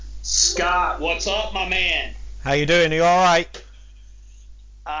Scott, what's up, my man? How you doing? Are you all right?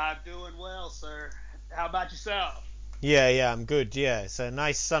 I'm doing well, sir. How about yourself? Yeah, I'm good. Yeah, it's a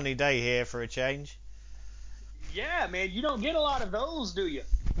nice sunny day here for a change. Yeah, man, you don't get a lot of those, do you?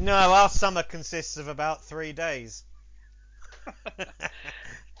 No, our summer consists of about 3 days.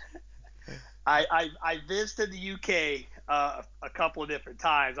 I visited the UK a couple of different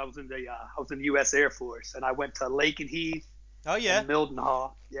times. I was in the U.S. Air Force, and I went to Lakenheath Oh yeah. and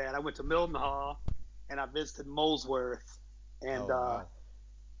Mildenhall. Yeah, and I went to Mildenhall, and I visited Molesworth, and Oh wow.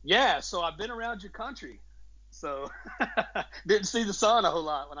 yeah, so I've been around your country. So didn't see the sun a whole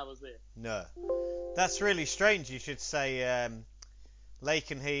lot when I was there. No, that's really strange. You should say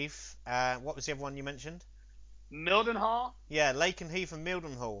Lakenheath. What was the other one you mentioned? Mildenhall. Yeah, Lakenheath and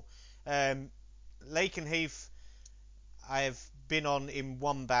Mildenhall. Um, Lakenheath, I have been on in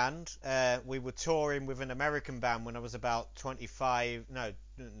one band. We were touring with an American band when I was about 25. No,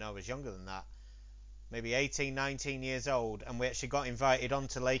 I was younger than that. Maybe 18, 19 years old, and we actually got invited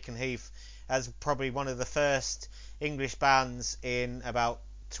onto Lakenheath as probably one of the first English bands in about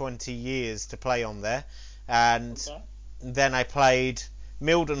 20 years to play on there. And Okay. then I played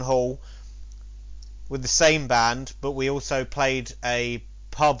Mildenhall with the same band, but we also played a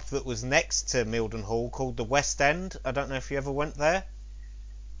pub that was next to Mildenhall called the West End. I don't know if you ever went there.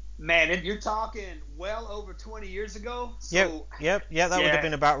 Man, if you're talking well over 20 years ago, Yep, so yeah, that would have yeah,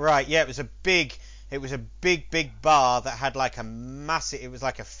 been about right. Yeah, it was a big bar that had like a massive. It was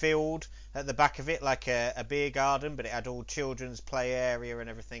like a field at the back of it, like a beer garden, but it had all children's play area and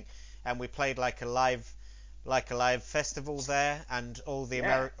everything. And we played like a live festival there, and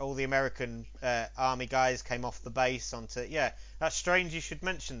yeah, all the American army guys came off the base onto. Yeah, that's strange. You should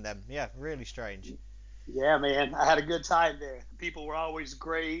mention them. Yeah, really strange. yeah, man, I had a good time there. The people were always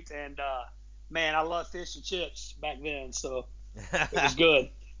great, and man, I love fish and chips back then, so it was good.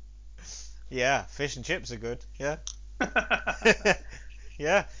 Yeah, fish and chips are good. Yeah.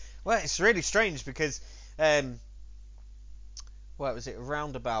 Yeah. Well, it's really strange because um, what was it,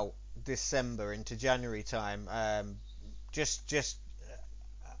 around about December into January time, just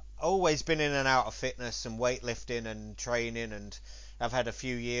always been in and out of fitness and weightlifting and training, and I've had a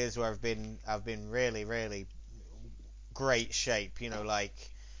few years where I've been really really great shape, like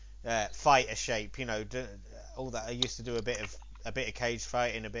fighter shape, all that. I used to do a bit of cage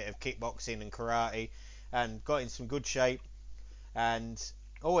fighting, a bit of kickboxing and karate, and got in some good shape, and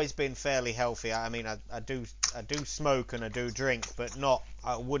always been fairly healthy. I mean, I do smoke and I do drink, but not.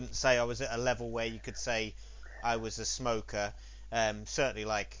 I wouldn't say I was at a level where you could say I was a smoker. Certainly,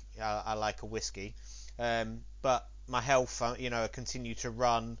 like I like a whiskey, but my health, I continue to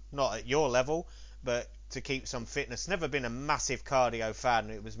run, not at your level, but to keep some fitness. Never been a massive cardio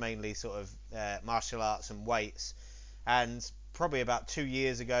fan. It was mainly sort of martial arts and weights. And probably about 2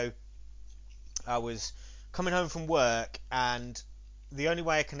 years ago, I was coming home from work, and the only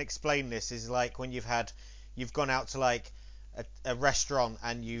way I can explain this is like when you've gone out to like a restaurant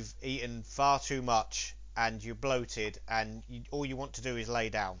and you've eaten far too much and you're bloated and all you want to do is lay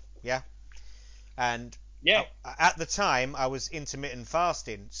down. Yeah. And Yeah, at the time I was intermittent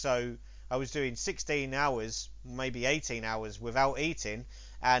fasting, so I was doing 16 hours, maybe 18 hours without eating,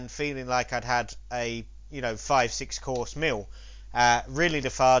 and feeling like I'd had a 5-6 course meal. Really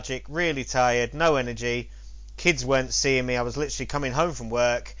lethargic, really tired, no energy. Kids weren't seeing me. I was literally coming home from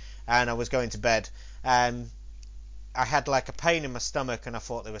work and I was going to bed. And I had like a pain in my stomach, and I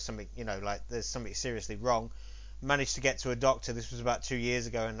thought there was something, like there's something seriously wrong. Managed to get to a doctor. This was about 2 years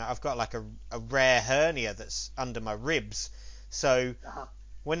ago, and I've got like a rare hernia that's under my ribs. So uh-huh.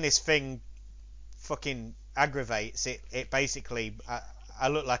 when this thing fucking aggravates it basically, I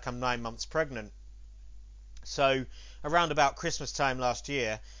look like I'm 9 months pregnant. So around about Christmas time last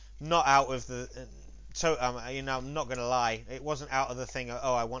year, not out of the so I'm not gonna lie, it wasn't out of the thing.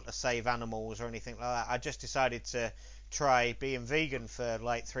 Oh, I want to save animals or anything like that. I just decided to try being vegan for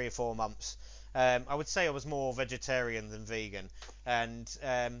like 3 or 4 months. I would say I was more vegetarian than vegan, and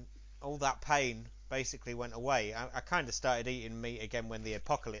all that pain basically went away. I kind of started eating meat again when the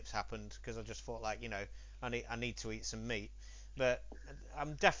apocalypse happened, because I just thought, like, I need to eat some meat. But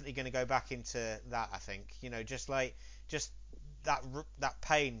I'm definitely going to go back into that. I think, just that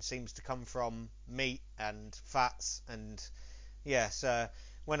pain seems to come from meat and fats, and yeah. So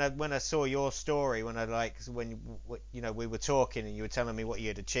when I saw your story, when we were talking and you were telling me what you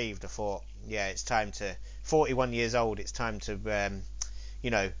had achieved, I thought, yeah, it's time to 41 years old. It's time to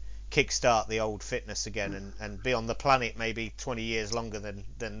you know kickstart the old fitness again, and be on the planet maybe 20 years longer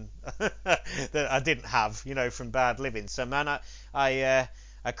than that I didn't have, from bad living. So man, I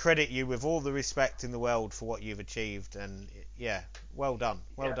I credit you with all the respect in the world for what you've achieved, and yeah, well done,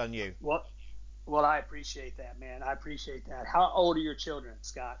 Yeah. you. Well, well, I appreciate that, man. I appreciate that. How old are your children,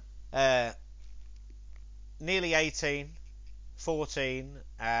 Scott? Uh, Nearly 18, 14,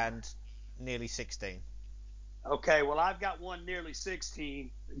 and nearly 16. Okay, well, I've got one nearly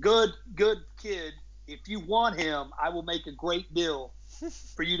 16. Good kid. If you want him, I will make a great deal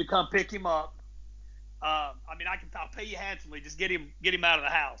for you to come pick him up. I mean, I'll pay you handsomely. Just get him out of the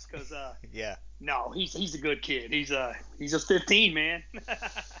house, because Yeah, no, he's a good kid. He's just 15, man.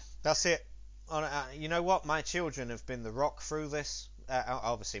 that's it. You know what? My children have been the rock through this.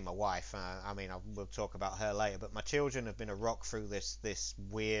 Obviously, my wife. I mean, we'll talk about her later. But my children have been a rock through this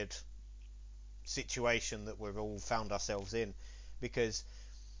weird situation that we've all found ourselves in, because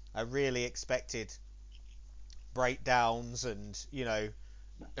I really expected breakdowns and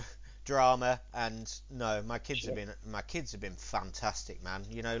drama, and no, Sure. my kids have been fantastic, man.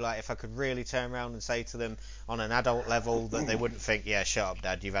 Like, if I could really turn around and say to them on an adult level that they wouldn't think, yeah, shut up,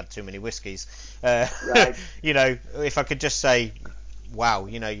 Dad, you've had too many whiskeys. Right. If I could just say, wow,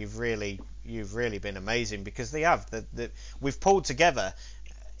 you've really been amazing, because they have. We've pulled together,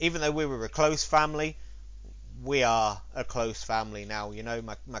 even though we were a close family. We are a close family now.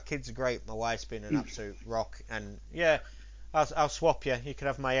 My kids are great. My wife's been an absolute rock, and yeah, I'll swap you. You can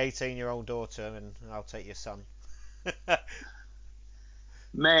have my 18-year-old daughter, and I'll take your son.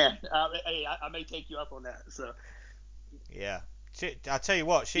 Man, hey, I may take you up on that. So Yeah, I tell you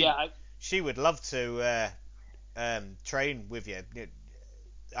what, yeah, she would love to train with you.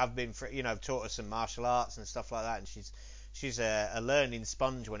 I've been, taught her some martial arts and stuff like that, and she's a learning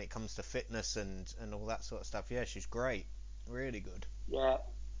sponge when it comes to fitness and all that sort of stuff. Yeah, she's great, really good. yeah,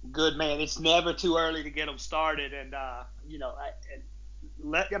 good man. It's never too early to get them started, and I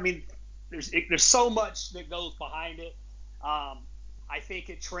mean, there's so much that goes behind it. I think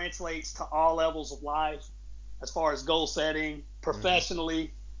it translates to all levels of life, as far as goal setting, Hmm.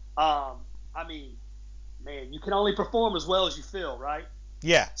 professionally. I mean, man, you can only perform as well as you feel, right?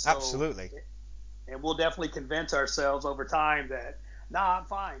 Yeah, So, absolutely. and we'll definitely convince ourselves over time that, nah, I'm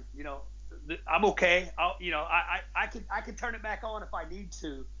fine. I'm okay. I can turn it back on if I need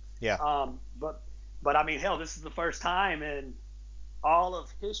to. Yeah, But I mean, hell, this is the first time in all of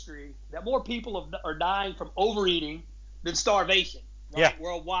history that more people are dying from overeating than starvation, yeah. right?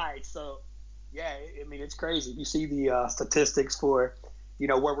 Worldwide. So, yeah, I mean, it's crazy. You see the statistics for,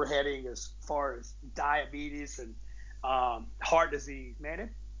 where we're heading as far as diabetes and heart disease. Man,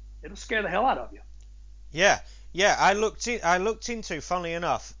 it'll scare the hell out of you. Yeah, yeah. I looked into, funnily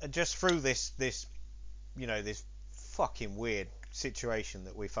enough, just through this this fucking weird situation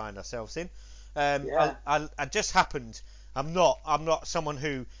that we find ourselves in. Yeah, I just happened. I'm not someone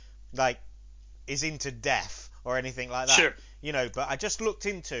who, like, is into death or anything like that. sure. But I just looked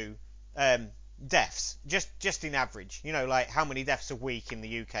into um, deaths, just in average. Like, how many deaths a week in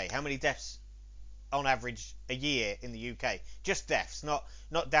the UK, how many deaths on average a year in the UK. Just deaths, not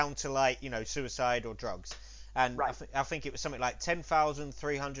down to, like, suicide or drugs. And Right. I think it was something like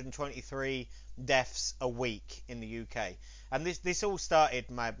 10,323 deaths a week in the UK. And this all started,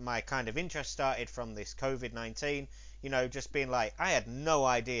 my kind of interest started from this COVID-19. Just being like, I had no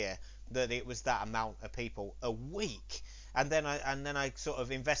idea that it was that amount of people a week. And then I sort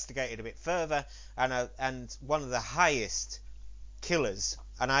of investigated a bit further, and one of the highest killers,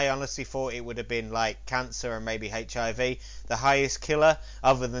 and I honestly thought it would have been like cancer and maybe HIV. The highest killer,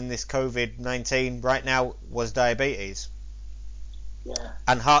 other than this COVID-19 right now, was diabetes Yeah.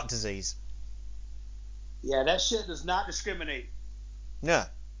 and heart disease. Yeah, that shit does not discriminate. No,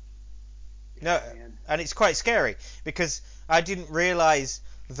 Yeah, no, man. and it's quite scary, because I didn't realise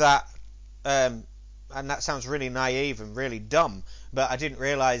that, um, and that sounds really naive and really dumb, but I didn't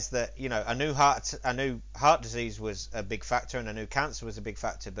realise that, I knew heart disease was a big factor, and I knew cancer was a big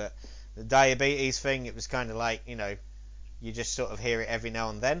factor, but the diabetes thing, it was kind of like, you just sort of hear it every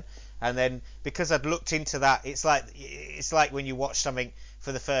now and then. And then, because I'd looked into that, it's like when you watch something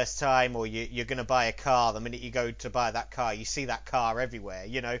for the first time, or you're going to buy a car. The minute you go to buy that car, you see that car everywhere,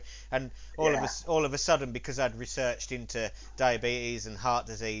 and Yeah, all of a sudden, because I'd researched into diabetes and heart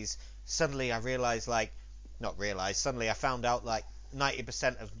disease, suddenly I realized, like, not realized, suddenly I found out, like,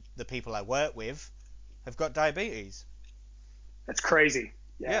 90% of the people I work with have got diabetes. that's crazy.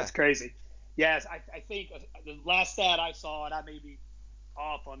 Yeah, Yeah. it's crazy. Yes, I think the last stat I saw, and I may be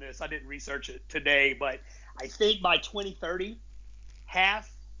off on this, I didn't research it today, but I think by 2030,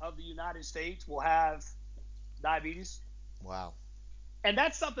 half of the United States will have diabetes. Wow. And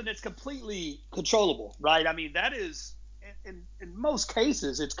that's something that's completely controllable, right? I mean, that is, in most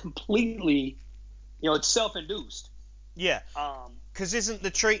cases, it's completely, it's self induced. Yeah. Because isn't the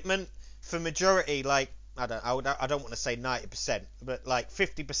treatment for majority, like, I don't want to say 90%, but like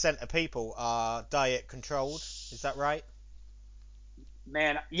 50% of people are diet controlled? Is that right?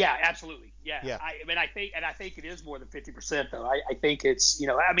 Man, yeah, absolutely, yeah. Yeah. I think it is more than 50% though. I think it's,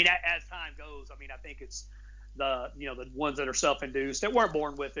 I mean, as time goes, I mean, I think it's the ones that are self-induced that weren't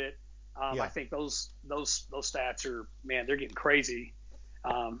born with it. I Yeah. think those stats are, man, they're getting crazy,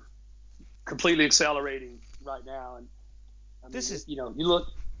 completely accelerating right now. And I mean, This is you look.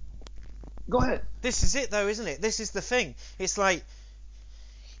 Go ahead. this is it though, isn't it? This is the thing. It's like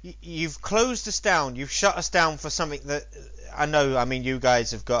you've closed us down. You've shut us down for something that I know. I mean, you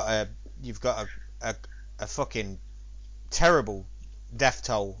guys have got a fucking terrible death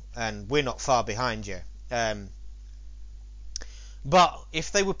toll, and we're not far behind you. But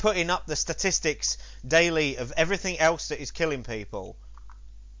if they were putting up the statistics daily of everything else that is killing people,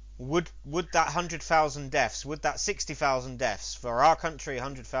 would that 100,000 deaths, would that 60,000 deaths for our country,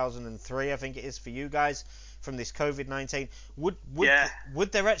 100,003 I think it is for you guys from this COVID-19, Yeah.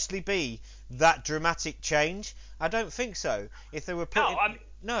 would there actually be that dramatic change? I don't think so. If they were putting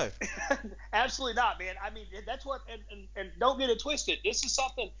no. Absolutely not, man. I mean, that's what, and don't get it twisted. This is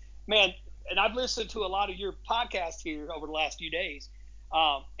something, man. And I've listened to a lot of your podcasts here over the last few days,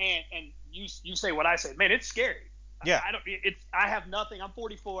 and you say what I say, man. It's scary. Yeah. I have nothing. I'm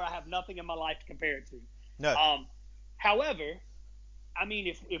 44. I have nothing in my life to compare it to. No. However, I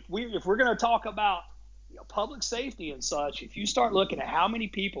mean, if we're going to talk about public safety and such, if you start looking at how many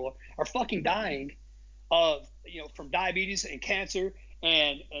people are fucking dying of from diabetes and cancer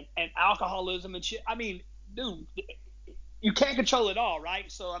and alcoholism and shit. I mean, dude, you can't control it all,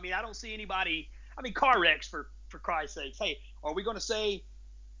 right? So I mean, I don't see anybody. I mean, car wrecks for Christ's sakes. Hey, are we going to say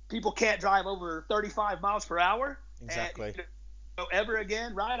people can't drive over 35 miles per hour Exactly. ever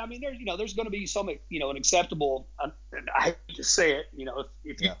again, right? I mean, there's going to be some an acceptable. I hate to say it,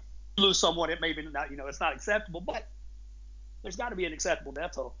 if you Yeah. lose someone, it may be not, it's not acceptable, but there's got to be an acceptable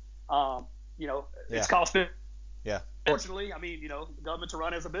death toll. Yeah. It's costing. Yeah. Fortunately, I mean, the government's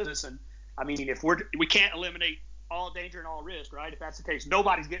run as a business, and I mean, if we can't eliminate all danger and all risk, right? If that's the case,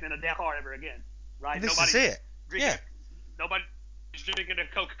 nobody's getting in a damn car ever again, right? This Nobody's is it. drinking. Yeah. Nobody's drinking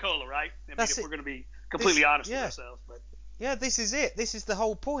a Coca-Cola, right? I mean, That's if it. we're going to be completely honest with Yeah. ourselves, but Yeah, this is it. This is the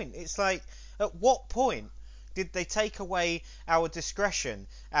whole point. It's like, at what point did they take away our discretion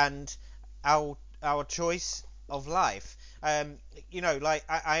and our choice of life? Like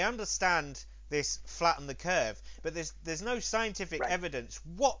I understand this flatten the curve, but there's no scientific right, evidence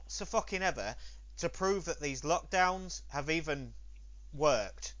whatsoever to prove that these lockdowns have even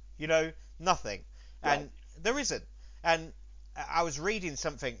worked. Nothing, right, and there isn't. And I was reading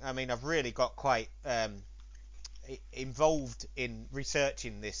something. I mean, I've really got quite involved in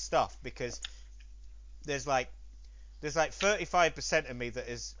researching this stuff because there's like 35% of me that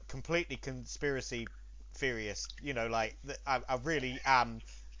is completely conspiracy theorist. Like I really am.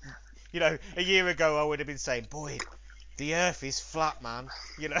 A year ago I would have been saying, boy, the earth is flat, man.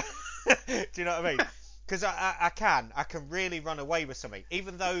 Do you know what I mean? Because I can really run away with something,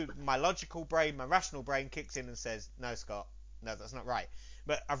 even though my logical brain, my rational brain kicks in and says, no, Scott, no, that's not right.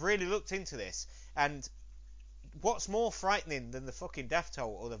 But I've really looked into this, and what's more frightening than the fucking death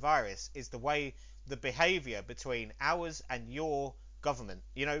toll or the virus is the behaviour between ours and your government.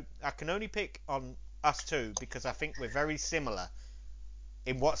 I can only pick on us two because I think we're very similar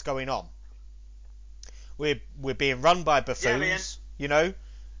in what's going on. We're being run by yeah, man. buffoons,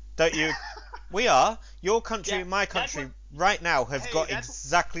 don't you? We are. Your country Yeah, and my that's what. country right now have Hey, got that's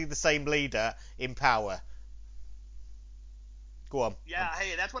exactly the same leader in power. Go on. yeah.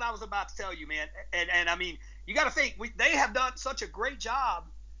 Hey, that's what I was about to tell you, man. And I mean, you got to think they have done such a great job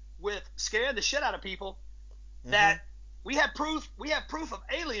with scaring the shit out of people that Mhm. we have proof. We have proof of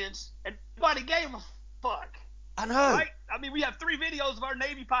aliens, and nobody gave a fuck. I know. Right? I mean, we have 3 videos of our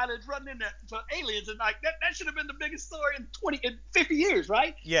Navy pilots running into aliens, and like that should have been the biggest story in 50 years,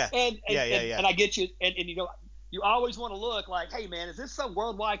 right? Yeah. And I get you, and you always want to look like, hey man, is this some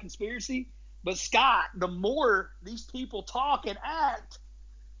worldwide conspiracy? But Scott, the more these people talk and act,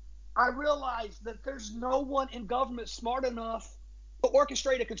 I realize that there's no one in government smart enough to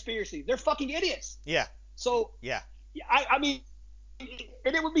orchestrate a conspiracy. They're fucking idiots. Yeah. So Yeah. I mean,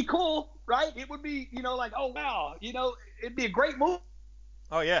 and it would be cool, right? It would be, like, oh wow, it'd be a great movie,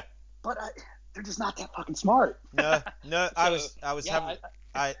 Oh yeah. but they're just not that fucking smart. No, no. I So was I was yeah, having.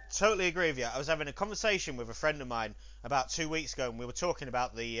 I totally agree with you. I was having a conversation with a friend of mine about 2 weeks ago, and we were talking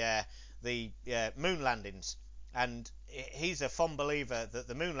about the moon landings, and he's a fond believer that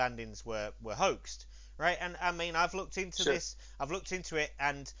the moon landings were hoaxed, right? And I mean, I've looked into sure, this, I've looked into it,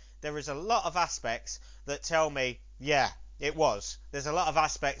 and there is a lot of aspects that tell me, yeah, it was. There's a lot of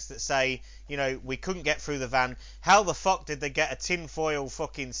aspects that say, you know, we couldn't get through the van. How the fuck did they get a tinfoil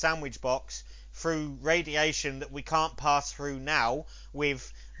fucking sandwich box through radiation that we can't pass through now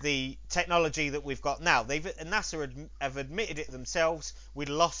with the technology that we've got now? NASA have admitted it themselves. We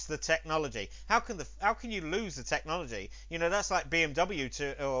lost the technology. How can you lose the technology? You know, that's like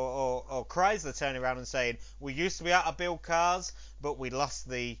BMW or Chrysler turning around and saying, we used to be able to build cars, but we lost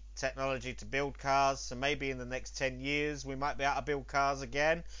the technology to build cars, so maybe in the next 10 years we might be able to build cars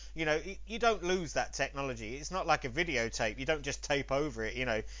again. You know, you don't lose that technology. It's not like a videotape. You don't just tape over it. You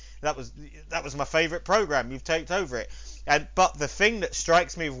know, that was my favourite program. You've taped over it. But the thing that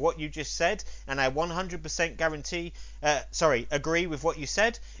strikes me with what you just said, and I 100% agree with what you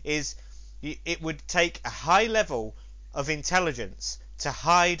said, is it would take a high level of intelligence to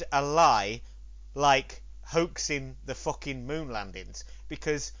hide a lie like hoaxing the fucking moon landings.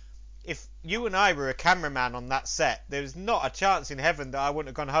 Because if you and I were a cameraman on that set, there's not a chance in heaven that I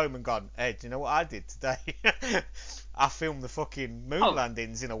wouldn't have gone home and gone, hey, do you know what I did today? I filmed the fucking moon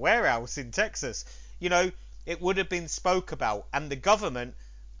landings in a warehouse in Texas. You know, it would have been spoke about. And the government,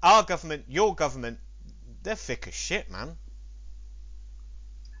 our government, your government, they're thick as shit, man.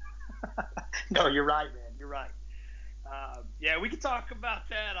 No, you're right, man. You're right. Yeah, we could talk about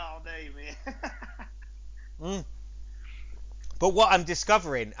that all day, man. But what I'm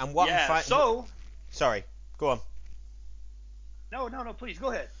discovering and what I'm finding... Sorry, go on. No, please,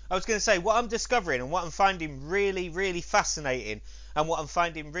 go ahead. I was going to say, what I'm discovering and what I'm finding really, really fascinating and what I'm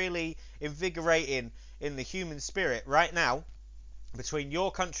finding really invigorating in the human spirit right now, between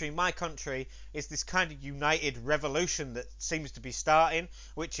your country and my country, is this kind of united revolution that seems to be starting,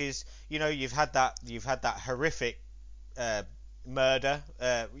 which is, you know, you've had that horrific murder,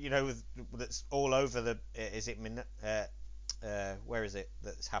 you know, that's all over the, where is it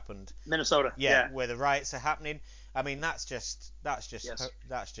that's happened? Minnesota. Yeah, where the riots are happening. I mean, that's just yes.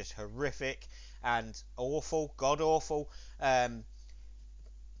 That's just horrific and awful, god awful.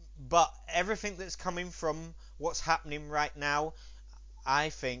 But everything that's coming from what's happening right now, I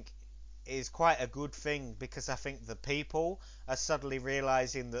think, is quite a good thing, because I think the people are suddenly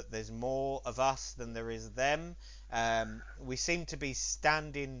realising that there's more of us than there is them. We seem to be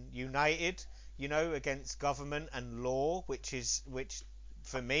standing united, you know, against government and law, which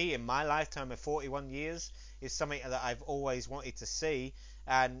for me, in my lifetime of 41 years, is something that I've always wanted to see.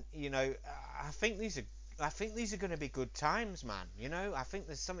 And, you know, I think these are going to be good times, man. You know, I think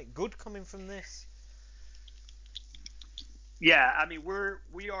there's something good coming from this. Yeah, I mean,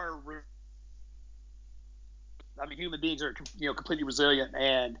 human beings are, you know, completely resilient,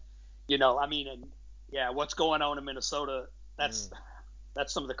 and, you know, I mean, and yeah, what's going on in Minnesota, that's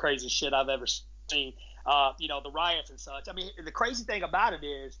some of the craziest shit I've ever seen. You know, the riots and such. I mean, the crazy thing about it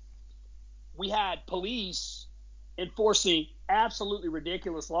is we had police enforcing absolutely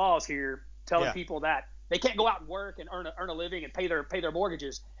ridiculous laws here, telling people that they can't go out and work and earn a living and pay their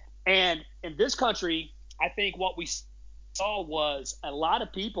mortgages. And in this country, I think what we saw was a lot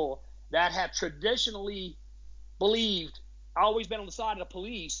of people that have traditionally believed, always been on the side of the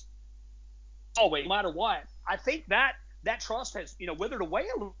police, always, no matter what. I think that trust has, you know, withered away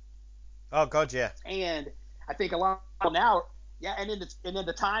a little. Oh God, yeah. And I think a lot now, yeah, and then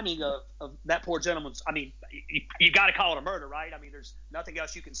the timing of that poor gentleman's. I mean, you got to call it a murder, right? I mean, there's nothing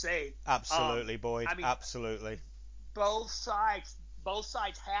else you can say. Absolutely, Boyd. I mean, absolutely. Both sides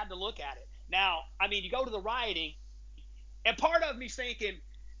had to look at it. Now, I mean, you go to the rioting, and part of me's thinking,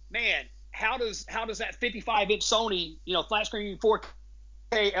 man, how does that 55-inch Sony, you know, flat screen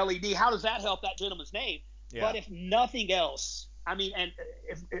 4K LED, how does that help that gentleman's name? Yeah. But if nothing else, I mean, and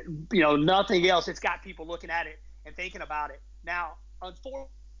if you know, nothing else, it's got people looking at it and thinking about it. Now,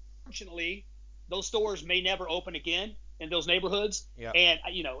 unfortunately, those stores may never open again in those neighborhoods, and,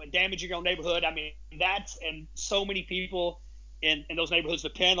 you know, and damaging your own neighborhood. I mean, and so many people in those neighborhoods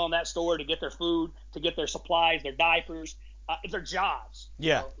depend on that store to get their food, to get their supplies, their diapers, their jobs.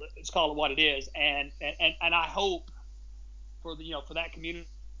 Yeah, you know, let's call it what it is. And I hope for that community's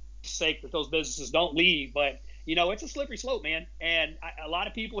sake that those businesses don't leave. But, you know, it's a slippery slope, man. And a lot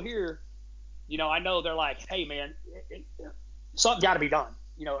of people here, you know, I know they're like, hey, man, something got to be done.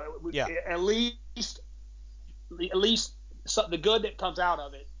 You know, at least the good that comes out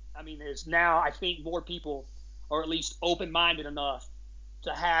of it. I mean, is now I think more people are at least open-minded enough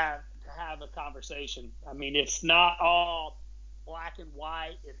to have a conversation. I mean, it's not all black and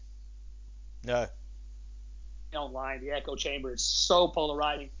white. No. Online, the echo chamber is so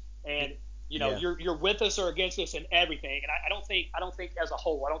polarizing, and you know, you're with us or against us in everything. And I don't think as a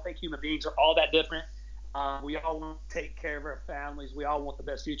whole, I don't think human beings are all that different. We all want to take care of our families. We all want the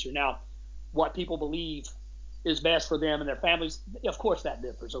best future. Now, what people believe is best for them and their families. Of course, that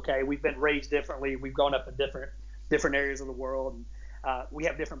differs. Okay, we've been raised differently. We've grown up in different areas of the world, and we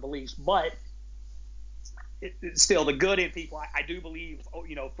have different beliefs. But still, the good in people, I do believe,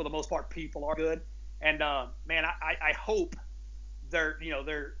 for the most part, people are good. And man, I hope they're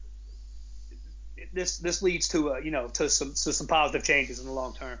this leads to some positive changes in the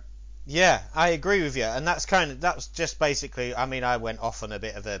long term. Yeah, I agree with you, and that's just basically. I mean, I went off on a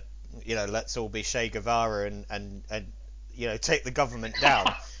bit of a, let's all be Che Guevara and take the government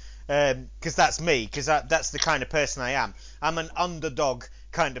down, because that's me, because that's the kind of person I am. I'm an underdog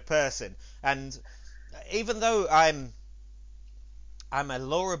kind of person, and even though I'm a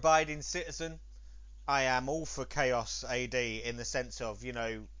law-abiding citizen, I am all for chaos AD in the sense of,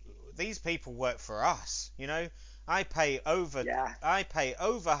 these people work for us, I pay over Yeah, I pay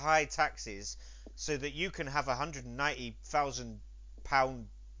over high taxes so that you can have £190,000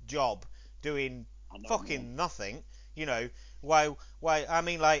 job doing I know, man. fucking nothing, you know. Why I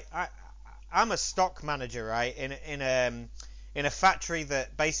mean, like, I'm a stock manager, right, in a factory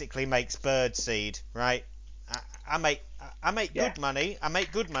that basically makes bird seed, right? I, I make Yeah, good money. I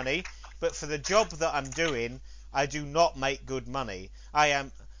make good money, but for the job that I'm doing, I do not make good money.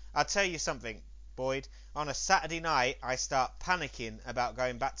 I'll tell you something, Boyd. On a Saturday night, I start panicking about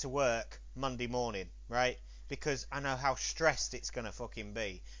going back to work Monday morning, right? Because I know how stressed it's gonna fucking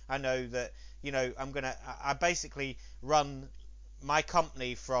be. I know that, I basically run my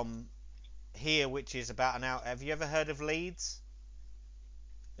company from here, which is about an hour. Have you ever heard of Leeds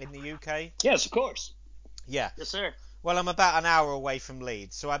in the UK? yes, of course. Yeah. Yes, sir. Well, I'm about an hour away from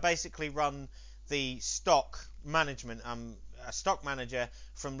Leeds, so I basically run the stock management. I'm a stock manager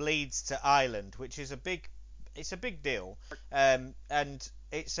from Leeds to Ireland, which is it's a big deal, and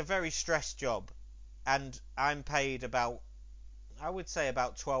it's a very stressed job. And I'm paid I would say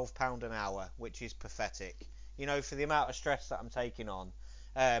about £12 an hour, which is pathetic. For the amount of stress that I'm taking on,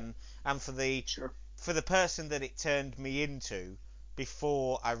 and Sure. for the person that it turned me into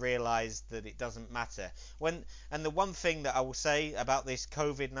before I realised that it doesn't matter. And the one thing that I will say about this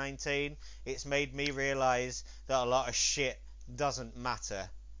COVID-19, it's made me realise that a lot of shit doesn't matter,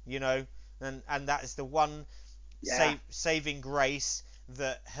 you know, and that is the one Yeah. saving grace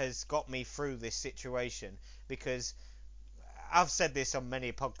that has got me through this situation, because I've said this on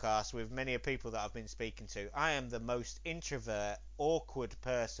many podcasts with many people that I've been speaking to. I am the most introvert, awkward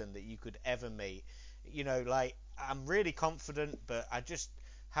person that you could ever meet. Like, I'm really confident, but I just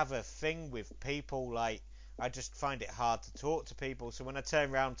have a thing with people. Like, I just find it hard to talk to people. So when I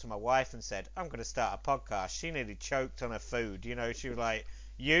turned around to my wife and said, I'm going to start a podcast, she nearly choked on her food. She was like,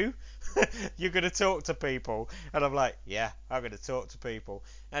 you? You're going to talk to people? And I'm like, yeah, I'm going to talk to people.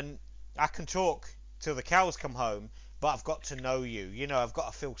 And I can talk till the cows come home, but I've got to know you. I've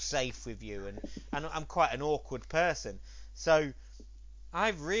got to feel safe with you, and I'm quite an awkward person. So I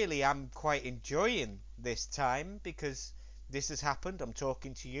really am quite enjoying this time because this has happened. I'm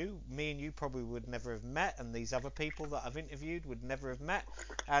talking to you. Me and you probably would never have met, and these other people that I've interviewed would never have met.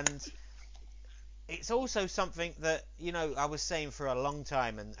 And it's also something that, I was saying for a long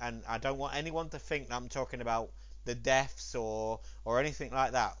time, and I don't want anyone to think that I'm talking about the deaths or anything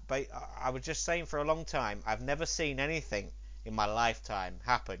like that. But I was just saying for a long time, I've never seen anything in my lifetime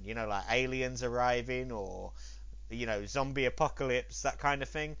happen, like aliens arriving or, zombie apocalypse, that kind of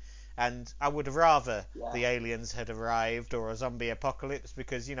thing. And I would rather Yeah. the aliens had arrived or a zombie apocalypse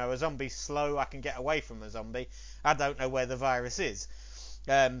because, a zombie's slow, I can get away from a zombie. I don't know where the virus is.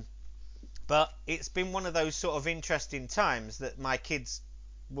 But it's been one of those sort of interesting times that my kids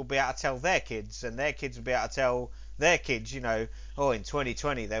will be able to tell their kids, and their kids will be able to tell their kids, oh, in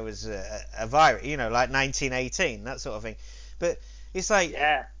 2020 there was a virus, like 1918, that sort of thing. But it's like,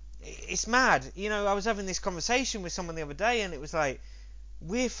 Yeah. it's mad. I was having this conversation with someone the other day, and it was like,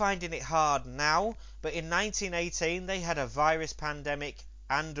 we're finding it hard now, but in 1918 they had a virus pandemic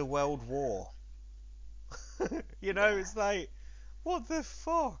and a world war. Yeah. It's like, what the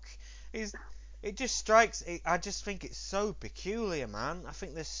fuck? Is it just strikes? I just think it's so peculiar, man. I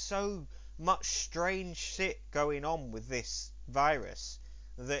think there's so much strange shit going on with this virus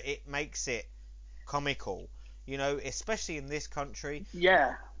that it makes it comical. Especially in this country,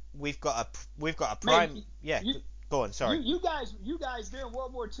 Yeah. we've got a Man, prime. Yeah, you go on. Sorry. you guys during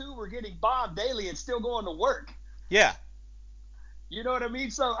World War II were getting bombed daily and still going to work. Yeah, You know what I mean?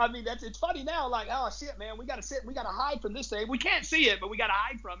 So I mean it's funny now, like, oh shit, man, we gotta hide from this thing. We can't see it, but we gotta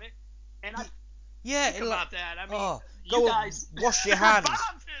hide from it. And I yeah. think about that. I mean, Oh, you go on, guys wash your there were hands.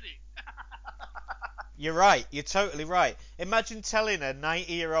 bombs hitting. You're right. You're totally right. Imagine telling a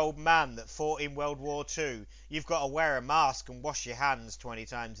 90-year-old man that fought in World War II, you've got to wear a mask and wash your hands 20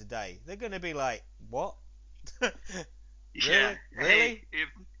 times a day. They're going to be like, what? Yeah. Really? Hey,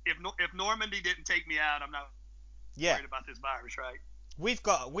 Really? if Normandy didn't take me out, I'm not Yeah. worried about this virus, right? We've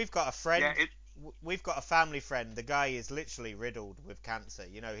got a Yeah. friend. We've got a family friend. The guy is literally riddled with cancer.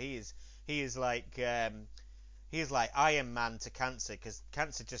 You know, he is like he's like Iron Man to cancer, because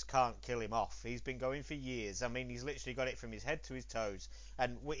cancer just can't kill him off. He's been going for years. I mean, he's literally got it from his head to his toes.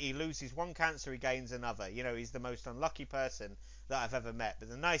 And he loses one cancer, he gains another. You know, he's the most unlucky person that I've ever met. But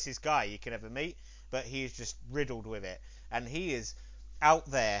the nicest guy you can ever meet. But he is just riddled with it. And he is out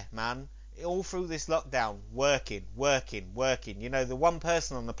there, man, all through this lockdown, working, working, working. You know, the one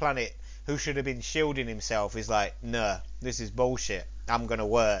person on the planet who should have been shielding himself is like, nah, this is bullshit. I'm going to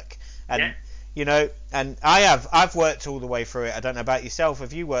work. Yeah. And you know, and I've worked all the way through it. I don't know about yourself.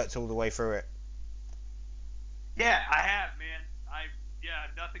 Have you worked all the way through it? Yeah, I have, man.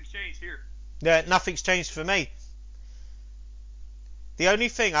 Nothing's changed here. Yeah, nothing's changed for me. The only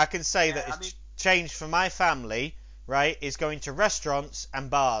thing I can say Yeah, that I has mean, changed for my family, right, is going to restaurants and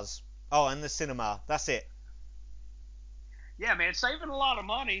bars. Oh, and the cinema. That's it. yeah, man, saving a lot of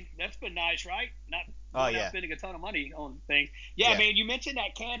money. That's been nice, right? Not Oh going out yeah, spending a ton of money on things. Yeah, yeah. man, you mentioned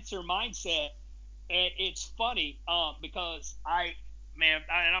that cancer mindset, and it's funny because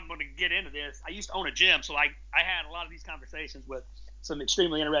and I'm going to get into this. I used to own a gym, so I had a lot of these conversations with some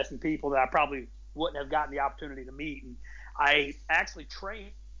extremely interesting people that I probably wouldn't have gotten the opportunity to meet. And I actually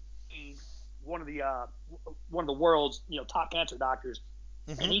trained one of the uh, one of the world's top cancer doctors,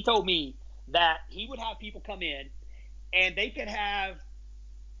 and Mhm. he told me that he would have people come in and they could have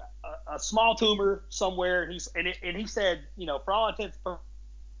a small tumor somewhere. And he said, for all intents and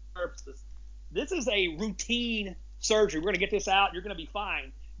purposes, this is a routine surgery. We're going to get this out. You're going to be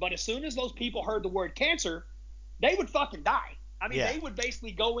fine. But as soon as those people heard the word cancer, they would fucking die. I mean, Yeah, they would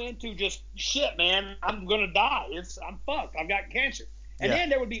basically go into just shit, man. I'm going to die. I'm fucked. I've got cancer. And yeah, then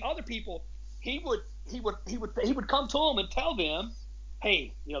there would be other people. He would come to them and tell them,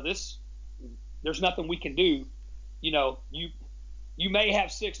 hey, there's nothing we can do. You may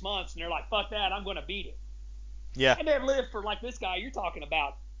have 6 months, and they're like, fuck that. I'm going to beat it. yeah, And they'd live for, like this guy you're talking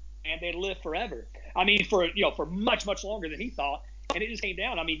about, and they'd live forever. I mean, for much much longer than he thought. And it just came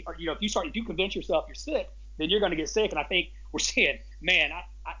down. I mean, if you convince yourself you're sick, then you're going to get sick. And I think we're seeing, man,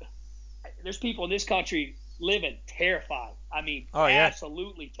 there's people in this country living terrified. I mean, oh yeah,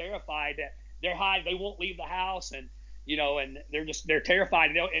 absolutely terrified that they won't leave the house, and they're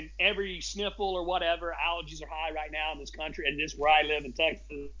terrified. And every sniffle or whatever, allergies are high right now in this country, and this where I live in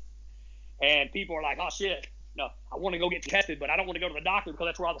Texas. And people are like, oh shit, no, I want to go get tested, but I don't want to go to the doctor because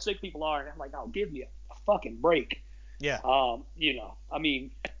that's where all the sick people are. And I'm like, oh, give me a fucking break. yeah,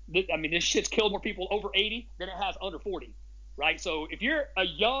 This shit's killed more people over 80 than it has under 40, right? So if you're a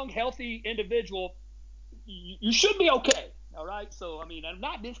young, healthy individual, you should be okay. All right. So, I mean, I'm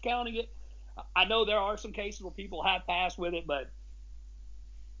not discounting it. I know there are some cases where people have passed with it, but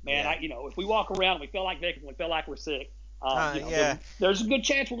man, yeah. if we walk around and we feel like victims, we feel like we're sick, Yeah, there's a good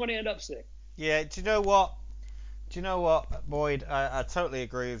chance we're going to end up sick. yeah. Do you know what? Do you know what, Boyd? I totally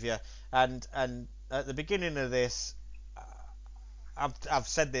agree with you. And at the beginning of this, I've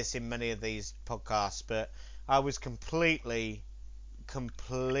said this in many of these podcasts, but I was completely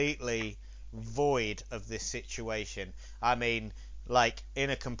void of this situation. I mean, like in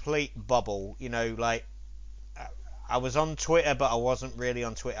a complete bubble. You know, like I was on Twitter, but I wasn't really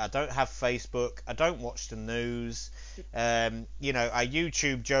on Twitter. I don't have Facebook. I don't watch the news. I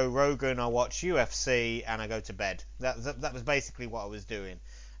YouTube Joe Rogan. I watch UFC, and I go to bed. That was basically what I was doing.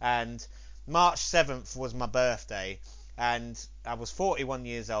 And March 7th was my birthday, and I was 41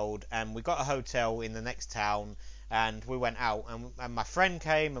 years old. And we got a hotel in the next town, and we went out. And my friend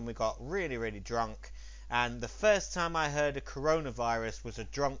came, and we got really, really drunk. And the first time I heard of coronavirus was a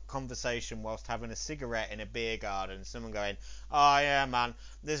drunk conversation whilst having a cigarette in a beer garden. Someone going, oh yeah, man,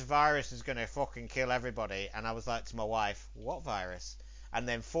 this virus is going to fucking kill everybody. And I was like to my wife, what virus? And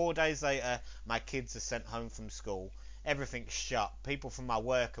then 4 days later, my kids are sent home from school. Everything's shut. People from my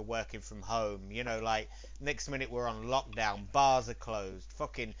work are working from home. You know, like, next minute we're on lockdown. Bars are closed.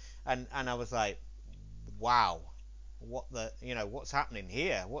 Fucking, and I was like, wow, what's happening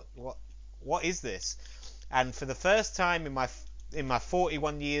here? What is this? And for the first time in my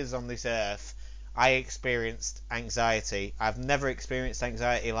 41 years on this earth, I experienced anxiety. I've never experienced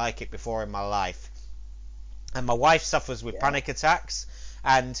anxiety like it before in my life. And my wife suffers with Yeah. panic attacks,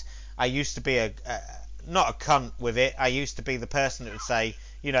 and I used to be not a cunt with it. I used to be the person that would say,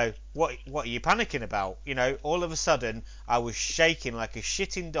 what are you panicking about? All of a sudden I was shaking like a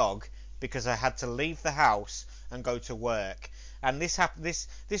shitting dog because I had to leave the house and go to work. And this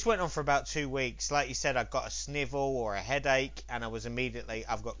went on for about 2 weeks. Like you said, I got a snivel or a headache, and I was immediately,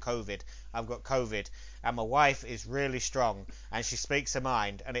 I've got COVID. And my wife is really strong, and she speaks her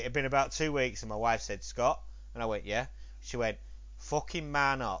mind. And it had been about 2 weeks, and my wife said, Scott, and I went, yeah. She went, fucking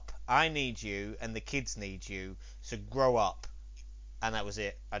man up. I need you, and the kids need you, so grow up. And that was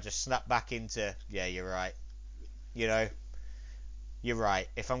it. I just snapped back into, yeah, you're right. You know, you're right.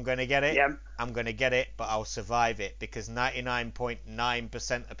 If I'm going to get it, Yeah. I'm going to get it, but I'll survive it, because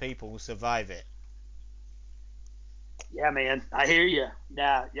 99.9% of people will survive it. Yeah, man. I hear you.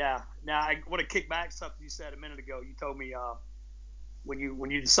 Yeah. Now I want to kick back something you said a minute ago. You told me when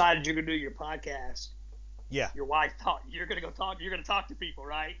you decided you're gonna do your podcast, Yeah. your wife thought you're gonna go talk. You're gonna talk to people,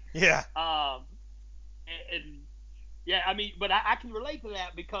 right? Yeah. And yeah, I mean, but I can relate to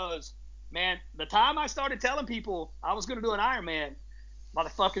that because, man, the time I started telling people I was gonna do an Ironman,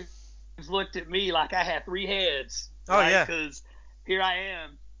 motherfuckers looked at me like I had three heads, Oh, right? yeah. Because here I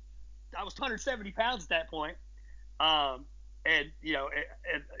am. I was 170 pounds at that point. Um, and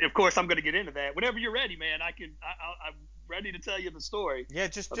of course I'm going to get into that whenever you're ready, man. I'm ready to tell you the story Yeah,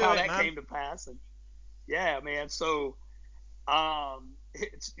 just of do how it, that man. came to pass. And yeah, man. So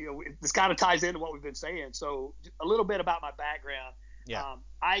it's this kind of ties into what we've been saying. So a little bit about my background. Yeah.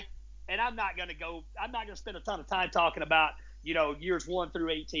 I'm not going to spend a ton of time talking about years 1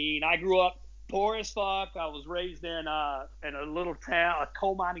 through 18. I grew up poor as fuck. I was raised in a little town, a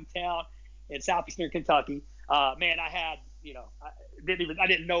coal mining town in southeastern Kentucky. Man, I had, I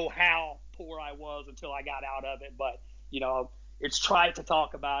didn't know how poor I was until I got out of it. But, it's trite to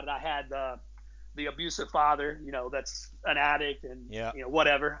talk about it. I had the abusive father, that's an addict and, Yeah.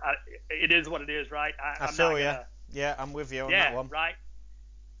 whatever. It is what it is, right? I I'm not feel going you. to. Yeah, I'm with you on that Yeah, one. right.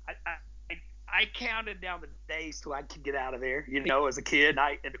 I counted down the days till I could get out of there, as a kid.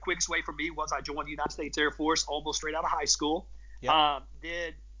 And the quickest way for me was I joined the United States Air Force almost straight out of high school. Yeah.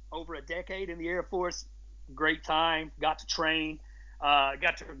 Did over a decade in the Air Force. Great time. Got to train.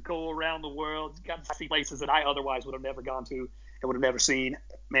 Got to go around the world. Got to see places that I otherwise would have never gone to and would have never seen.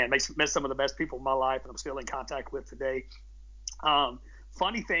 Man, met some of the best people in my life, and I'm still in contact with today.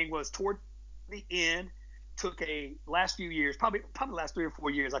 Funny thing was toward the end, took a last few years, probably the last 3 or 4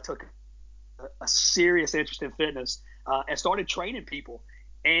 years, I took a serious interest in fitness and started training people.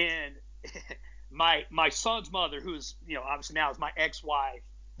 And my son's mother, who's obviously now is my ex-wife,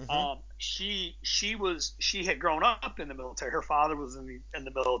 Mm-hmm. she had grown up in the military. Her father was in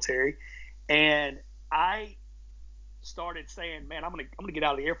the military, and I started saying, man, I'm gonna get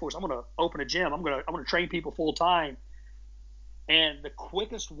out of the Air Force. I'm gonna open a gym. I'm gonna train people full time. And the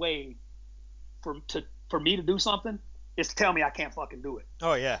quickest way for me to do something is to tell me I can't fucking do it.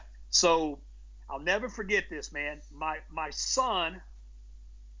 Oh, yeah. So I'll never forget this, man. My son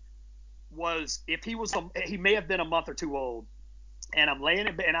was, if he may have been a month or two old, and I'm laying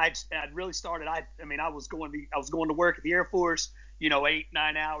in bed, and I'd really started. I was going to work at the Air Force, 8-9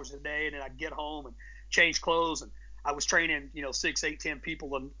 hours a day, and then I'd get home and change clothes, and I was training 6, 8, 10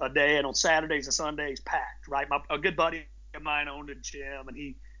 people a day, and on Saturdays and Sundays packed. Right, a good buddy of mine owned a gym, and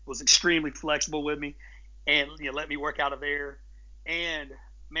he was extremely flexible with me, and let me work out of there. And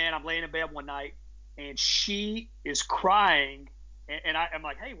man, I'm laying in bed one night, and she is crying, and I'm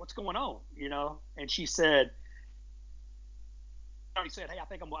like, hey, what's going on? And she said, hey, I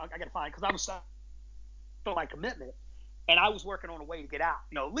think I got to find, because I was still my commitment, and I was working on a way to get out,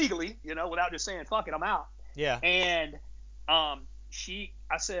 legally, without just saying fuck it, I'm out. Yeah. And I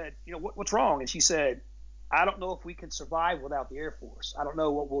said, what's wrong? And she said, I don't know if we can survive without the Air Force. I don't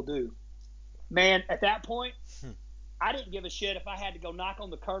know what we'll do. Man, at that point, I didn't give a shit if I had to go knock on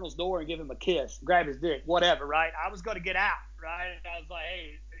the colonel's door and give him a kiss, grab his dick, whatever, right? I was going to get out, right? I was like,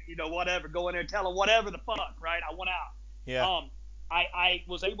 hey, whatever, go in there and tell him whatever the fuck, right? I want out. Yeah. I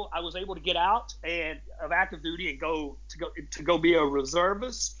was able to get out and of active duty and go be a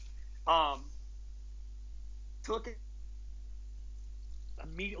reservist. Took it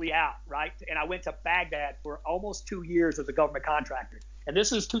immediately out, right? And I went to Baghdad for almost 2 years as a government contractor. And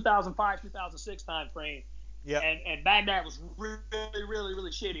this is 2005, 2006 time frame. Yeah. And Baghdad was really, really,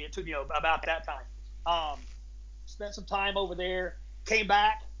 really shitty. It took about that time. Spent some time over there, came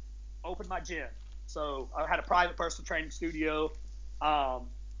back, opened my gym. So I had a private personal training studio.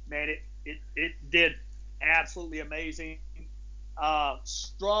 Man, it did absolutely amazing.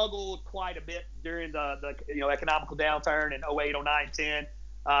 Struggled quite a bit during the economical downturn in 08, 09, 10.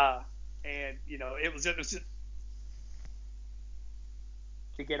 And it was just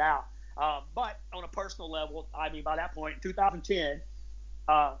to get out. But on a personal level, I mean, by that point, in 2010,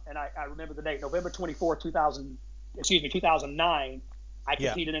 and I remember the date, November 24th, 2009, I Yeah.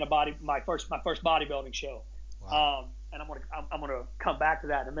 competed in my first bodybuilding show. Wow. and I'm gonna come back to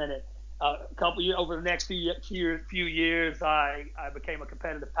that in a minute. A couple years over the next few years, I became a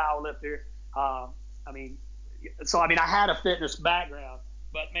competitive powerlifter. I mean, I had a fitness background,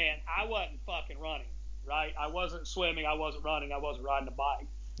 but man, I wasn't fucking running, right? I wasn't swimming, I wasn't running, I wasn't riding a bike.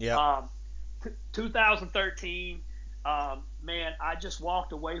 Yeah. 2013, man, I just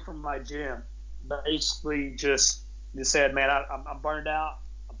walked away from my gym. Basically, just said, man, I'm burned out.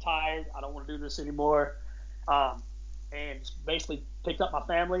 I'm tired. I don't want to do this anymore. And basically picked up my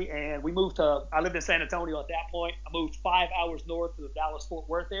family, and we moved to. I lived in San Antonio at that point. I moved 5 hours north to the Dallas-Fort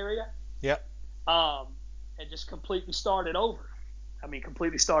Worth area. Yep. And just completely started over.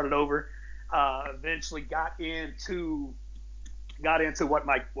 Completely started over. Eventually got into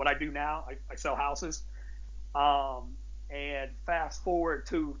what I do now. I sell houses. And fast forward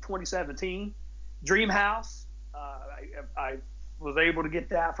to 2017, dream house. I was able to get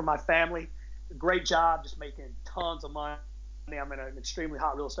that for my family. Great job, just making tons of money. I'm in an extremely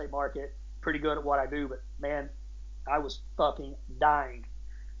hot real estate market. Pretty good at what I do, but man, I was fucking dying.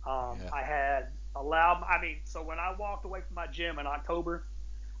 I had allowed. So when I walked away from my gym in October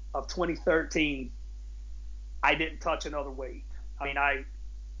of 2013, I didn't touch another weight. I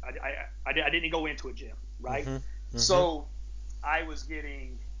didn't go into a gym, right? Mm-hmm. So I was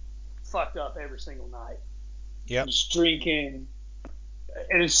getting fucked up every single night. Yep. Just drinking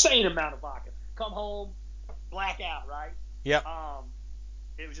an insane amount of vodka. Come home, blackout, right? Yep.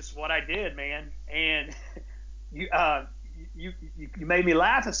 It was just what I did, man. And you made me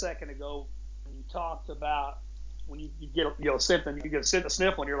laugh a second ago when you talked about when you get a symptom, you get a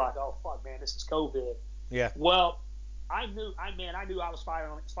sniffle, and you're like, oh fuck, man, this is COVID. Yeah. Well, I knew I was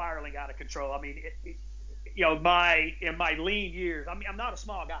spiraling out of control. In my lean years, I'm not a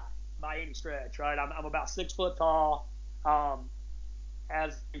small guy by any stretch, right? I'm about 6 foot tall.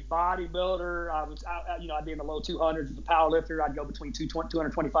 As a bodybuilder, I'd be in the low 200s. As a powerlifter, I'd go between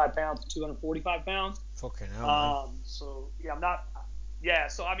 225 pounds and 245 pounds. Fucking hell, man. So yeah, I'm not. Yeah,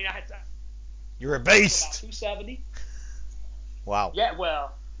 so I had to. You're a About beast. 270. Wow. Yeah,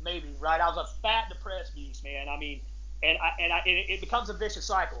 well, maybe, right? I was a fat, depressed beast, man. And it becomes a vicious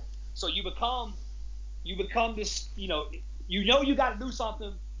cycle. So you become this, you got to do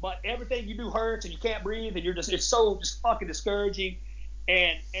something, but everything you do hurts and you can't breathe, and it's so just fucking discouraging.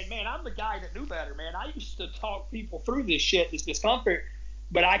 And man, I'm the guy that knew better, man. I used to talk people through this shit, this discomfort,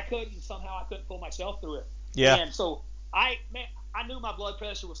 but I couldn't pull myself through it. Yeah. And so I knew my blood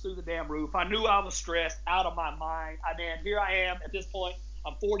pressure was through the damn roof. I knew I was stressed out of my mind. Here I am at this point.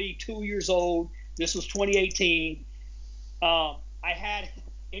 I'm 42 years old. This was 2018. I had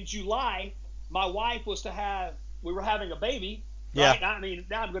in July, my wife we were having a baby, right? Yeah.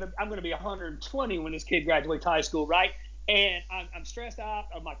 Now I'm gonna be 120 when this kid graduates high school, right? And I'm stressed out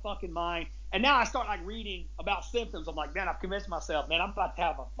of my fucking mind. And now I start reading about symptoms. I'm like, man, I've convinced myself, man, I'm about to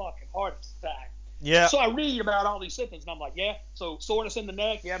have a fucking heart attack. Yeah. So I read about all these symptoms, and I'm like, yeah. So soreness in the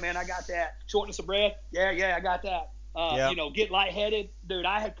neck, yeah, man, I got that. Shortness of breath, yeah, I got that. Get lightheaded, dude.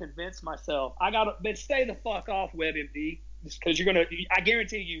 I had convinced myself. But stay the fuck off WebMD, because I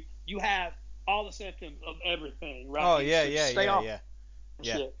guarantee you have all the symptoms of everything, right? Oh yeah, So stay off yeah.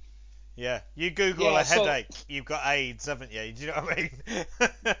 shit. Yeah, you Google a headache, you've got AIDS, haven't you? Do you know what I mean?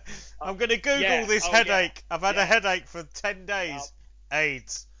 I'm going to Google this headache. I've had a headache for 10 days.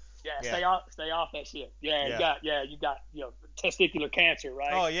 AIDS. Yeah, stay off that shit. Yeah, you got testicular cancer,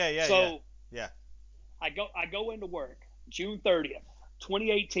 right? Oh yeah. So yeah. I go into work June 30th,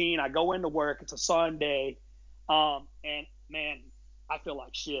 2018. I go into work. It's a Sunday, and man, I feel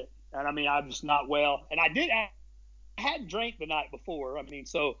like shit. And I'm just not well. And I hadn't drank the night before.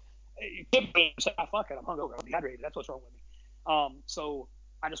 So typically say, fuck it, I'm hungover, I'm dehydrated. That's what's wrong with me. So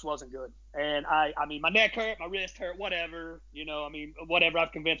I just wasn't good. And my neck hurt, my wrist hurt, whatever. Whatever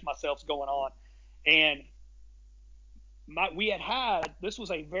I've convinced myself's going on. And this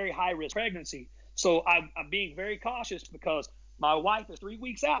was a very high risk pregnancy. So I'm being very cautious because my wife is 3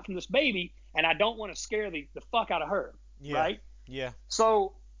 weeks out from this baby, and I don't want to scare the fuck out of her. Yeah. Right? Yeah.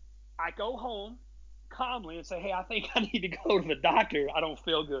 So I go home calmly and say, hey, I think I need to go to the doctor. I don't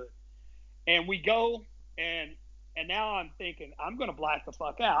feel good. And we go, and now I'm thinking I'm going to black the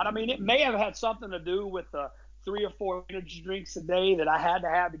fuck out. It may have had something to do with the 3 or 4 energy drinks a day that I had to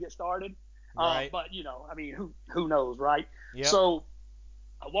have to get started. Right. But who knows, right? Yep. So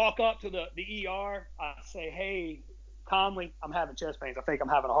I walk up to the ER. I say, hey, calmly, I'm having chest pains. I think I'm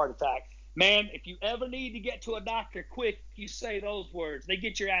having a heart attack. Man, if you ever need to get to a doctor quick, you say those words. They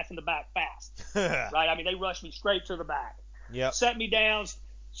get your ass in the back fast, right? They rush me straight to the back. Yep. Set me down,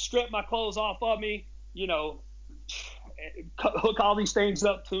 strip my clothes off of me, hook all these things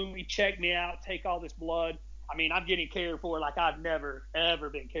up to me, check me out, take all this blood. I mean, I'm getting cared for like I've never ever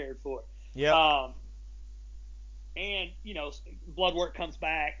been cared for. Yep. And blood work comes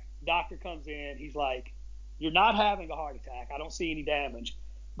back. Doctor comes in. He's like, "You're not having a heart attack. I don't see any damage,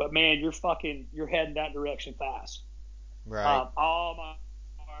 but man, you're heading that direction fast." Right. All my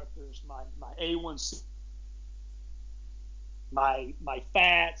markers, my A1C, my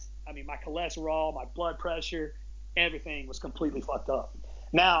fats, I mean my cholesterol, my blood pressure, everything was completely fucked up.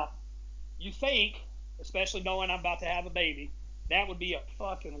 Now, you think, especially knowing I'm about to have a baby, that would be a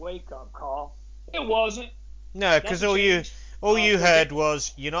fucking wake up call. It wasn't. No, because Nothing changed. all you heard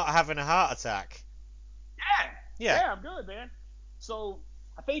was you're not having a heart attack. Yeah, I'm good, man. So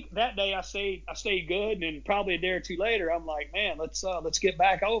I think that day I stayed good, and probably a day or two later, I'm like, man, let's get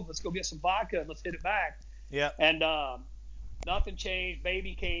back over. Let's go get some vodka and let's hit it back. Yeah. And nothing changed.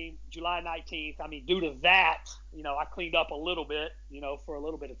 Baby came July 19th. I mean, due to that, I cleaned up a little bit, for a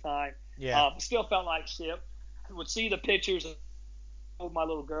little bit of time. Yeah. Still felt like shit. I would see the pictures of my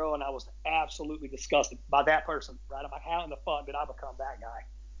little girl, and I was absolutely disgusted by that person. Right? I'm like, how in the fuck did I become that guy?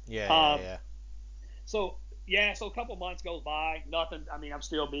 Yeah. So a couple months goes by, nothing. I mean, I'm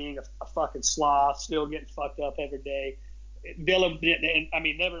still being a fucking sloth, still getting fucked up every day. Dylan didn't, I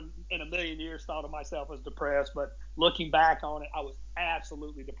mean, never in a million years thought of myself as depressed, but looking back on it, I was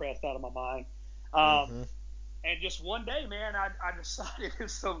absolutely depressed out of my mind. And just one day, man, I decided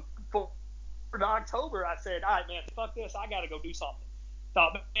for October, I said, all right, man, fuck this. I got to go do something.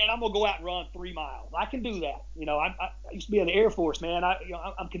 Thought, man, I'm going to go out and run 3 miles. I can do that. I used to be in the Air Force, man.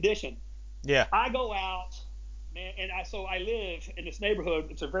 I'm conditioned. Yeah. I go out, man, and I live in this neighborhood.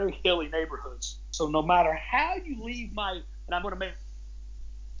 It's a very hilly neighborhood. So no matter how you leave and I'm going to make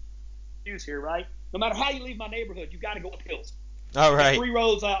use here, right? No matter how you leave my neighborhood, you got to go up hills. All right. 3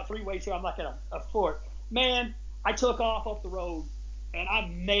 roads out, 3 ways here. I'm like at a fort. Man, I took off up the road, and I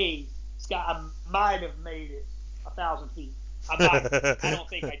might have made it 1,000 feet. I don't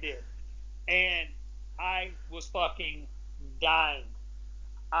think I did. And I was fucking dying.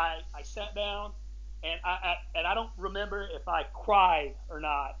 I sat down, and I don't remember if I cried or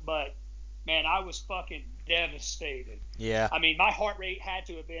not, but man, I was fucking devastated. Yeah. I mean, my heart rate had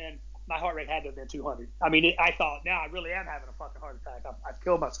to have been 200. I mean, I thought, now I really am having a fucking heart attack. I've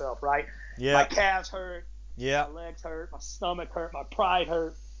killed myself, right? Yeah. My calves hurt. Yeah. My legs hurt. My stomach hurt. My pride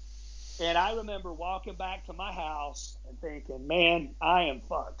hurt. And I remember walking back to my house and thinking, man, I am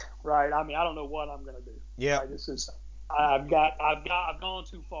fucked, right? I mean, I don't know what I'm gonna do. Yeah. Right? I've gone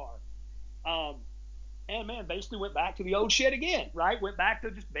too far. And man, basically went back to the old shit again, right? Went back to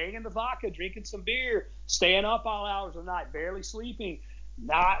just banging the vodka, drinking some beer, staying up all hours of the night, barely sleeping,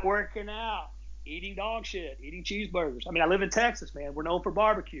 not working out, eating dog shit, eating cheeseburgers. I mean, I live in Texas, man. We're known for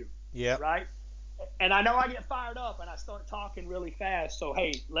barbecue. Yeah. Right? And I know I get fired up and I start talking really fast. So,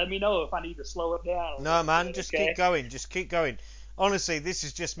 hey, let me know if I need to slow it down. No, man, bit, just okay? keep going. Just keep going. Honestly, this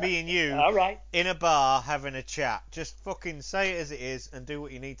is just me and you All right. in a bar having a chat. Just fucking say it as it is and do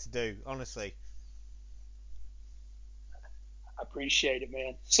what you need to do. Honestly. I appreciate it,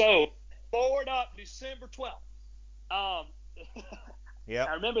 man. So, forward up December 12th. Yep.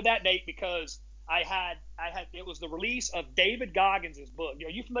 I remember that date because I had it was the release of David Goggins' book. Are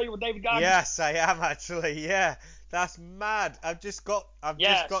you familiar with David Goggins? Yes, I am actually. Yeah, that's mad. I've just got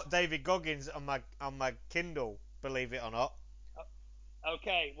David Goggins on my Kindle. Believe it or not.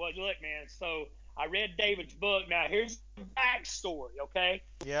 Okay. Well, look, man. So I read David's book. Now here's the backstory. Okay.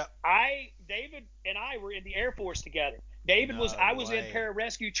 Yeah. David and I were in the Air Force together. I was in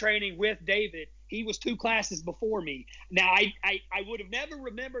pararescue training with David. He was 2 classes before me. Now I would have never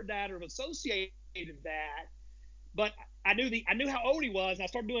remembered that or associated that, but I knew how old he was, and I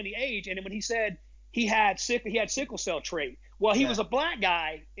started doing the age. And then when he said he had sickle cell trait, well, he was a black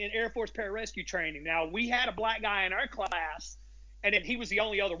guy in Air Force pararescue training. Now we had a black guy in our class, and then he was the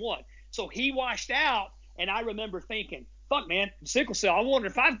only other one. So he washed out, and I remember thinking, "Fuck, man, sickle cell. I wonder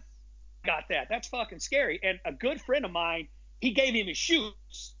if I've got that. That's fucking scary." And a good friend of mine, he gave him his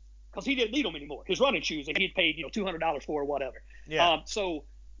shoes because he didn't need them anymore, his running shoes, and he'd paid $200 for or whatever. Yeah. So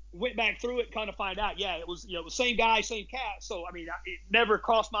went back through it, kind of find out, it was the same guy, same cat. So I mean, it never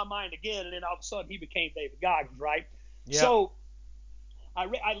crossed my mind again. And then all of a sudden, he became David Goggins, right? Yeah. So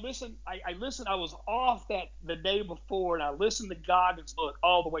I listened. I listened. I was off the day before, and I listened to Goggins' book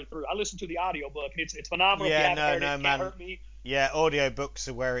all the way through. I listened to the audio book, and it's phenomenal. Yeah. If you haven't No, heard it, man. Can't Hurt Me. Yeah, audiobooks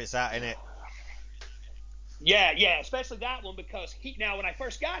are where it's at, innit? Yeah, especially that one because when I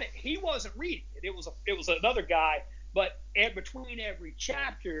first got it, he wasn't reading it. It was another guy, but between every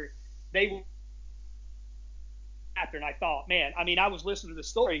chapter, they were chapter, and I thought, man, I mean, I was listening to the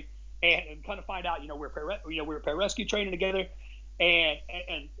story and kind of find out, we were pararescue training together, and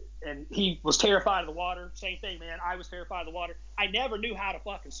he was terrified of the water. Same thing, man. I was terrified of the water. I never knew how to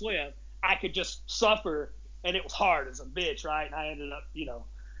fucking swim. I could just suffer, and it was hard as a bitch, right? And I ended up,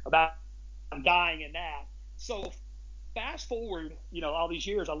 about dying in that. So fast forward, all these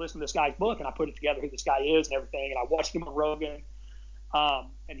years, I listened to this guy's book and I put it together who this guy is and everything. And I watched him on Rogan,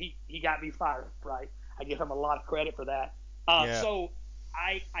 and he got me fired, right? I give him a lot of credit for that. So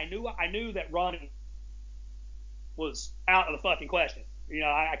I knew that running was out of the fucking question.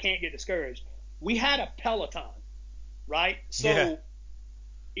 I can't get discouraged. We had a Peloton, right? So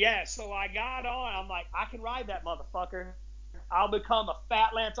so I got on. I'm like, I can ride that motherfucker. I'll become a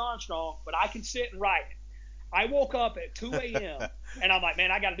fat Lance Armstrong, but I can sit and ride it. I woke up at 2 a.m. and I'm like,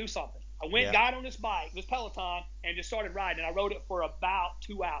 man, I got to do something. I went, got on this bike, this Peloton, and just started riding. I rode it for about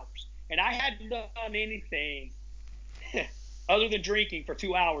 2 hours. And I hadn't done anything other than drinking for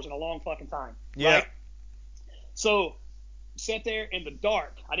 2 hours in a long fucking time. Yeah. Right? So sit there in the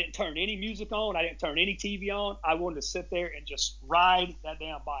dark. I didn't turn any music on. I didn't turn any TV on. I wanted to sit there and just ride that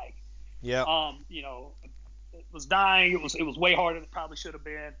damn bike. Yeah. It was dying. It was way harder than it probably should have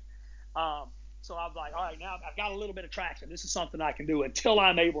been. So I was like, all right, now I've got a little bit of traction. This is something I can do until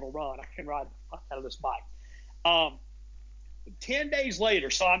I'm able to run. I can ride the fuck out of this bike. 10 days later,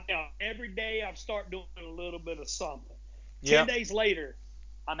 so every day I start doing a little bit of something. 10 days later,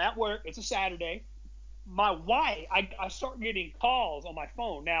 I'm at work. It's a Saturday. My wife, I start getting calls on my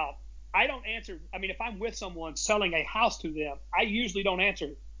phone. Now, I don't answer. I mean, if I'm with someone selling a house to them, I usually don't answer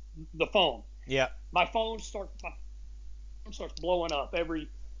the phone. Yeah. My phone starts blowing up every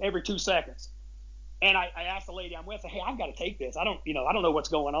 2 seconds. And I asked the lady I'm with, hey, I've got to take this. I don't know what's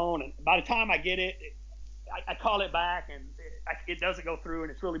going on. And by the time I get it, I call it back and it doesn't go through,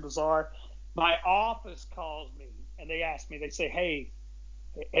 and it's really bizarre. My office calls me and they ask me, they say, hey,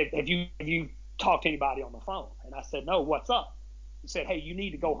 have you talked to anybody on the phone? And I said, no, what's up? He said, hey, you need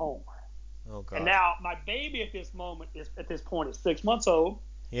to go home. Oh, God. And now my baby at this point is 6 months old.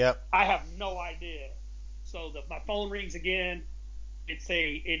 Yep. I have no idea. So my phone rings again. It's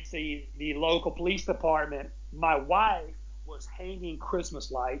the local police department. My wife was hanging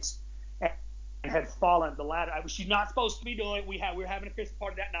Christmas lights and had fallen the ladder. She's not supposed to be doing it. We were having a Christmas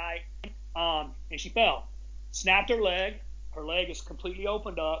party that night, and she fell, snapped her leg. Her leg is completely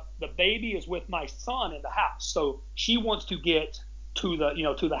opened up. The baby is with my son in the house, so she wants to get to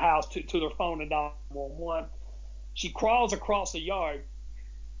the house to their phone and 911. She crawls across the yard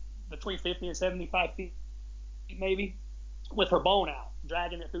between 50 and 75 feet, maybe, with her bone out,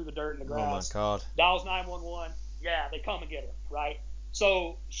 dragging it through the dirt and the grass. Oh, my God. Dials 911. Yeah, they come and get her, right?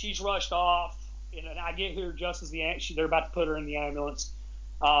 So she's rushed off, and I get here just as they're about to put her in the ambulance.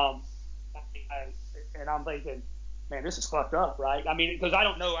 And I'm thinking, man, this is fucked up, right? I mean, because I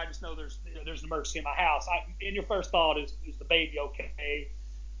don't know. I just know there's an emergency in my house. And your first thought is the baby okay?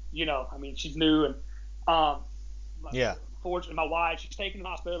 I mean, she's new. And fortunately, my wife, she's taken to the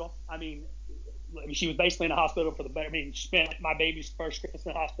hospital. I mean, she was basically in the hospital she spent my baby's first Christmas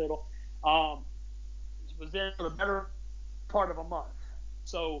in the hospital. She was there for the better part of a month.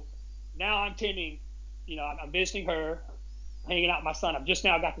 So now I'm tending, I'm visiting her, hanging out with my son. I've just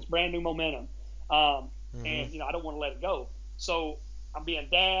now got this brand new momentum. And, I don't want to let it go. So I'm being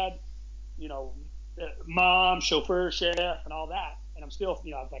dad, mom, chauffeur, chef, and all that. And I'm still,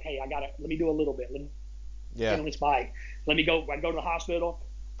 I was like, hey, let me do a little bit. Let me get on this bike. Let me go. I go to the hospital.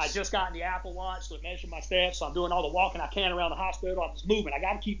 I just got in the Apple Watch, so it measures my steps. So I'm doing all the walking I can around the hospital. I'm just moving. I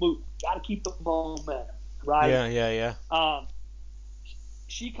got to keep moving. Got to keep the momentum, right? Yeah.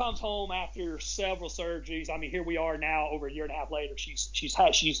 She comes home after several surgeries. I mean, here we are now, over a year and a half later. She's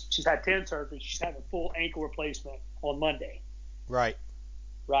had 10 surgeries. She's having full ankle replacement on Monday. Right.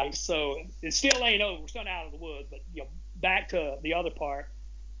 So it still ain't over. We're still out of the woods. But back to the other part.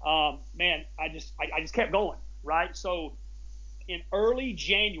 Man, I just kept going. Right. So in early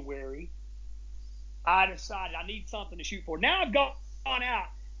January, I decided I need something to shoot for. Now I've gone out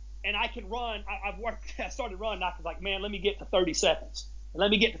and I can run. I started running. I was like, man, let me get to 30 seconds. Let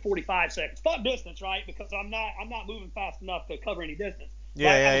me get to 45 seconds. Fuck distance, right? Because I'm not moving fast enough to cover any distance.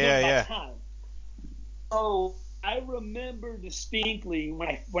 Yeah. Time. So I remember distinctly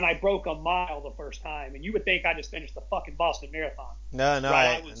when I broke a mile the first time, and you would think I just finished the fucking Boston Marathon. No,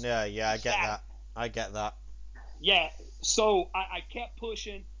 right? I get that. Yeah. So I kept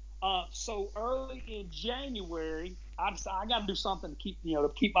pushing. So early in January, I decided I got to do something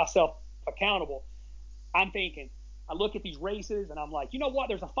to keep myself accountable. I'm thinking, I look at these races and I'm like, you know what?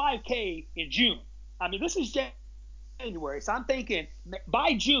 There's a 5K in June. I mean, this is January, so I'm thinking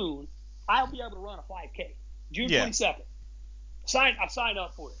by June I'll be able to run a 5K. June 22nd. I signed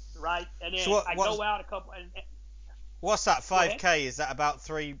up for it, right? And then So go out a couple. What's that? Go ahead. 5K? Is that about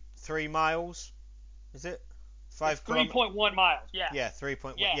three miles? Is it It's 5 kilometers? 3.1 miles. Yeah. Yeah,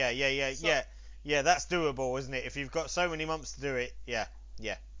 3.1. Yeah. So Yeah. That's doable, isn't it? If you've got so many months to do it, yeah.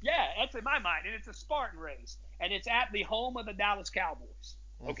 yeah, that's in my mind, and it's a Spartan race, and it's at the home of the Dallas Cowboys.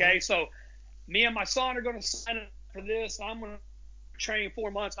 Mhm. Okay, so me and my son are going to sign up for this. I'm going to train 4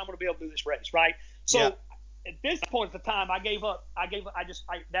 months. I'm going to be able to do this race, right? Yeah. So at this point in the time, I gave up.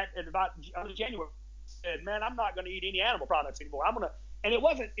 That at about January, I said, man, I'm not going to eat any animal products anymore. And it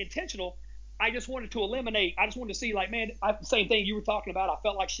wasn't intentional. I just wanted to eliminate. I just wanted to see, like, man, same thing you were talking about. I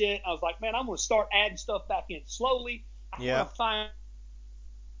felt like shit. I was like, man, I'm going to start adding stuff back in slowly. I'm Yeah. going to find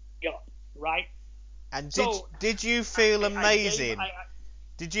up, right? And So did you feel I gave amazing? I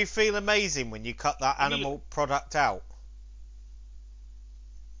Did you feel amazing when you cut that immediately animal product out?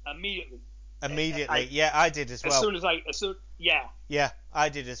 immediately Immediately. I Yeah, I did as well. yeah Yeah, I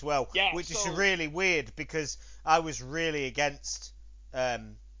did as well. yeah Which is so really weird because I was really against.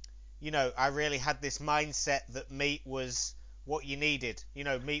 Um, I really had this mindset that meat was what you needed.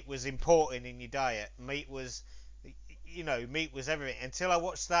 Meat was important in your diet. Meat was everything. Until I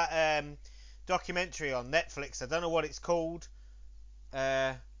watched that documentary on Netflix. I don't know what it's called.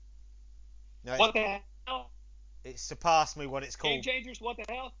 Uh, no, what the hell, it's surpassed me what it's Game called. Changers, what the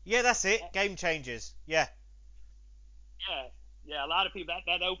hell. Yeah, that's it. Game Changers. Yeah. Yeah, yeah, a lot of people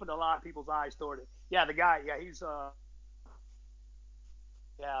that opened a lot of people's eyes toward it. Yeah, the guy, yeah, he's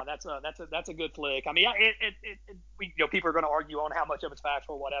yeah, that's a good flick. I mean, yeah, people are going to argue on how much of it's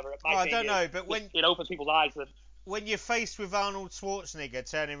factual, whatever. Oh, My I thing don't is, know, but just it opens people's eyes that when you're faced with Arnold Schwarzenegger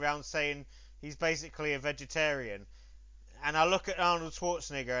turning around saying he's basically a vegetarian, and I look at Arnold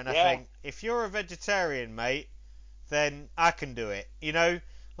Schwarzenegger and I yeah, think, if you're a vegetarian, mate, then I can do it.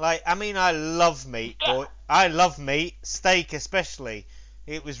 Like, I mean, I love meat, yeah, boy. I love meat, steak especially.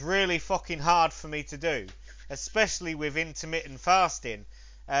 It was really fucking hard for me to do, especially with intermittent fasting.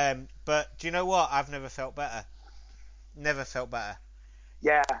 But do you know what? I've never felt better. Never felt better.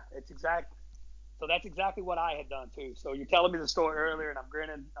 yeah, it's exactly. So that's exactly what I had done too. So you're telling me the story earlier, and I'm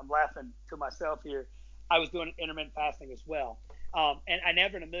grinning, I'm laughing to myself here. I was doing intermittent fasting as well, and I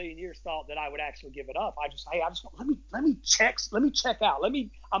never in a million years thought that I would actually give it up. I just let me check out.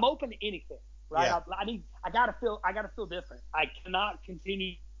 I'm open to anything, right? Yeah. I gotta feel different. I cannot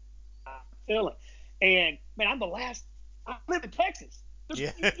continue feeling. And man, I'm the last. I live in Texas.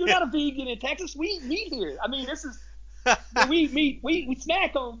 Yeah. You're not a vegan in Texas. We eat meat here. I mean, this is man, we meat. We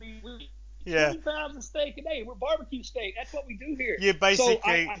snack on meat. We eat Yeah. 20 pounds of steak a day. We're barbecue steak. That's what we do here. You So basically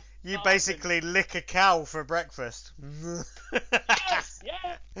I you up and basically lick a cow for breakfast. yes,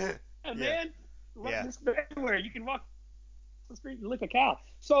 yeah, Yeah. man. Yeah. This everywhere. You can walk the street and lick a cow.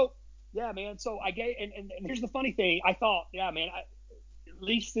 So yeah, man. So I gave, and here's the funny thing. I thought, yeah, man. At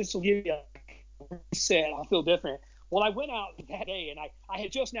least this will give you a reset. I'll feel different. Well, I went out that day, and I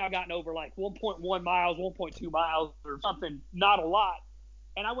had just now gotten over like 1.1 miles, 1.2 miles, or something, not a lot.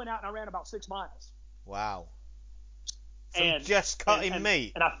 And I went out and I ran about 6 miles. Wow. From And just and cutting and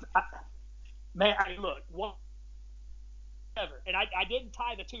meat. and man, look, whatever. And I didn't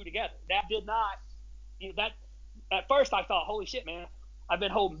tie the two together. That did not. That at first I thought, holy shit, man, I've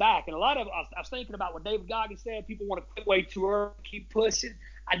been holding back. And a lot of I was thinking about what David Goggins said. People want to quit way too early, keep pushing.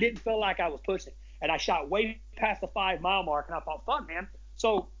 I didn't feel like I was pushing, and I shot way past the 5 mile mark. And I thought, fun, man.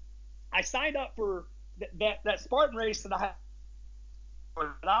 So I signed up for that Spartan race that I have,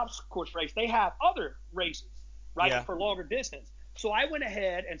 or an obstacle course race. They have other races, right, Yeah. for longer distance. So I went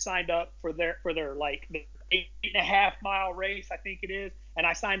ahead and signed up for their like the 8.5 mile race, I think it is, and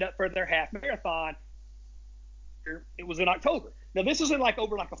I signed up for their half marathon. It was in October. Now this is in like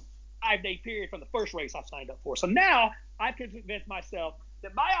over like a 5 day period from the first race I signed up for. So now I've convinced myself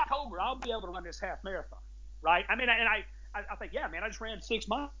that by October I'll be able to run this half marathon, right? I mean, and I think, yeah, man, I just ran 6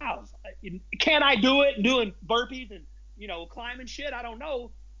 miles. Can I do it doing burpees and climbing shit? I don't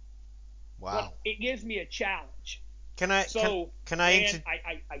know, but Wow. it gives me a challenge. Can I can So can I man,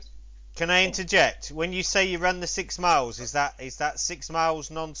 inter- can I interject? When you say you ran the 6 miles, is that 6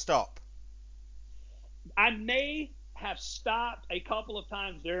 miles non-stop? I may have stopped a couple of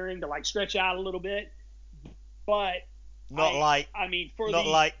times during to like stretch out a little bit, but Not I like I mean for not the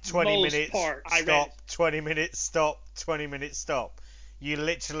like 20 most minutes part I ran stop, 20 minutes stop, 20 minutes stop. You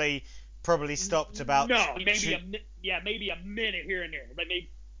literally probably stopped about no maybe two. maybe a minute here and there, but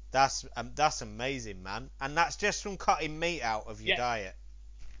maybe That's amazing, man. And that's just from cutting meat out of your yeah. diet.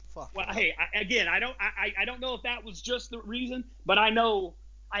 Well, Fucking hell. hey, again, I don't know if that was just the reason, but I know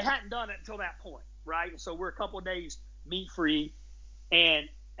I hadn't done it until that point, right? So we're a couple of days meat free, and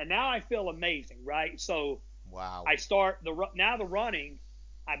now I feel amazing, right? So Wow. I start the running.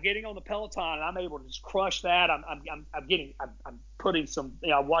 I'm getting on the Peloton and I'm able to just crush that. I'm putting some,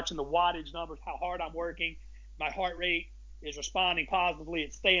 watching the wattage numbers, how hard I'm working. My heart rate is responding positively.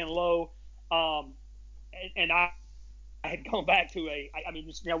 It's staying low. And I had gone back to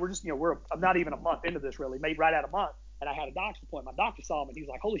I'm not even a month into this really, maybe right at a month. And I had a doctor's appointment. My doctor saw me and he was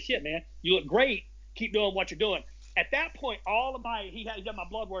like, holy shit, man, you look great. Keep doing what you're doing. At that point, he done my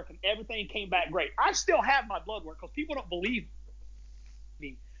blood work and everything came back great. I still have my blood work because people don't believe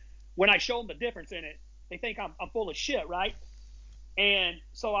me. When I show them the difference in it, they think I'm full of shit, right? And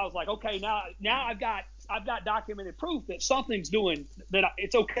so I was like, okay, now I've got documented proof that something's doing that.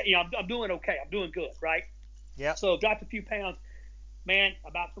 It's okay. I'm doing okay. I'm doing good, right? Yeah. So dropped a few pounds, man.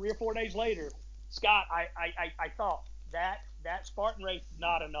 About 3 or 4 days later, Scott, I thought that Spartan race is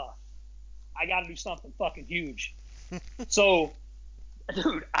not enough. I got to do something fucking huge. So,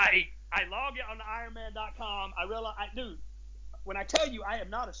 dude, I log in on the Ironman.com. I realize, dude, when I tell you I am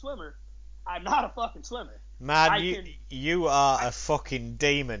not a swimmer, I'm not a fucking swimmer. Man, you are a fucking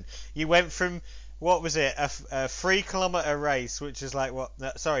demon. You went from, what was it, a 3 kilometer race, which is like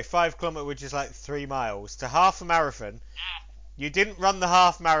 5 kilometer, which is like 3 miles, to half a marathon. You didn't run the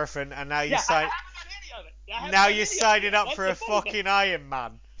half marathon, and now I haven't done any of it. Now you're signing up for a fucking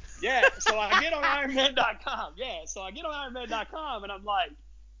Ironman. Yeah, so I get on Ironman.com. Yeah, so I get on Ironman.com, and I'm like,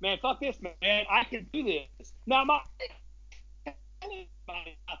 man, fuck this, man. I can do this. Now, my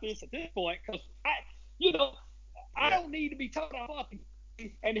about this at this point because I don't need to be told I'm fucking.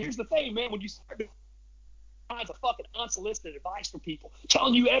 And here's the thing, man, when you start doing kinds of fucking unsolicited advice from people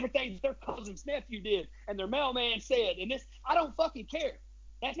telling you everything their cousin's nephew did and their mailman said, and this, I don't fucking care.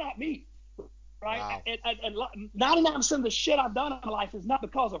 That's not me, right? Wow. And 99% of the shit I've done in my life is not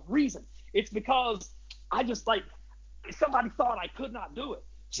because of reason. It's because I just somebody thought I could not do it.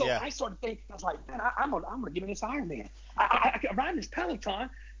 So I started thinking, I was like, man, I'm gonna get in this Ironman. I ride this Peloton.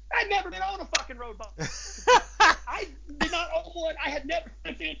 I'd never been on a fucking road bike. I did not own one. I had never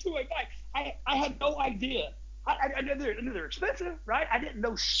been into a bike. I had no idea. I knew they're expensive, right? I didn't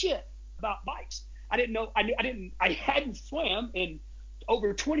know shit about bikes. I didn't know. I hadn't swam in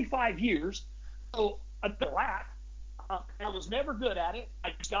over 25 years. So I did a lap. I was never good at it.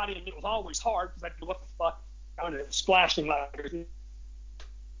 I just got in. It was always hard because I didn't know what the fuck. I was splashing like.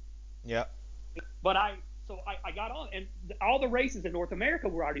 Yeah. But I got on, and all the races in North America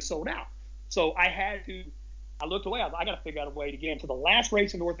were already sold out. So I looked away. I got to figure out a way to get into the last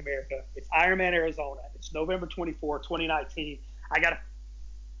race in North America. It's Ironman Arizona. It's November 24, 2019. I got to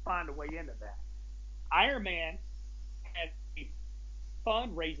find a way into that. Ironman has a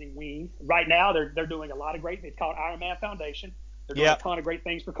fundraising wing. Right now, they're doing a lot of great things. It's called Ironman Foundation. They're doing a ton of great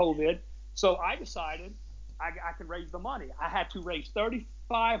things for COVID. So I decided I can raise the money. I had to raise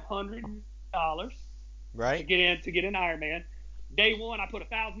 $3,500 right to get in Ironman. Day one, I put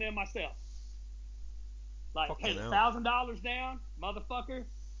 $1,000 in myself. Like, fucking hey, $1,000 down, motherfucker.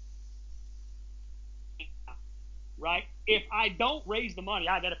 Right? If I don't raise the money,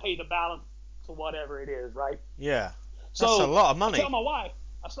 I got to pay the balance to whatever it is, right? Yeah. That's a lot of money. I tell my wife,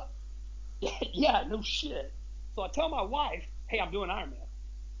 yeah, no shit. So I tell my wife, hey, I'm doing Ironman.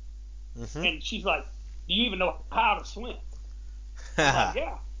 Mm-hmm. And she's like, do you even know how to swim? I'm like,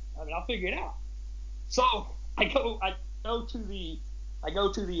 yeah. I mean, I'll figure it out. So I go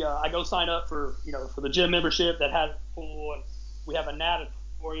sign up for the gym membership that has a pool, and we have a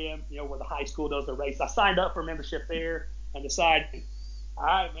natatorium, where the high school does the race. I signed up for membership there and decided, all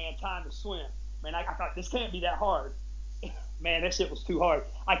right, man, time to swim. Man, I thought this can't be that hard. Man, that shit was too hard.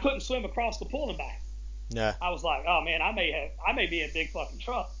 I couldn't swim across the pool and back. Yeah. I was like, oh man, I may be in big fucking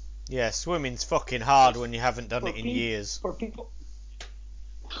trouble. Yeah, swimming's fucking hard when you haven't done it in years. For people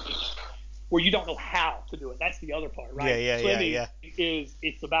where you don't know how to do it. That's the other part, right? Swimming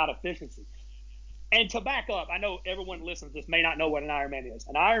it's about efficiency. And to back up, I know everyone listening to this may not know what an Ironman is.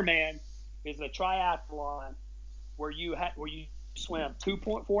 An Ironman is a triathlon where you swim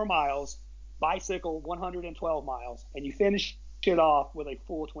 2.4 miles, bicycle 112 miles, and you finish it off with a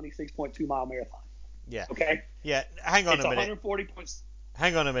full 26.2 mile marathon. Yeah. Okay. Yeah. Hang on a minute. 140 points.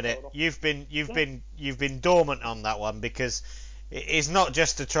 Hang on a minute. Total. You've been dormant on that one because it's not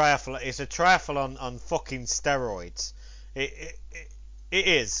just a triathlon. It's a triathlon on fucking steroids. It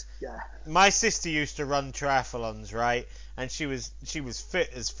is. Yeah. My sister used to run triathlons, right? And she was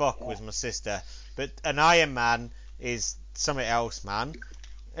fit as fuck, was my sister. But an Ironman is something else, man.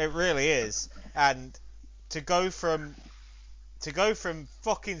 It really is. And to go from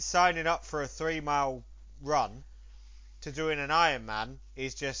fucking signing up for a 3 mile run to doing an Ironman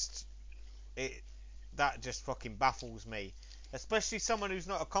is just that just fucking baffles me. Especially someone who's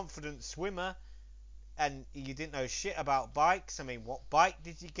not a confident swimmer. and you didn't know shit about bikes. I mean, what bike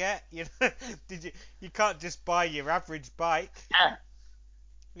did you get? You know, you can't just buy your average bike. Yeah.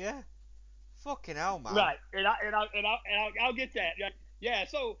 Yeah. Fucking hell, man. Right, I'll get that. Yeah,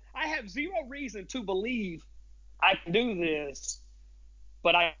 so I have zero reason to believe I can do this,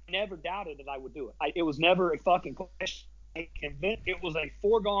 but I never doubted that I would do it. It was never a fucking question. It was a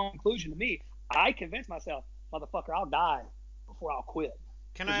foregone conclusion to me. I convinced myself, motherfucker, I'll die before I'll quit.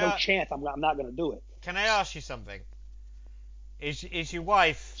 Can There's I no chance I'm not going to do it. can I ask you something? Is your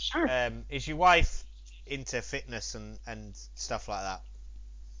wife Sure. is your wife into fitness and stuff like that?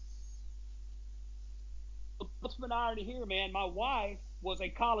 What's been irony here, man? My wife was a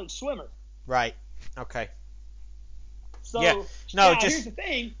college swimmer. Right. Okay. Yeah. So No, now here's just the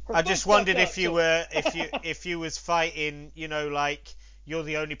thing: her I foot's just fucked wondered up. if you were if you was fighting, you know, like you're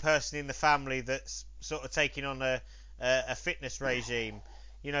the only person in the family that's sort of taking on a fitness regime,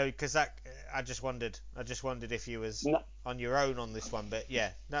 you know, because that I just wondered if you was No, on your own on this one, but yeah,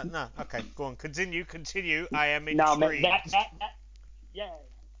 no, okay, go on, continue. I am no, man, intrigued. yeah,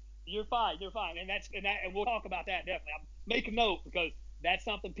 you're fine, and we'll talk about that definitely. I'm making note because that's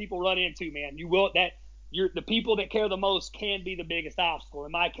something people run into, man. The people that care the most can be the biggest obstacle.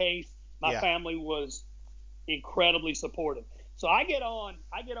 In my case, my Yeah. family was incredibly supportive. So I get on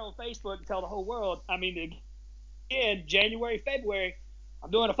Facebook and tell the whole world. I mean, again, January, February,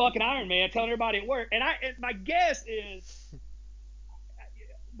 I'm doing a fucking Ironman, telling everybody at work, and my guess is,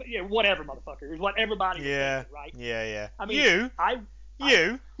 yeah, whatever, motherfucker, is what everybody was Yeah. thinking, right? Yeah. I mean, You I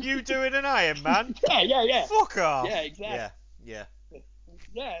you doing an Iron Man? yeah. Fuck Yeah, off. exactly. Yeah.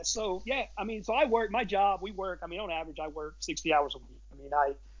 Yeah, so yeah, I mean, so I work my job. We work. I mean, on average, I work 60 hours a week. I mean,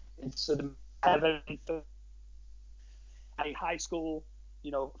 it's I have a high school,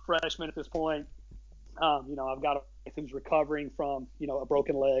 freshman at this point. I've got a wife who's recovering from, a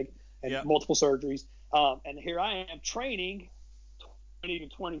broken leg and Yeah. multiple surgeries. And here I am training 20 to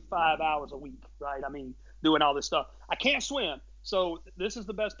 25 hours a week, right? I mean, doing all this stuff. I can't swim. So this is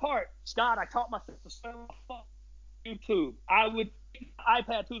the best part. Scott, I taught myself to swim on YouTube. I would take my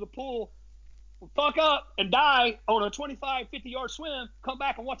iPad to the pool, fuck up and die on a 25, 50-yard swim, come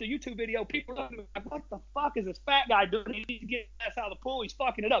back and watch a YouTube video. People are like, what the fuck is this fat guy doing? He needs to get his ass out of the pool. He's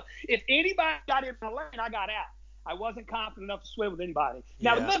fucking it up. If anybody got in my lane, I got out. I wasn't confident enough to swim with anybody.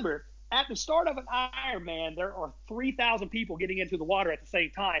 Now, Yeah. remember, at the start of an Ironman, there are 3,000 people getting into the water at the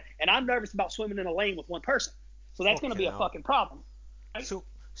same time, and I'm nervous about swimming in a lane with one person. So that's going to Fucking be a hell. fucking problem. Right? So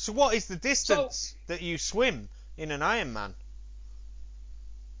what is the So distance that you swim in an Iron Man?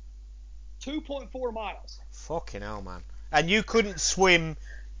 2.4 miles. Fucking hell, man. And you couldn't swim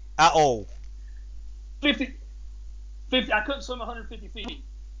at all. 50. I couldn't swim 150 feet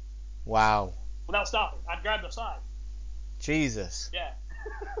Wow. without stopping. I'd grab the side. Jesus. Yeah.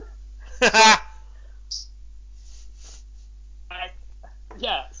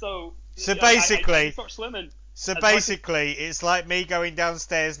 so So I basically, start swimming. it's like me going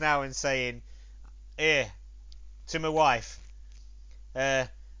downstairs now and saying, "Here," to my wife.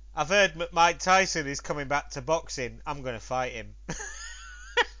 I've heard Mike Tyson is coming back to boxing. I'm gonna fight him.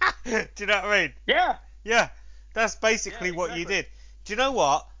 Do you know what I mean? Yeah. Yeah, that's Yeah. basically what you Exactly. did. Do you know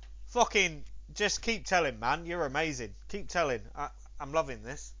what? Fucking just keep telling, man. You're amazing. Keep telling. I'm loving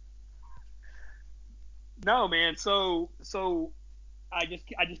this. No, man. So I just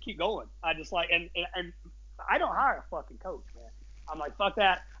keep going. I just like and I don't hire a fucking coach, man. I'm like, fuck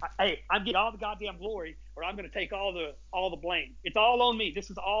that. Hey, I'm getting all the goddamn glory, or I'm gonna take all the blame. It's all on me. This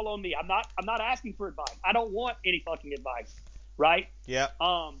is all on me. I'm not asking for advice. I don't want any fucking advice, right? Yeah.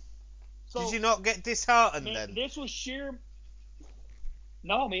 Did So you not get disheartened man, then? this was sheer.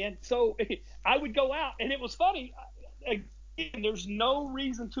 No, man. So I would go out, and it was funny. Again, there's no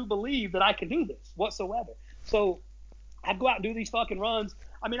reason to believe that I can do this whatsoever. So I'd go out and do these fucking runs.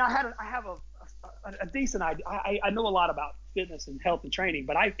 I mean, I have a decent idea. I know a lot about fitness and health and training,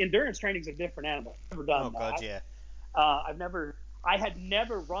 but endurance training is a different animal. I've never Oh done God, that. yeah. I had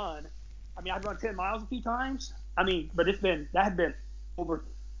never run. I mean, I'd run 10 miles a few times. I mean, but that had been over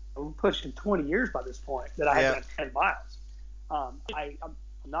pushing 20 years by this point that I had Yeah. done 10 miles. I'm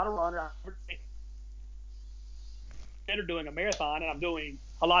not a runner. I'm better doing a marathon, and I'm doing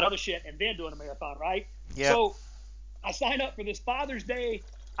a lot of other shit, and then doing a marathon, right? Yeah. So I signed up for this Father's Day.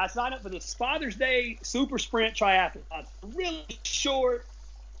 Super Sprint Triathlon. It's really short.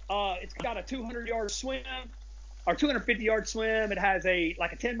 It's got a 200-yard swim or 250-yard swim. It has a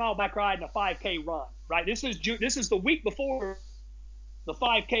 10-mile bike ride and a 5K run. Right. This is the week before the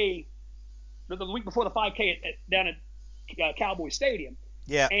 5K. The week before the 5K down at Cowboy Stadium.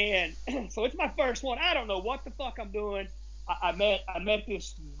 Yeah. And so it's my first one. I don't know what the fuck I'm doing. I met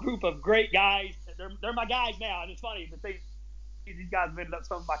this group of great guys. They're my guys now, and it's funny that these guys have ended up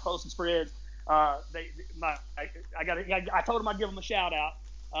some of my closest friends. I told them I'd give them a shout out.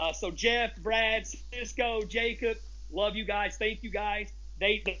 So Jeff, Brad, Cisco, Jacob, love you guys. Thank you guys.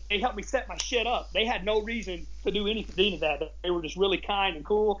 They helped me set my shit up. They had no reason to do anything of that. They were just really kind and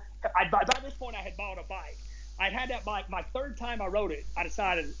cool. By this point, I had bought a bike. I'd had that bike. My third time I rode it, I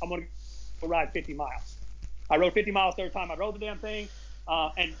decided I'm going to go ride 50 miles. I rode 50 miles third time I rode the damn thing,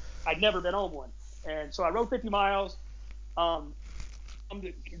 and I'd never been on one. And so I rode 50 miles.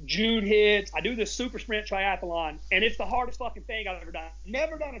 June hits. I do this super sprint triathlon, and it's the hardest fucking thing I've ever done.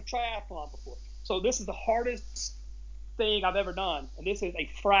 Never done a triathlon before. So this is the hardest thing I've ever done, and this is a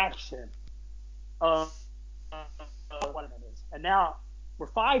fraction of what it is. And now we're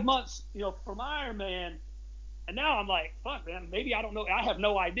 5 months, from Ironman, and now I'm like, fuck, man, maybe I don't know. I have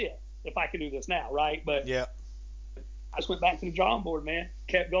no idea if I can do this now, right? But yeah, I just went back to the drawing board, man.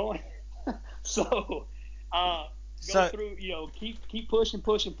 Kept going. So go through, keep pushing.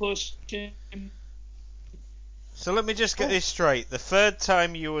 So let me just get this straight. The third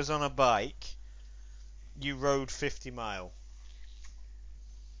time you was on a bike, you rode 50 mile.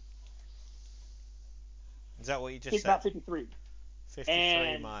 Is that what you just said? About 53.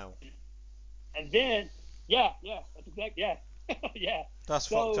 53 mile. And then, that's exactly, yeah. That's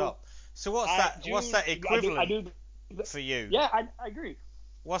fucked up. So what's that equivalent for you? Yeah, I agree.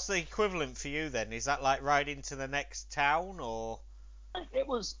 What's the equivalent for you then? Is that like riding to the next town, or? It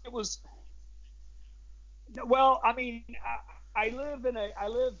was. Well, I mean, I live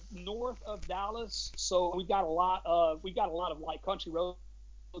north of Dallas, so we got a lot of like country roads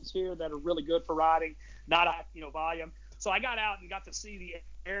here that are really good for riding, not volume. So I got out and got to see the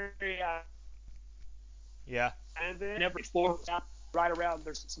area. Yeah. And then never explored right around.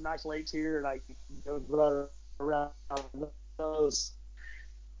 There's some nice lakes here, and I go around those.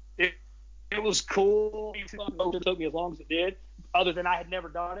 It was cool. It took me as long as it did. Other than I had never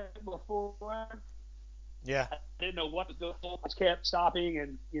done it before. Yeah. I didn't know what to do. I just kept stopping,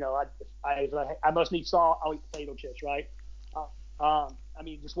 and I must need salt. I'll eat potato chips, right? I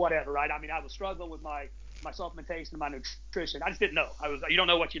mean, just whatever, right? I mean, I was struggling with my supplementation and my nutrition. I just didn't know. You don't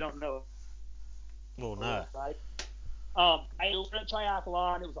know what you don't know. Well, no. Right. I did a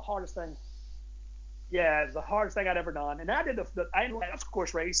triathlon. It was the hardest thing. Yeah, it was the hardest thing I'd ever done. And then I did the obstacle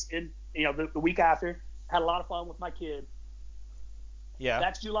course race in the week after. Had a lot of fun with my kid. Yeah.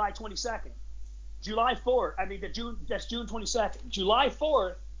 That's July 22nd. July 4th. I mean, that's June 22nd. July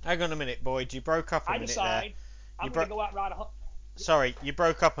 4th. Hang on a minute, Boyd. You broke up a minute there. I decide I'm going to go out and ride a. Sorry, you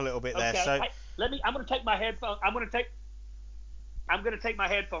broke up a little bit there. So I'm going to take my headphones. I'm going to take my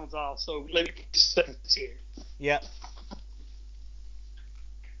headphones off. So let me sit here. Yeah.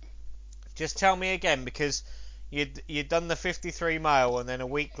 Just tell me again, because you'd done the 53 mile, and then a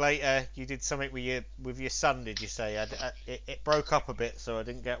week later you did something with your son. Did you say? It broke up a bit, so I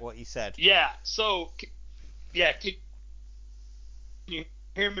didn't get what you said. Yeah. So, yeah. Can you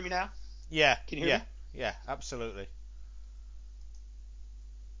hear me now? Yeah. Can you hear me? Yeah. Absolutely.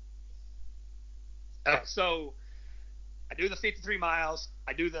 So I do the 53 miles.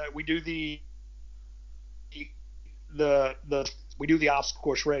 We do the obstacle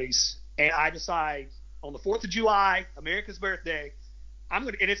course race, and I decide on the 4th of July, America's birthday, and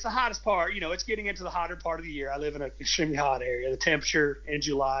it's the hottest part. It's getting into the hotter part of the year. I live in an extremely hot area. The temperature in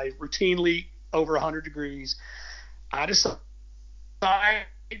July routinely over 100 degrees. I decide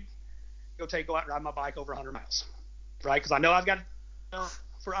go out and ride my bike over 100 miles, right? Because I know I've got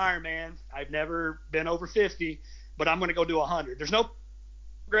for Ironman. I've never been over 50, but I'm going to go do 100. There's no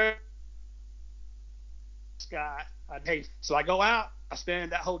guy. So I go out. I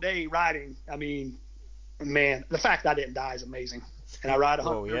spend that whole day riding. I mean, man, the fact I didn't die is amazing. And I ride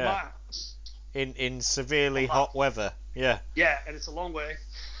 100 miles in severely hot weather. Yeah. Yeah, and it's a long way.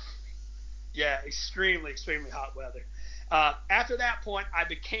 Yeah, extremely hot weather. After that point, I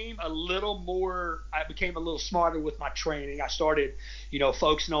became a little smarter with my training. I started,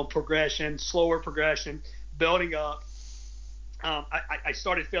 focusing on progression, slower progression, building up. I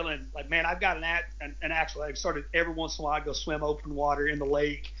started feeling like, man, I've got an actual. I started every once in a while I'd go swim open water in the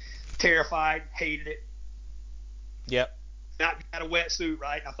lake. Terrified, hated it. Yep. Not got a wetsuit,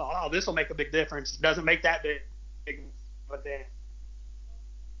 right? I thought, oh, this will make a big difference. It doesn't make that big, but then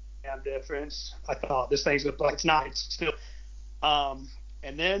difference. I thought this thing's like it's not. It's still. And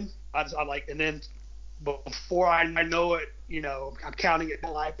then and then before I know it, I'm counting it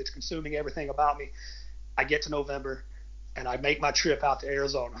in life. It's consuming everything about me. I get to November, and I make my trip out to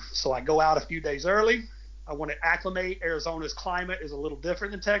Arizona. So I go out a few days early. I want to acclimate. Arizona's climate is a little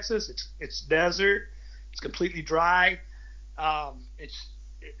different than Texas. It's desert. It's completely dry. It's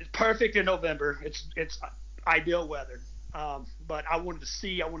perfect in November. It's ideal weather. But I wanted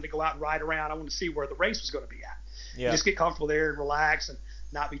to go out and ride around. I wanted to see where the race was going to be at. And Yeah. just get comfortable there and relax and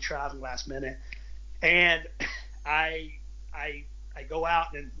not be traveling last minute. And I I I go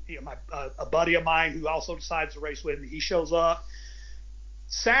out and my a buddy of mine who also decides to race with me. He shows up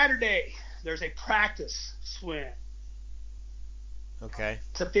Saturday. There's a practice swim. Okay.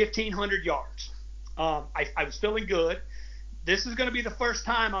 To 1,500 yards. I was feeling good. This is going to be the first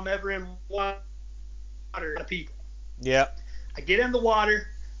time I'm ever in water with people. Yeah. I get in the water,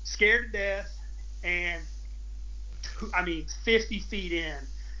 scared to death, and 50 feet in,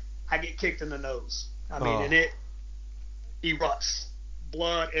 I get kicked in the nose. And it erupts,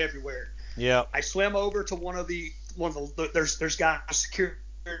 blood everywhere. Yeah. I swim over to one of the there's guys security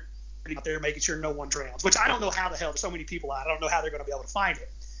out there making sure no one drowns, which I don't know how the hell there's so many people out. I don't know how they're going to be able to find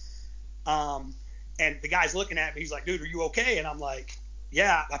it. And the guy's looking at me. He's like, "Dude, are you okay?" And I'm like,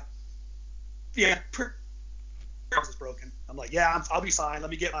 "Yeah, is broken." I'm like, "Yeah, I'll be fine. Let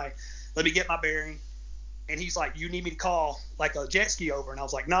me get my bearing." And he's like, "You need me to call like a jet ski over?" And I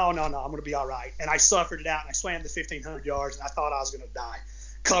was like, "No, I'm going to be all right." And I suffered it out, and I swam the 1,500 yards, and I thought I was going to die.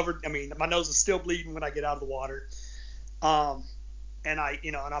 My nose is still bleeding when I get out of the water. And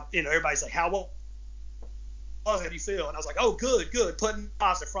everybody's like, "How well do you feel?" And I was like, "Oh, good. Putting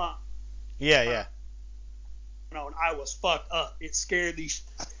positive front." Yeah. And I was fucked up. It scared the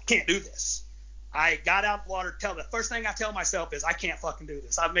I can't do this. I got out of the water. The first thing I tell myself is I can't fucking do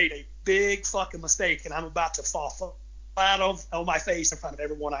this. I've made a big fucking mistake, and I'm about to fall flat on my face in front of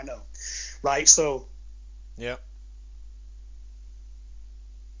everyone I know. Right? So. Yep.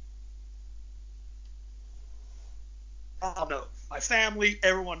 I know. My family,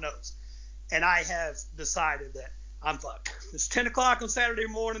 everyone knows. And I have decided that I'm fucked. It's 10 o'clock on Saturday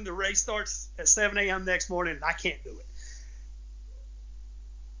morning. The race starts at 7 a.m. next morning, and I can't do it.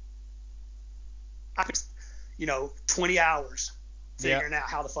 20 hours figuring out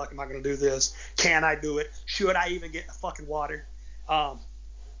how the fuck am I going to do this? Can I do it? Should I even get in the fucking water? I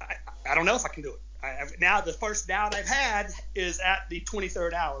don't know if I can do it. Now the first doubt I've had is at the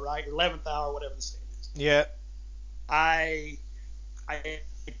 23rd hour, right? Or 11th hour, whatever the state is. Yeah. I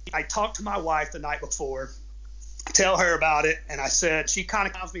talked to my wife the night before, tell her about it, and I said, she kind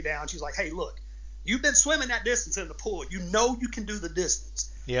of calms me down. She's like, "Hey, look, you've been swimming that distance in the pool. You know you can do the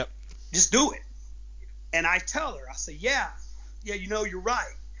distance. Yep. Just do it." And I tell her, I say, yeah, you're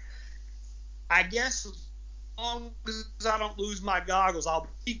right. I guess as long as I don't lose my goggles, I'll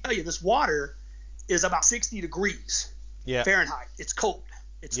tell you, this water is about 60 degrees Fahrenheit. It's cold.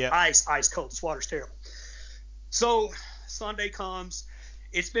 It's ice cold. This water's terrible. So Sunday comes.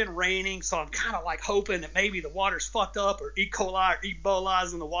 It's been raining, so I'm kind of like hoping that maybe the water's fucked up or E. coli or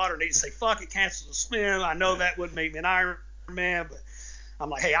Ebola's in the water, and they just say, "Fuck it, cancel the swim." I know that wouldn't make me an Ironman, but I'm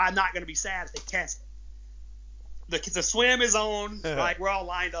like, hey, I'm not going to be sad if they cancel it. The swim is on, right? We're all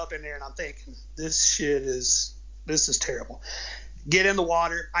lined up in there, and I'm thinking, this is terrible. Get in the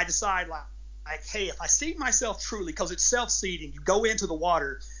water. I decide, like, hey, if I seed myself truly, because it's self-seeding, you go into the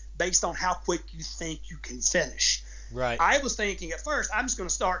water based on how quick you think you can finish. Right. I was thinking at first, I'm just going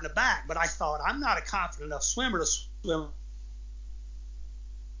to start in the back, but I thought, I'm not a confident enough swimmer to swim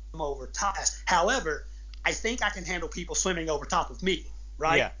over top. However, I think I can handle people swimming over top of me,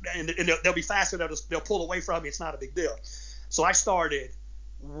 right? Yeah. And they'll be faster. They'll pull away from me. It's not a big deal. So I started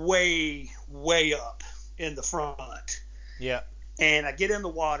way up in the front. Yeah. And I get in the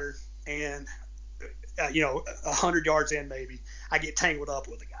water, and 100 yards in maybe, I get tangled up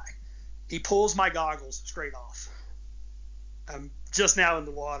with a guy. He pulls my goggles straight off. I'm just now in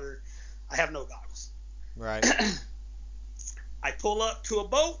the water. I have no goggles. Right. I pull up to a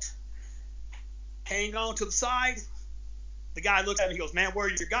boat, hang on to the side. The guy looks at me and goes, "Man, where are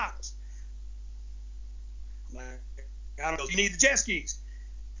your goggles?" I'm like, "I don't know. You need the jet skis."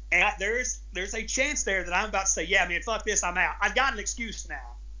 And there's a chance there that I'm about to say, "Yeah, man, fuck this. I'm out." I've got an excuse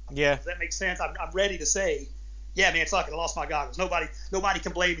now. Yeah. Does that make sense? I'm ready to say, "Yeah, man, fuck it. I lost my goggles. Nobody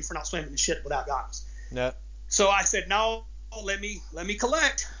can blame me for not swimming the shit without goggles." No. So I said, "No, let me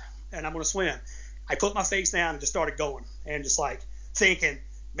collect, and I'm going to swim." I put my face down and just started going, and just like thinking,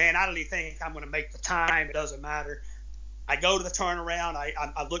 man, I don't even think I'm going to make the time. It doesn't matter. I go to the turnaround.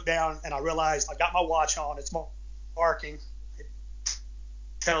 I look down, and I realize I got my watch on. It's marking. It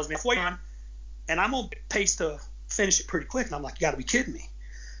tells me halfway on, and I'm on pace to finish it pretty quick. And I'm like, you got to be kidding me.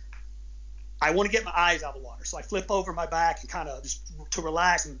 I want to get my eyes out of the water. So I flip over my back and kind of just to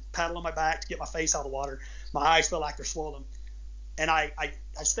relax and paddle on my back to get my face out of the water. My eyes feel like they're swollen. And I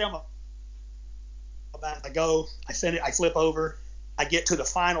stay on my back. I go, I flip over. I get to the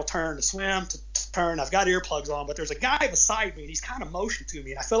final turn to swim, to turn. I've got earplugs on, but there's a guy beside me, and he's kind of motioning to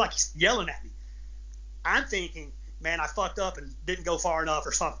me, and I feel like he's yelling at me. I'm thinking, man, I fucked up and didn't go far enough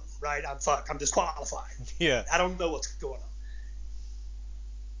or something, right? I'm fucked. I'm disqualified. Yeah. I don't know what's going on.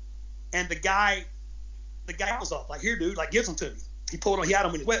 And the guy was up, like, here, dude, like, gives them to me. He had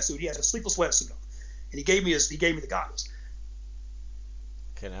him in his wetsuit. He had a sleeveless wetsuit on, and he gave me the goggles.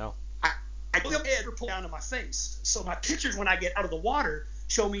 Okay, now. I put them head or pull down to my face. So my pictures when I get out of the water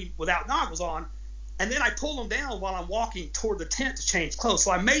show me without goggles on, and then I pull them down while I'm walking toward the tent to change clothes.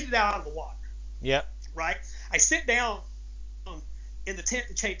 So I made it out of the water. Yep. Right? I sit down in the tent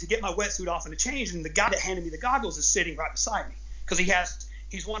to get my wetsuit off and to change, and the guy that handed me the goggles is sitting right beside me because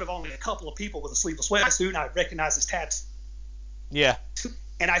he's one of only a couple of people with a sleeveless wetsuit, and I recognize his tattoo. Yeah.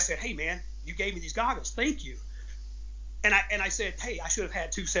 And I said, hey, man, you gave me these goggles. Thank you. And I said, hey, I should have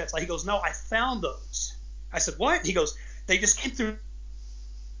had 2 sets. Like, he goes, no, I found those. I said, what? He goes, they just came through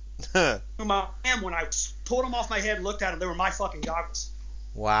my hand when I pulled them off my head and looked at them. They were my fucking goggles.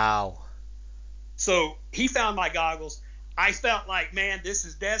 Wow. So he found my goggles. I felt like, man, this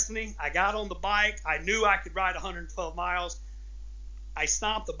is destiny. I got on the bike. I knew I could ride 112 miles. I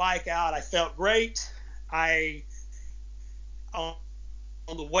stomped the bike out. I felt great. On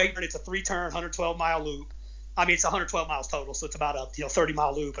the way, it's a 3-turn, 112-mile loop. I mean, it's 112 miles total, so it's about a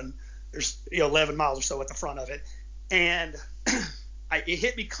 30-mile loop, and there's 11 miles or so at the front of it. And it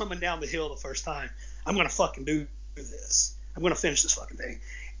hit me coming down the hill the first time. I'm gonna fucking do this. I'm gonna finish this fucking thing.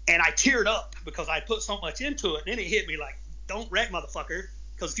 And I teared up because I put so much into it. And then it hit me like, don't wreck, motherfucker,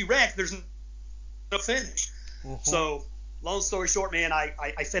 because if you wreck, there's no finish. Mm-hmm. So, long story short, man,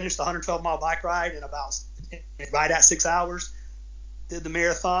 I finished the 112-mile bike ride in right at 6 hours. Did the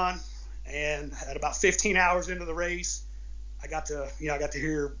marathon. And at about 15 hours into the race, I got to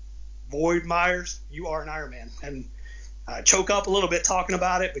hear Boyd Myers, "You are an Ironman," and I choke up a little bit talking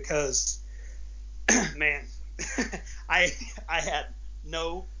about it because, man, I had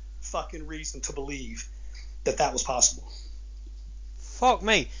no fucking reason to believe that was possible. Fuck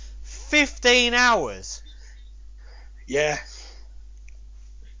me, 15 hours. Yeah.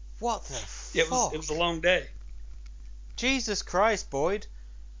 What the fuck? It was a long day. Jesus Christ, Boyd.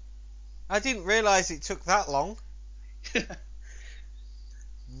 I didn't realise it took that long.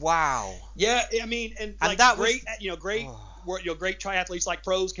 Wow. Yeah, I mean, and like that great triathletes like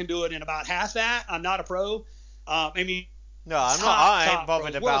pros can do it in about half that. I'm not a pro. I mean, no, I'm not. I ain't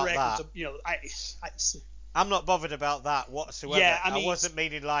bothered about that. I'm not bothered about that whatsoever. Yeah, I wasn't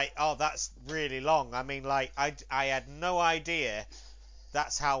meaning like, oh, that's really long. I mean, like, I had no idea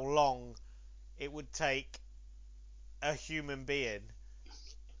that's how long it would take a human being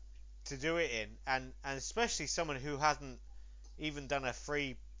to do it in, and especially someone who hasn't even done a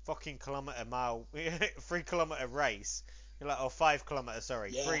 3 kilometer race, or 5 kilometers, sorry,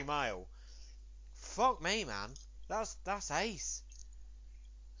 yeah. 3 mile. Fuck me, man. That's ace.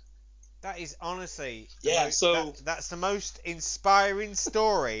 That is honestly, that's the most inspiring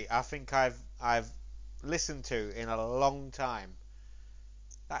story I think I've listened to in a long time.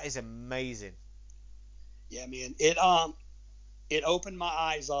 That is amazing. Yeah, man. It opened my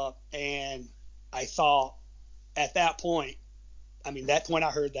eyes up, and I thought at that point, I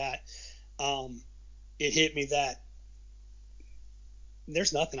heard that, it hit me that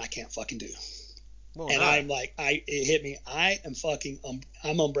there's nothing I can't fucking do. Well, and no. I'm like, it hit me. I am fucking,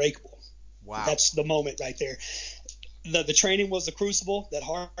 I'm unbreakable. Wow. That's the moment right there. The training was the crucible that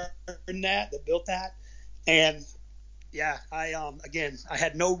hardened that built that. And yeah, I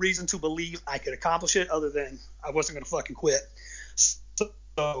had no reason to believe I could accomplish it other than I wasn't going to fucking quit.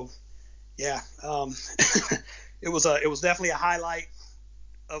 So yeah, it was definitely a highlight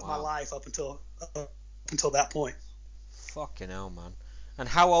of my life up until that point. Fucking hell, man. And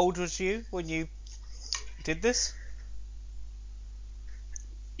how old was you when you did this?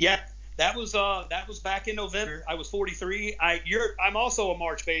 Yeah, that was back in November. I was 43. I'm also a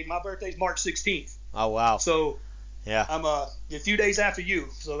March babe. My birthday's March 16th. Oh wow. So yeah, I'm a few days after you.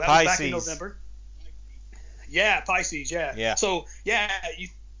 So that was back in November. Yeah, Pisces. Yeah. Yeah. So yeah, you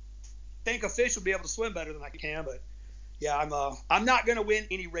think a fish will be able to swim better than I can, but yeah, I'm not gonna win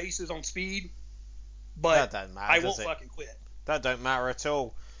any races on speed, but that don't matter, I won't fucking quit. That don't matter at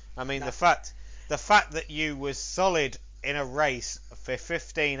all. I mean, the fact that you was solid in a race for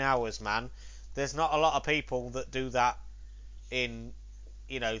 15 hours, man. There's not a lot of people that do that in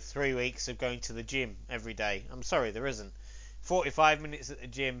 3 weeks of going to the gym every day. I'm sorry, there isn't. 45 minutes at the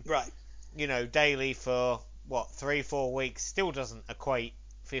gym, right? Daily for 3-4 weeks still doesn't equate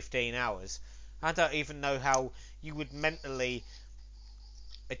 15 hours. I don't even know how you would mentally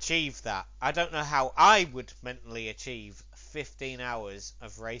achieve that. I don't know how I would mentally achieve 15 hours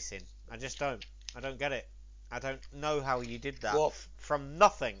of racing. I just don't. I don't get it. I don't know how you did that Well, from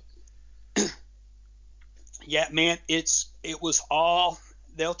nothing. yeah, man, it was all.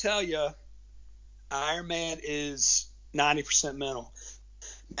 They'll tell you, Ironman is 90% mental,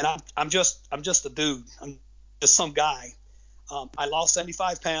 and I'm just a dude. I'm just some guy. I lost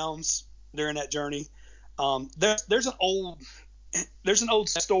 75 pounds during that journey. There's an old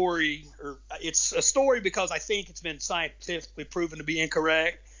story, or it's a story because I think it's been scientifically proven to be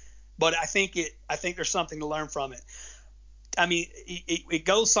incorrect, but I think there's something to learn from it. I mean, it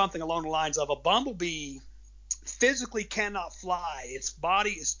goes something along the lines of a bumblebee physically cannot fly. Its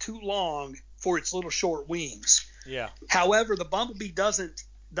body is too long for its little short wings. Yeah. However, the bumblebee doesn't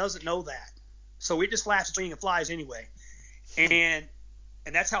know that, so it just flaps its wing and flies anyway. And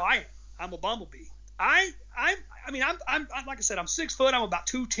that's how I am. I'm a bumblebee. I'm like I said, I'm 6 foot. I'm about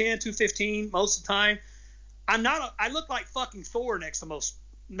 210, 215 most of the time. I look like fucking Thor next to most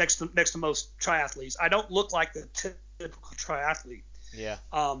triathletes. I don't look like the typical triathlete. Yeah.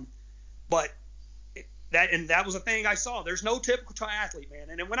 But that was a thing I saw. There's no typical triathlete, man.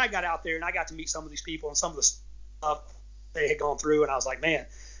 And then when I got out there and I got to meet some of these people and some of the stuff they had gone through, and I was like, man,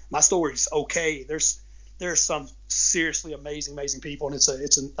 my story's okay. There's some seriously amazing people, and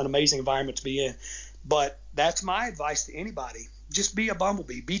it's an amazing environment to be in. But that's my advice to anybody. Just be a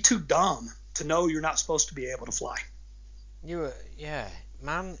bumblebee. Be too dumb to know you're not supposed to be able to fly.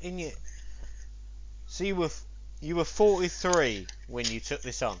 Man, so you were 43 when you took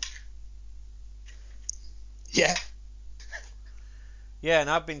this on. Yeah. Yeah, and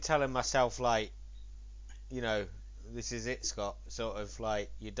I've been telling myself, like, this is it, Scott. Sort of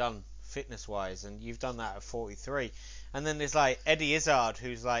like, you're done fitness-wise, and you've done that at 43. And then there's like Eddie Izzard,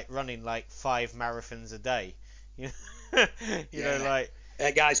 who's like running like 5 marathons a day. You know, like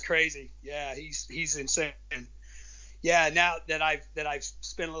that guy's crazy. Yeah, he's insane. Yeah, now that I've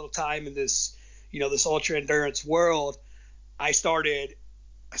spent a little time in this, this ultra endurance world, I started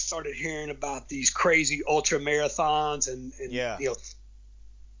hearing about these crazy ultra marathons and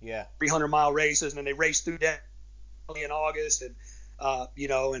 300-mile races, and then they race through that in August, and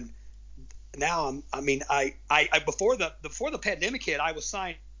and now I before the pandemic hit, I was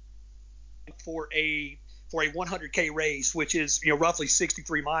signed for a 100K race, which is roughly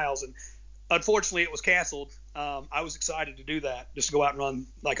 63 miles, and unfortunately it was canceled. I was excited to do that, just to go out and run.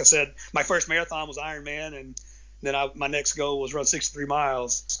 Like I said, my first marathon was Ironman, and then my next goal was run 63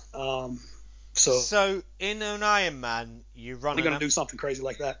 miles. So in an Ironman, you run. We're going to do something crazy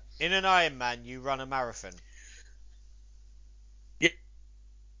like that. In an Ironman, you run a marathon. Yeah.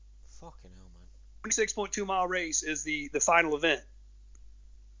 Fucking hell, man. 26.2 mile race is the final event.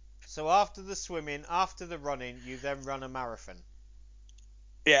 So after the swimming, after the running, you then run a marathon.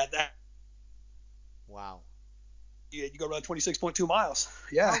 Yeah. Wow. Yeah, you go run 26.2 miles.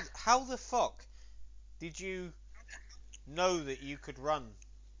 Yeah. How the fuck did you know that you could run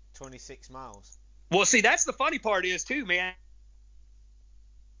 26 miles? Well, see, that's the funny part is too, man.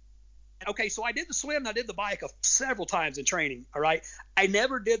 Okay, so I did the swim and I did the bike several times in training, all right? I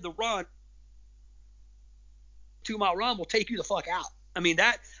never did the run. 2-mile run will take you the fuck out. I mean,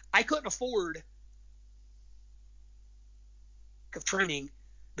 that I couldn't afford of training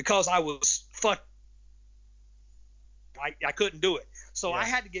because I was I couldn't do it. So I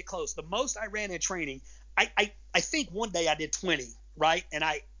had to get close. The most I ran in training, I think one day I did 20, right?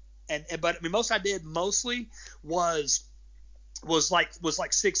 But I mean, most I did mostly was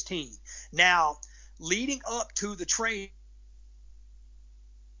like 16. Now, leading up to the train,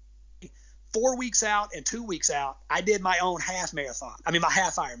 4 weeks out and 2 weeks out, I did my own half marathon. I mean, my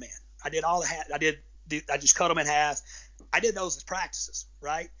half Ironman. I did all the half. I just cut them in half. I did those as practices,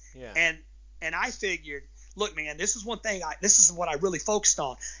 right? Yeah. And I figured, look, man, this is one thing. This is what I really focused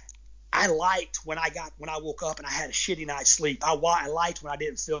on. I liked when I woke up and I had a shitty night's sleep. I liked when I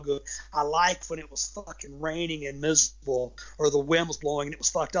didn't feel good. I liked when it was fucking raining and miserable, or the wind was blowing and it was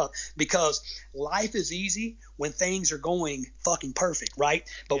fucked up, because life is easy when things are going fucking perfect, right?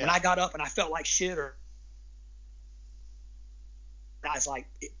 But when I got up and I felt like shit, or I was like,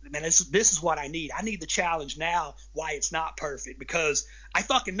 man, this is what I need. I need the challenge now. Why it's not perfect, because I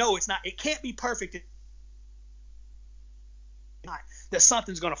fucking know it's not. It can't be perfect. That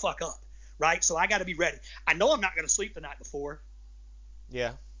something's going to fuck up, right? So I got to be ready. I know I'm not going to sleep the night before.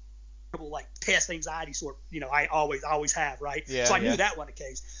 Yeah. Like test anxiety sort, I always have, right? Yeah, so I knew that wasn't the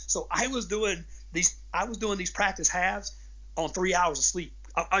case. So I was doing these practice halves on 3 hours of sleep.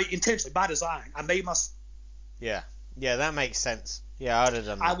 I intentionally, by design. I made my. Yeah, that makes sense. Yeah, I'd have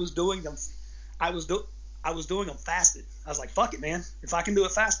done that. I was doing them fasted. I was like, fuck it, man. If I can do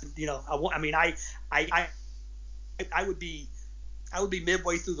it fasted, I I would be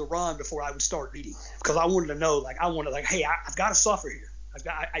midway through the run before I would start eating, because I wanted to know, like, hey, I've got to suffer here.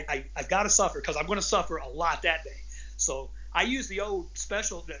 I've got to suffer, because I'm going to suffer a lot that day. So I use the old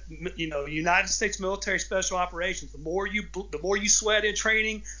special, United States military special operations. The more you sweat in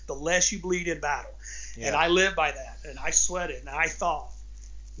training, the less you bleed in battle. Yeah. And I live by that. And I sweated, and I thought,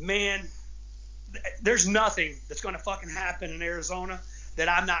 man, there's nothing that's going to fucking happen in Arizona that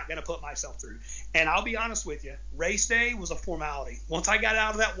I'm not going to put myself through. And I'll be honest with you, race day was a formality. Once I got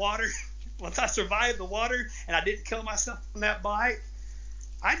out of that water, once I survived the water and I didn't kill myself on that bike,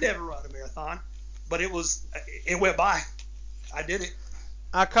 I'd never run a marathon. But it went by. I did it.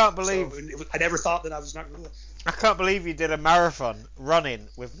 I can't believe. So I never thought that I was not going to do it. I can't believe you did a marathon running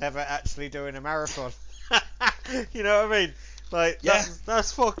with never actually doing a marathon. You know what I mean? Like, yeah.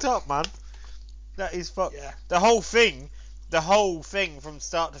 That's fucked up, man. That is fucked. Yeah. The whole thing from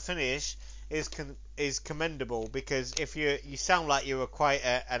start to finish is commendable, because if you sound like you were quite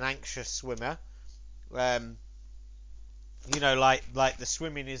an anxious swimmer. Like the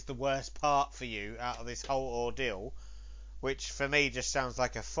swimming is the worst part for you out of this whole ordeal, which for me just sounds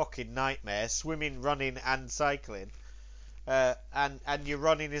like a fucking nightmare. Swimming, running, and cycling, and your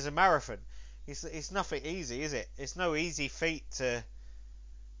running is a marathon. It's nothing easy, is it? It's no easy feat to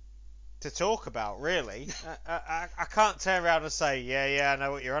talk about, really. I can't turn around and say, yeah, I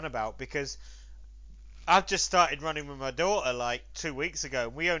know what you're on about, because I've just started running with my daughter like 2 weeks ago,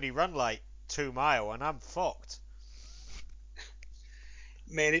 and we only run like 2 miles, and I'm fucked.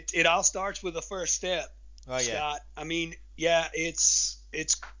 Man, it all starts with the first step, Scott. I mean, yeah, it's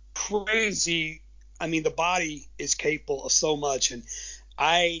crazy. I mean, the body is capable of so much, and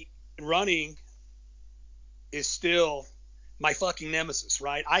running is still my fucking nemesis,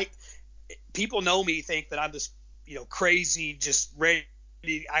 right? People know me, think that I'm just, crazy, just ready.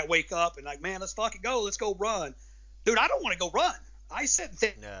 I wake up and like, man, let's fucking go. Let's go run. Dude, I don't want to go run. I sit and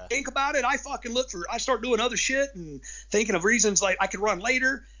think about it. I fucking I start doing other shit and thinking of reasons like I could run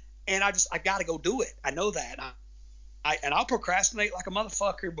later, and I got to go do it. I know that. And I'll procrastinate like a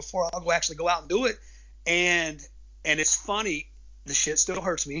motherfucker before I'll actually go out and do it. And it's funny, the shit still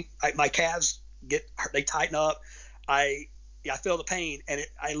hurts me. My calves they tighten up. I feel the pain, and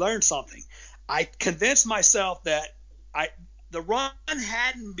I learned something. I convinced myself that the run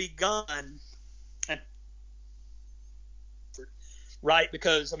hadn't begun. Right,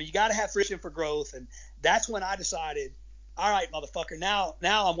 because you got to have friction for growth, and that's when I decided, all right, motherfucker, now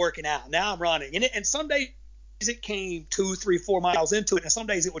I'm working out, now I'm running, and some days it came 2, 3, 4 miles into it, and some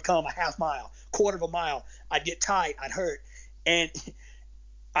days it would come a half mile, quarter of a mile. I'd get tight, I'd hurt, and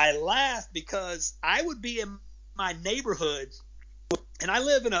I laughed because I would be in my neighborhood, and I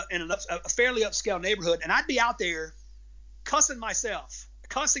live in a fairly upscale neighborhood, and I'd be out there cussing myself,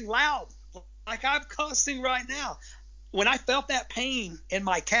 cussing loud, like I'm cussing right now. When I felt that pain in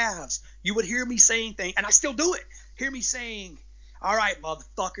my calves, you would hear me saying things, and I still do it. Hear me saying, all right,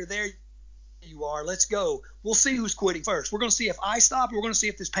 motherfucker, there you are. Let's go. We'll see who's quitting first. We're going to see if I stop, or we're going to see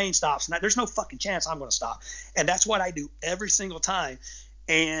if this pain stops. And there's no fucking chance I'm going to stop. And that's what I do every single time.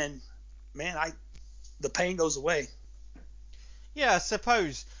 And, man, the pain goes away. Yeah, I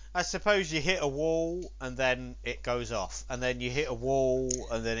suppose you hit a wall and then it goes off, and then you hit a wall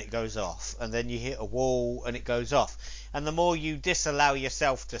and then it goes off, and then you hit a wall and it goes off. And the more you disallow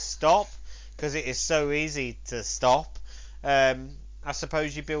yourself to stop, because it is so easy to stop, I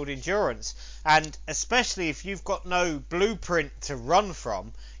suppose you build endurance. And especially if you've got no blueprint to run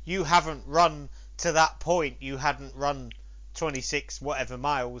from, you haven't run to that point, you hadn't run 26 whatever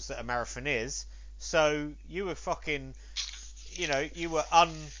miles that a marathon is, so you were fucking... you were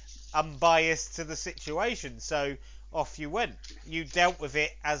unbiased to the situation, so off you went. You dealt with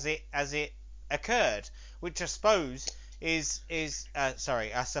it as it occurred, which I suppose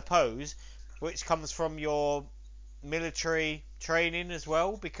which comes from your military training as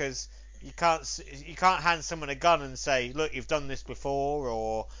well, because you can't hand someone a gun and say, look, you've done this before,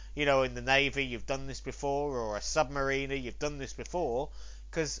 or in the Navy you've done this before, or a submariner you've done this before,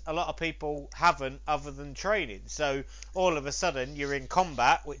 because a lot of people haven't, other than training. So all of a sudden you're in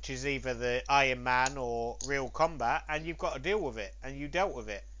combat, which is either the Iron Man or real combat, and you've got to deal with it, and you dealt with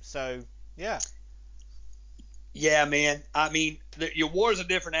it. So yeah. Yeah, man. Your war is a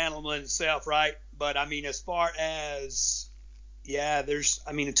different animal in itself, right? But as far as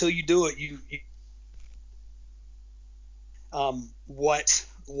until you do it, you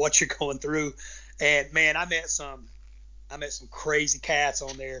what you're going through. And man, I met some crazy cats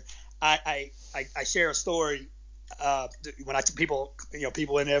on there. I share a story when people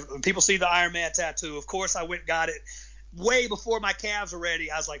in there, when people see the Iron Man tattoo. Of course, I went and got it. way before my calves were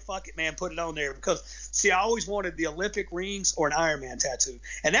ready, I was like, fuck it, man, put it on there. Because, see, I always wanted the Olympic rings or an Ironman tattoo.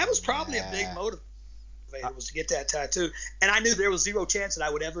 And that was probably a big motivator, was to get that tattoo. And I knew there was zero chance that I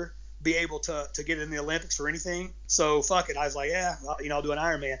would ever be able to get in the Olympics or anything. So, fuck it. I was like, yeah, I'll do an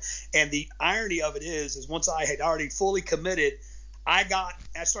Ironman. And the irony of it is once I had already fully committed, I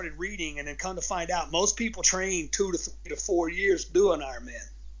started reading, and then come to find out, most people train 2 to 3 to 4 years to do an Ironman.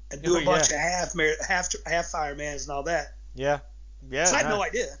 And do a bunch of half Ironmans and all that. Yeah. So I had no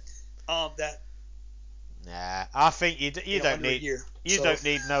idea that. Nah, I think you don't need don't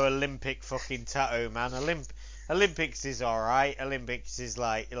need no Olympic fucking tattoo, man. Olympics is alright. Olympics is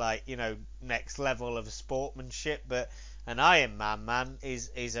like next level of sportsmanship, but an Ironman, man,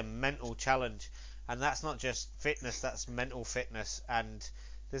 is a mental challenge, and that's not just fitness, that's mental fitness, and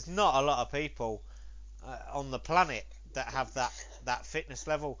there's not a lot of people on the planet that have that fitness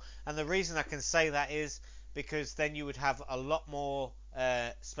level. And the reason I can say that is because then you would have a lot more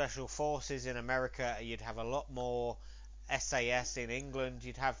special forces in America, you'd have a lot more SAS in England,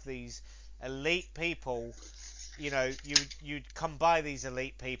 you'd have these elite people, you'd come by these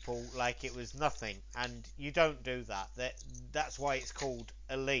elite people like it was nothing, and you don't do that. That's why it's called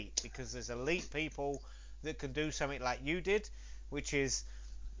elite, because there's elite people that can do something like you did, which is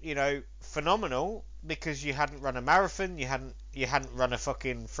phenomenal, because you hadn't run a marathon, you hadn't run a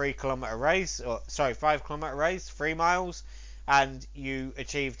fucking 3 kilometer race, or sorry, 5 kilometer race, 3 miles, and you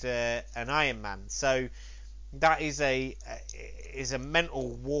achieved an Ironman. So that is a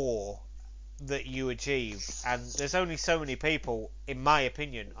mental war that you achieve, and there's only so many people, in my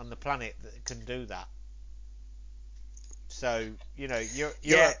opinion, on the planet that can do that. So I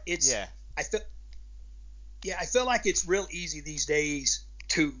feel like it's real easy these days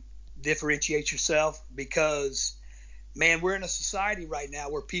to differentiate yourself, because, man, we're in a society right now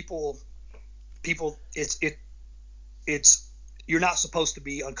where people it's you're not supposed to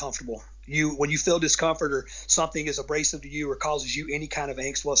be uncomfortable. When you feel discomfort or something is abrasive to you or causes you any kind of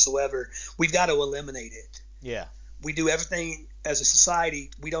angst whatsoever, we've got to eliminate it. Yeah. We do everything as a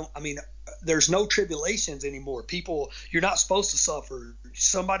society. There's no tribulations anymore. People, you're not supposed to suffer.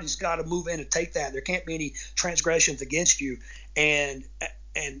 Somebody's got to move in and take that. There can't be any transgressions against you. And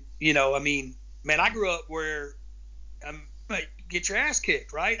man, I grew up where get your ass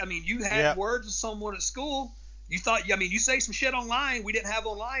kicked, right? I mean, you had words with someone at school. You thought, you say some shit online we didn't have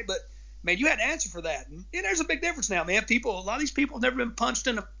online, but man, you had to answer for that. And there's a big difference now, man. A lot of these people have never been punched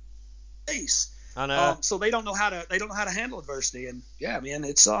in the face. I know. So they don't know how to handle adversity. And yeah, man,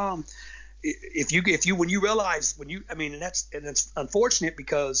 it's when you realize and it's unfortunate,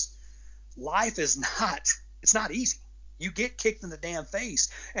 because life is not easy. You get kicked in the damn face,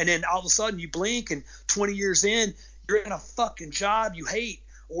 and then all of a sudden you blink, and 20 years in, you're in a fucking job you hate,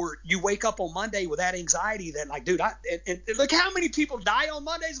 or you wake up on Monday with that anxiety that, like, dude, and look how many people die on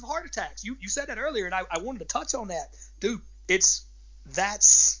Mondays of heart attacks. You said that earlier, and I wanted to touch on that, dude. That's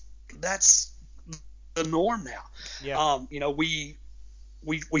the norm now. Yeah.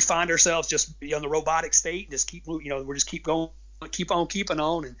 We find ourselves just in the robotic state and just keep on keeping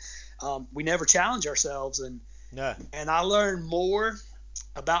on, and we never challenge ourselves. And I learned more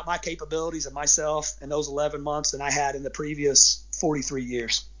about my capabilities and myself in those 11 months than I had in the previous 43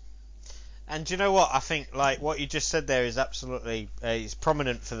 years. And do you know what? I think, like, what you just said there is absolutely is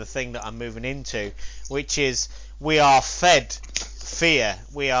prominent for the thing that I'm moving into, which is we are fed fear,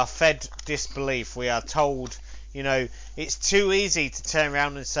 we are fed disbelief, we are told, it's too easy to turn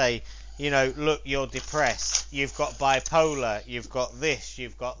around and say, look, you're depressed, you've got bipolar, you've got this,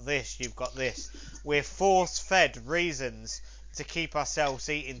 you've got this, you've got this. We're force-fed reasons to keep ourselves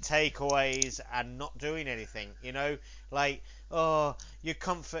eating takeaways and not doing anything, like, oh, you're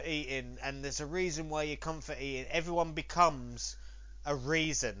comfort eating, and there's a reason why you're comfort eating. Everyone becomes a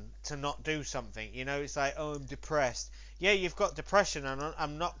reason to not do something. It's like, oh, I'm depressed. Yeah, you've got depression, and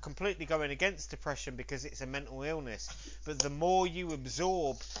I'm not completely going against depression, because it's a mental illness. But the more you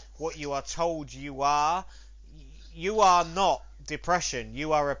absorb what you are told you are not depression.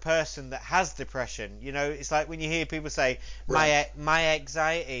 You are a person that has depression. It's like when you hear people say, my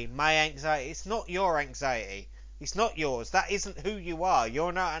anxiety. It's not your anxiety. It's not yours. That isn't who you are.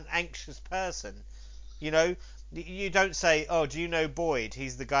 You're not an anxious person. You don't say, oh, do you know Boyd?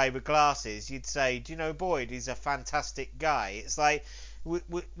 He's the guy with glasses. You'd say, do you know Boyd? He's a fantastic guy. It's like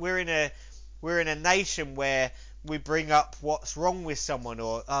we're in a nation where we bring up what's wrong with someone,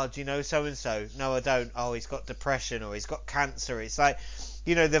 or, oh, do you know so and so? No, I don't. Oh, he's got depression, or he's got cancer. It's like,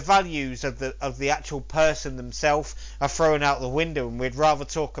 the values of the actual person themselves are thrown out the window, and we'd rather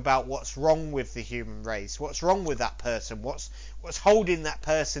talk about what's wrong with the human race, what's wrong with that person, what's holding that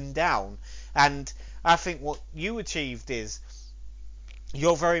person down. And I think what you achieved is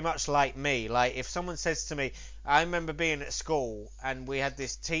you're very much like me. Like, if someone says to me, I remember being at school and we had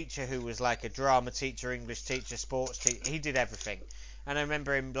this teacher who was like a drama teacher, English teacher, sports teacher. He did everything. And I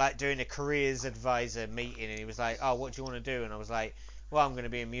remember him like doing a careers advisor meeting, and he was like, "Oh, what do you want to do?" And I was like, "Well, I'm going to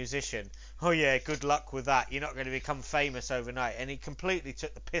be a musician." "Oh yeah, good luck with that. You're not going to become famous overnight." And he completely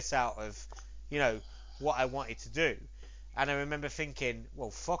took the piss out of, you know, what I wanted to do. And I remember thinking,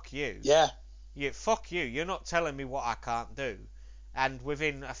 "Well, fuck you. Yeah. Fuck you. You're not telling me what I can't do." And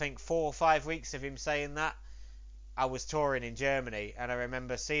within, I think, 4 or 5 weeks of him saying that, I was touring in Germany, and I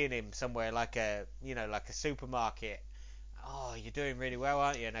remember seeing him somewhere like a, like a supermarket. "Oh, you're doing really well,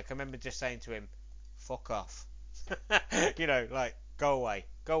 aren't you?" And I can remember just saying to him, "Fuck off." Like, go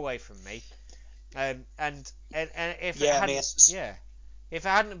away from me. And if it Yeah, man. hadn't, yeah, if it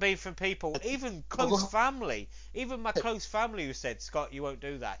hadn't been for people, even close family, even my close family who said, "Scott, you won't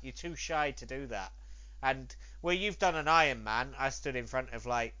do that. You're too shy to do that." And where you've done an Ironman, I stood in front of,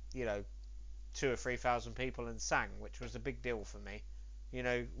 like, 2 or 3 thousand people and sang, which was a big deal for me.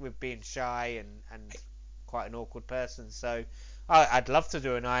 With being shy and quite an awkward person. So I'd love to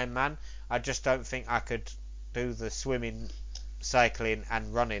do an Ironman. I just don't think I could do the swimming, cycling,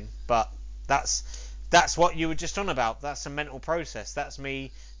 and running. But that's what you were just on about. That's a mental process. That's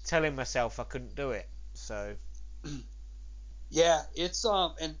me telling myself I couldn't do it. So Yeah, it's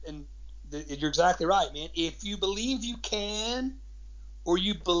you're exactly right, man. If you believe you can or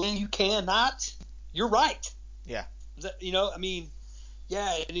you believe you cannot, you're right. yeah, I mean,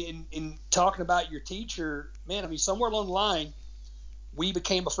 yeah. In talking about your teacher, man, I mean, somewhere along the line, we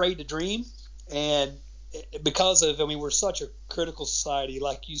became afraid to dream, and because of, I mean, we're such a critical society,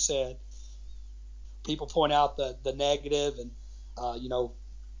 like you said. People point out the negative, and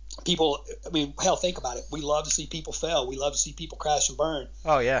people. I mean, hell, think about it. We love to see people fail. We love to see people crash and burn.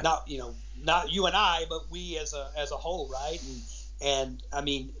 oh yeah, Not you and I, but we as a whole, right? And I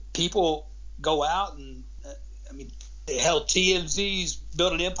mean, people go out and I mean, hell, TMZ's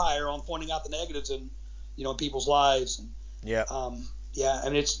built an empire on pointing out the negatives in people's lives. And yeah, yeah, I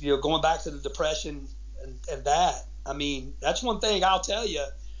mean, it's going back to the depression and that. I mean, that's one thing I'll tell you,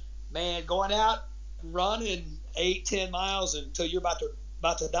 man. Going out and running 8-10 miles until you're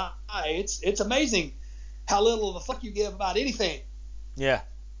about to die. It's amazing how little of a fuck you give about anything. yeah.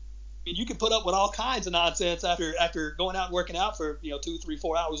 I mean, you can put up with all kinds of nonsense after going out and working out for 2, 3,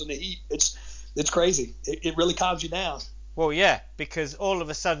 4 hours in the heat. It's crazy. It really calms you down. Well, yeah, because all of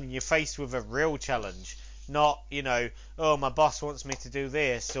a sudden you're faced with a real challenge. Not, "Oh, my boss wants me to do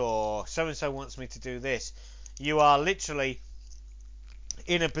this," or "so and so wants me to do this." You are literally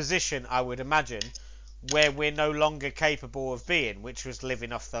in a position, I would imagine, where we're no longer capable of being, which was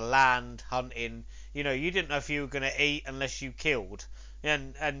living off the land, hunting. You didn't know if you were going to eat unless you killed,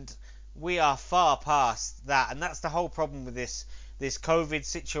 and we are far past that, and that's the whole problem with this COVID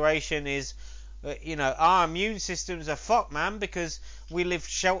situation is. Our immune systems are fucked, man, because we live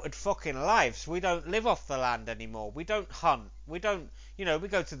sheltered fucking lives. We don't live off the land anymore. We don't hunt. We don't, we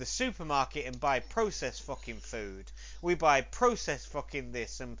go to the supermarket and buy processed fucking food. We buy processed fucking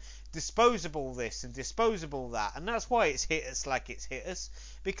this and disposable this and disposable that. And that's why it's hit us like it's hit us.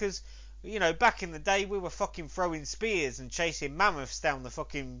 Because, back in the day we were fucking throwing spears and chasing mammoths down the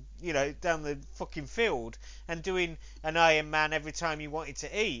fucking, down the fucking field and doing an Iron Man every time you wanted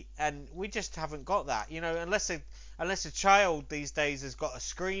to eat. And we just haven't got that, unless a child these days has got a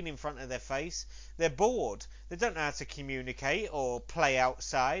screen in front of their face, they're bored. They don't know how to communicate or play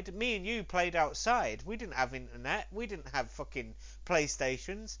outside. Me and you played outside. We didn't have internet. We didn't have fucking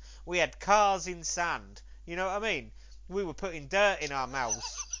PlayStations. We had cars in sand. You know what I mean? We were putting dirt in our mouths.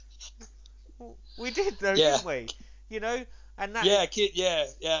 We did though, Yeah, didn't we? You know, and that. yeah, kid, yeah,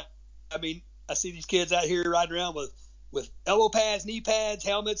 yeah. I mean, I see these kids out here riding around with elbow pads, knee pads,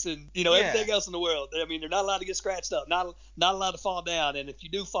 helmets, and Yeah, everything else in the world. I mean, they're not allowed to get scratched up, not allowed to fall down. And if you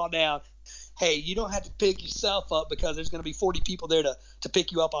do fall down, hey, you don't have to pick yourself up because there's going to be 40 people there to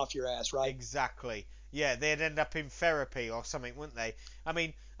pick you up off your ass, right? exactly. Yeah, they'd end up in therapy or something, wouldn't they? I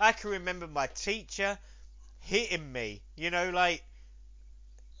mean, I can remember my teacher hitting me. Like,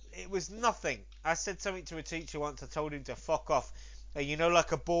 it was nothing. I said something to a teacher once. I told him to fuck off.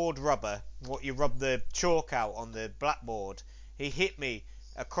 Like a board rubber, what you rub the chalk out on the blackboard. He hit me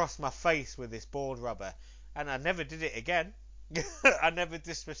across my face with this board rubber, and I never did it again. I never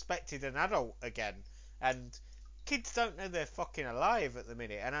disrespected an adult again. And kids don't know they're fucking alive at the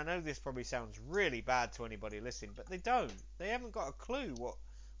minute. And I know this probably sounds really bad to anybody listening, but they don't. They haven't got a clue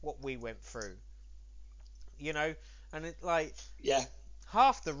what we went through. You know, and it like Yeah,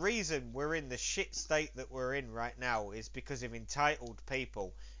 half the reason we're in the shit state that we're in right now is because of entitled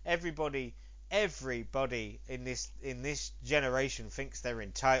people. Everybody everybody in this generation thinks they're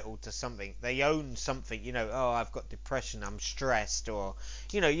entitled to something. They own something. Oh, I've got depression, I'm stressed, or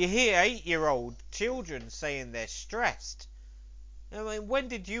you hear 8-year-old children saying they're stressed. I mean, when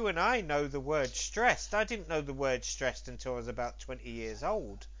did you and I know the word stressed? I didn't know the word stressed until I was about 20 years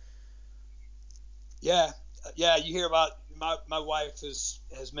old. Yeah, yeah. You hear about my wife has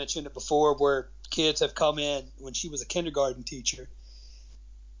mentioned it before, where kids have come in when she was a kindergarten teacher.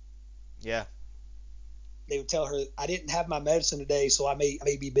 Yeah. They would tell her, "I didn't have my medicine today, so I may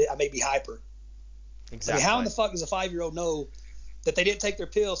be hyper." Exactly. I mean, how in the fuck does a 5-year-old know that they didn't take their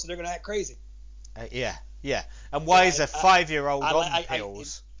pills, so they're going to act crazy? Yeah. And why is a 5-year-old on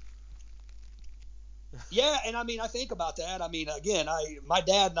pills? Yeah, and I mean, I think about that. I mean, again, my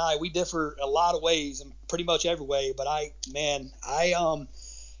dad and I, we differ a lot of ways, and pretty much every way. But yeah,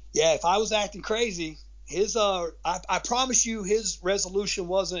 if I was acting crazy, I promise you, his resolution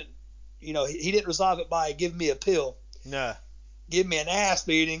wasn't, he didn't resolve it by giving me a pill. No. Give me an ass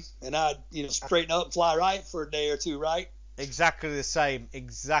beating, and I'd, straighten up and fly right for a day or two, right? Exactly the same.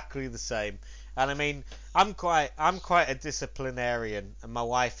 And I mean, I'm quite a disciplinarian, and my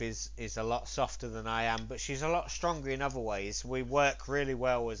wife is a lot softer than I am, but she's a lot stronger in other ways. We work really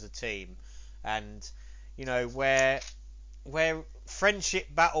well as a team, and where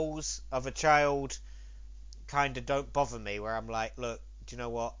friendship battles of a child kind of don't bother me, where I'm like, look, do you know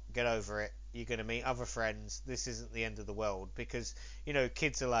what? Get over it. You're going to meet other friends. This isn't the end of the world. Because,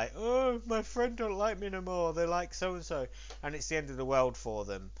 kids are like, oh, my friend don't like me no more. They're like so-and-so. And it's the end of the world for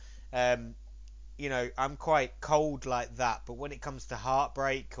them. I'm quite cold like that. But when it comes to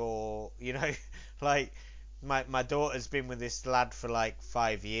heartbreak or, like my daughter's been with this lad for like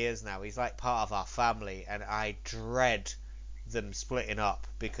 5 years now. He's like part of our family. And I dread them splitting up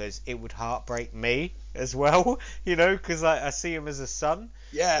because it would heartbreak me as well, because I see him as a son.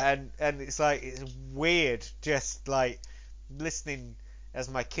 Yeah. And it's like, it's weird just like listening as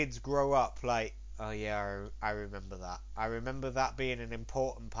my kids grow up, like, oh yeah, I remember that being an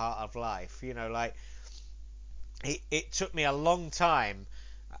important part of life. Like it took me a long time,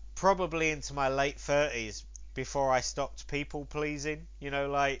 probably into my late 30s, before I stopped people pleasing,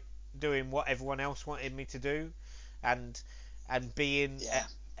 like doing what everyone else wanted me to do, and being at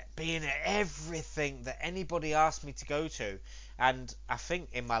everything that anybody asked me to go to. And I think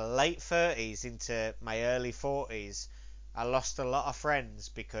in my late 30s into my early 40s, I lost a lot of friends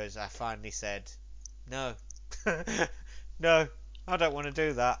because I finally said, no, no, I don't want to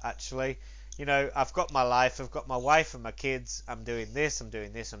do that, actually. I've got my life, I've got my wife and my kids, I'm doing this.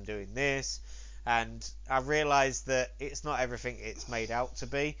 And I realised that it's not everything it's made out to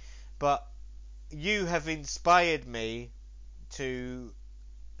be. But you have inspired me to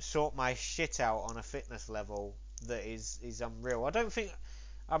sort my shit out on a fitness level that is unreal. I don't think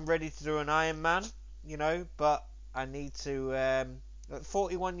I'm ready to do an Ironman, but I need to, at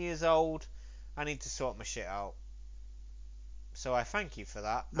 41 years old, I need to sort my shit out. So I thank you for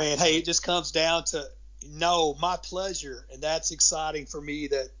that. Man, actually. hey, it just comes down to, no, my pleasure, and that's exciting for me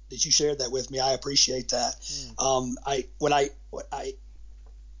that you shared that with me. I appreciate that.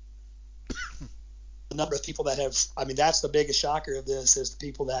 The number of people that have, I mean, that's the biggest shocker of this, is the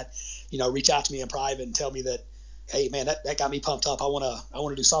people that, reach out to me in private and tell me that, hey man, that got me pumped up. I want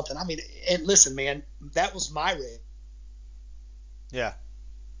to do something. I mean, and listen, man, that was my race. Yeah.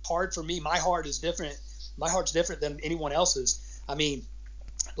 Hard for me. My heart is different. My heart's different than anyone else's. I mean,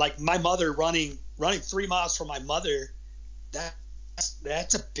 like my mother running 3 miles for my mother,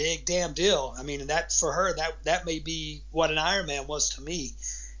 that's a big damn deal. I mean, and that for her, that may be what an Ironman was to me.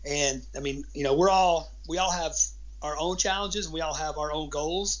 And I mean, we all have our own challenges and we all have our own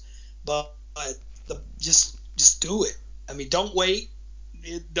goals, but just do it. I mean, don't wait.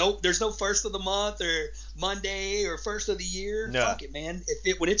 There's no first of the month or Monday or first of the year. No. Fuck it, man.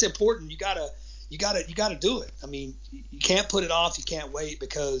 When it's important, you gotta do it. I mean, you can't put it off. You can't wait,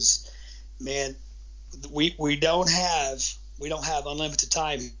 because, man, we don't have unlimited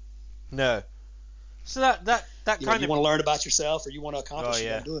time. No. So that kind you of, want to learn about yourself or you want to accomplish, oh you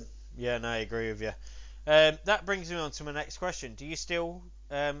yeah, got to do it. yeah, no, I agree with you. That brings me on to my next question. Do you still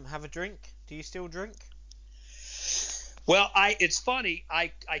have a drink? Do you still drink? Well, it's funny.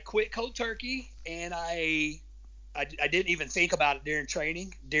 I quit cold turkey, and I didn't even think about it during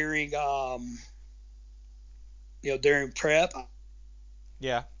training, during during prep.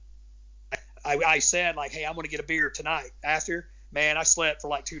 Yeah. I said, like, hey, I'm going to get a beer tonight. After, man, I slept for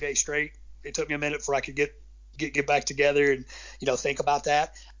like 2 days straight. It took me a minute before I could get back together and think about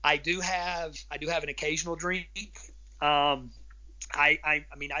that. I do have an occasional drink. I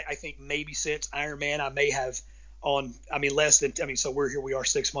mean, I think maybe since Ironman, I may have on, I mean, less than, I mean, so we are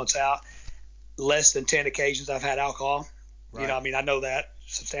 6 months out. less than 10 occasions I've had alcohol. Right. I mean, I know that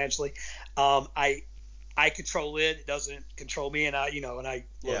substantially. I control it. It doesn't control me. And I look,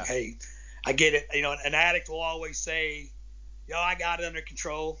 Yeah. hey, I get it. An addict will always say, I got it under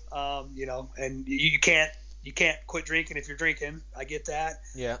control. And you can't quit drinking if you're drinking. I get that.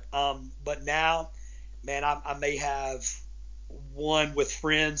 Yeah. But now, man, I may have one with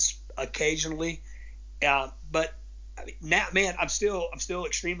friends occasionally. But now, man, I'm still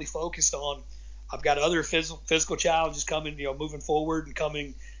extremely focused on. I've got other physical challenges coming, moving forward and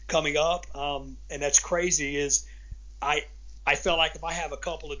coming up. And that's crazy. Is I I felt like if I have a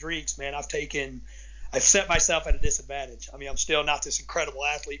couple of drinks, man, I've set myself at a disadvantage. I mean, I'm still not this incredible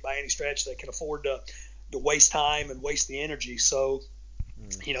athlete by any stretch that can afford to waste time and waste the energy. So,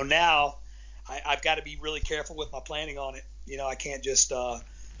 now I've got to be really careful with my planning on it. I can't just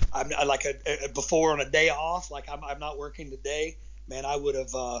I'm like before on a day off, like I'm not working today. Man, I'd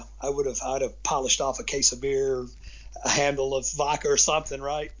have polished off a case of beer, a handle of vodka or something,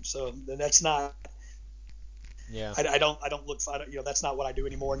 right? So then that's not. Yeah. I don't look. That's not what I do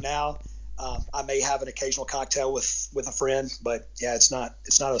anymore now. I may have an occasional cocktail with a friend, but yeah, it's not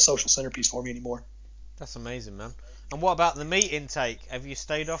a social centerpiece for me anymore. That's amazing, man. And what about the meat intake? Have you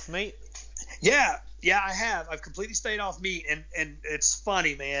stayed off meat? Yeah, I have. I've completely stayed off meat, and it's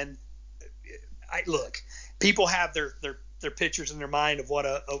funny, man. I look, people have their pictures in their mind of what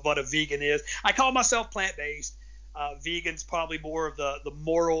a vegan is. I call myself plant based. Vegan's probably more of the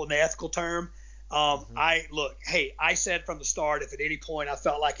moral and the ethical term. I look, hey, I said from the start, if at any point I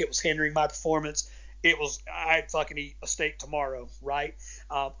felt like it was hindering my performance, I'd fucking eat a steak tomorrow, right?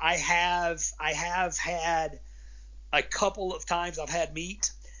 I have had a couple of times I've had meat,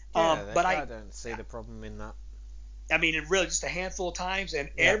 Yeah, but I don't see the problem in that. I mean, it really just a handful of times, and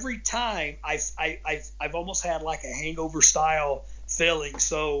Yeah. every time I've almost had like a hangover style feeling.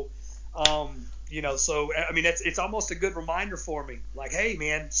 So, so I mean, it's almost a good reminder for me. Like, hey,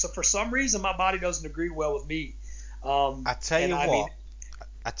 man, so for some reason my body doesn't agree well with meat. I tell And you I mean,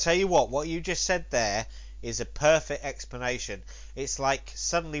 what, what you just said there is a perfect explanation. It's like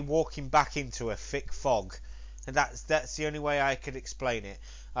suddenly walking back into a thick fog, and that's the only way I could explain it.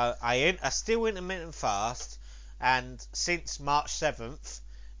 I still intermittent fast, and since March 7th,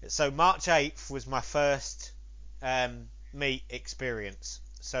 so March 8th was my first meat experience.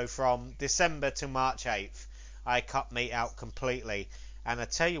 So from December to March 8th, I cut meat out completely, and I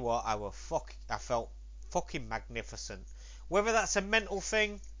tell you what, I felt fucking magnificent. Whether that's a mental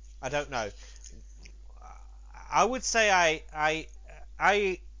thing, I don't know. I would say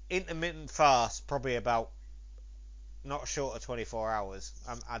I intermittent fast probably about not short of 24 hours.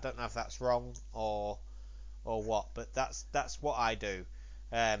 I don't know if that's wrong or what, but that's what I do.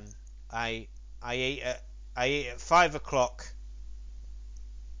 Um, I I eat at 5 o'clock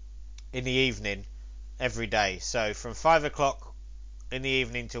in the evening every day. So from 5 o'clock in the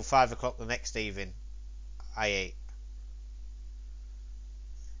evening till 5 o'clock the next evening, I eat.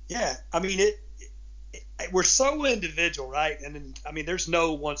 yeah, I mean we're so individual, right? And then, I mean, there's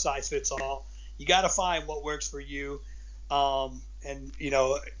no one size fits all. You got to find what works for you. And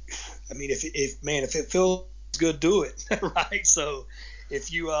I mean, if it feels good, do it, right? So if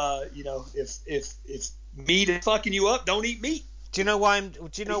if meat is fucking you up, don't eat meat. Do you know why? Do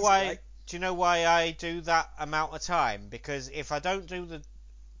you know Easy, why? right? Do you know why I do that amount of time? Because if I don't do the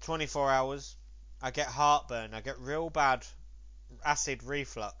 24 hours, I get heartburn. I get real bad acid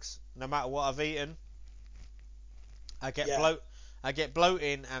reflux. No matter what I've eaten, I get Yeah, bloat. I get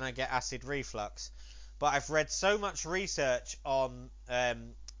bloating and I get acid reflux. But I've read so much research on,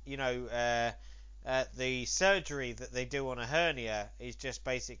 you know, the surgery that they do on a hernia is just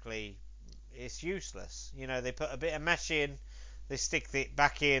basically it's useless. They put a bit of mesh in, they stick it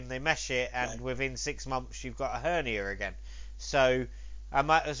back in, they mesh it, and right. within 6 months you've got a hernia again. So I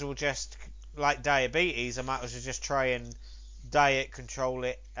might as well just, like diabetes, I might as well just try and diet control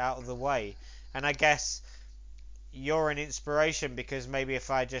it out of the way. And I guess you're an inspiration because maybe if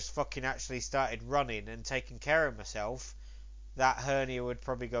I just fucking actually started running and taking care of myself, that hernia would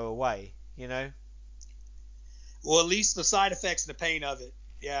probably go away, you know? Well, at least the side effects and the pain of it.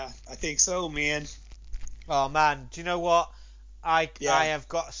 Yeah, I think so, man. Oh man, do you know what? I Yeah, have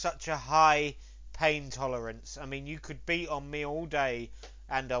got such a high pain tolerance. I mean, you could beat on me all day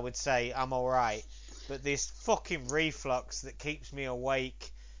and I would say I'm alright. But this fucking reflux that keeps me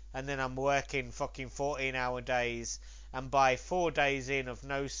awake and then I'm working fucking 14-hour days and by 4 days in of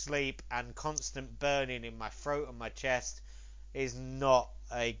no sleep and constant burning in my throat and my chest is not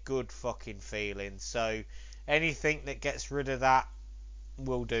a good fucking feeling. So anything that gets rid of that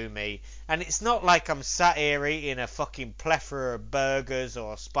will do me. And it's not like I'm sat here eating a fucking plethora of burgers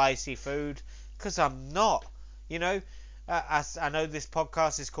or spicy food. Because I'm not. You know, as I know this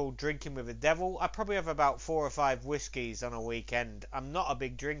podcast is called Drinking with the Devil. I probably have about 4 or 5 whiskies on a weekend. I'm not a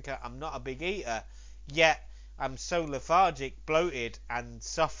big drinker. I'm not a big eater. Yet I'm so lethargic, bloated, and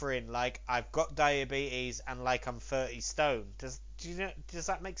suffering like I've got diabetes and like I'm 30 stone. Does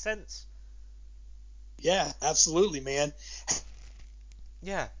that make sense? Yeah, absolutely, man.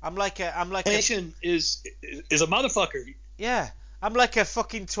 Yeah, I'm like a Nation is a motherfucker. yeah, I'm like a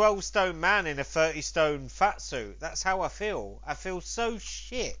fucking 12 stone man in a 30 stone fat suit. That's how I feel. I feel so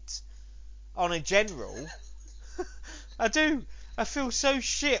shit on a general. I do. I feel so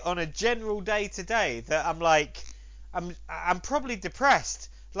shit on a general day to day that I'm like, I'm probably depressed.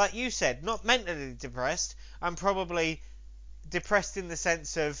 Like you said, not mentally depressed. I'm probably depressed in the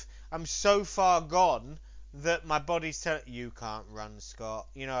sense of I'm so far gone that my body's telling you can't run, Scott.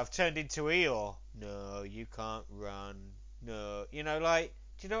 You know, I've turned into Eeyore. No, you can't run. No, you know, like,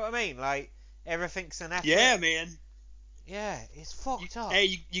 do you know what I mean? Like, everything's an effort. Yeah, man. Yeah, it's fucked up.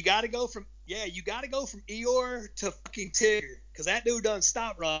 Hey, you got to go from Eeyore to fucking Tigger, because that dude doesn't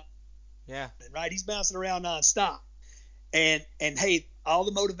stop running. Yeah. Right, he's bouncing around nonstop. And hey, all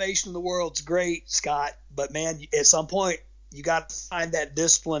the motivation in the world's great, Scott, but man, at some point you got to find that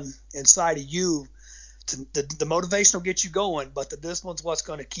discipline inside of you. The motivation will get you going, but the discipline's what's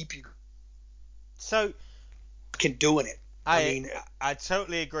going to keep you So doing it. I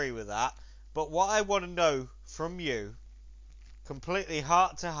totally agree with that. But what I want to know from you, completely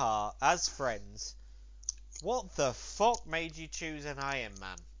heart to heart, as friends, what the fuck made you choose an Iron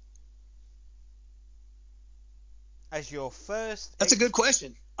Man as your first? That's a good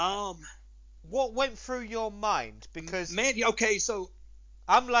question. What went through your mind? Because man, okay, so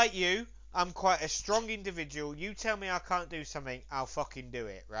I'm like you. I'm quite a strong individual. You tell me I can't do something, I'll fucking do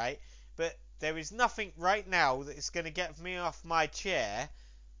it, right? But there is nothing right now that is going to get me off my chair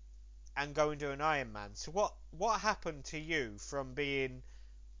and go and do an Iron Man. So what happened to you from being,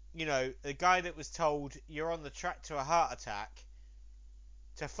 you know, the guy that was told you're on the track to a heart attack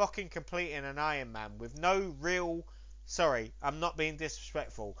to fucking completing an Iron Man with no real, sorry, I'm not being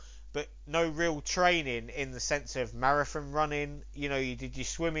disrespectful, but no real training in the sense of marathon running. You know, you did your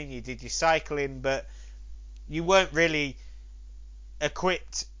swimming, you did your cycling, but you weren't really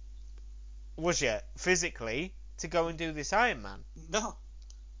equipped, was you, physically, to go and do this Iron Man?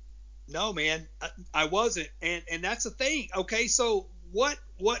 No, man, I wasn't, and that's the thing. Okay, so what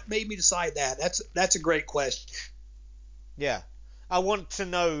made me decide that? That's a great question. Yeah, I want to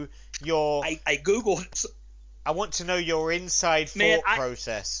know your. I googled. I want to know your inside thought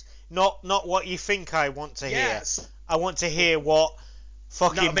process, not what you think I want to hear. I want to hear what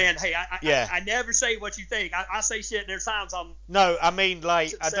fucking. No, man. Hey, I never say what you think. I say shit, and there's times I'm. No, I mean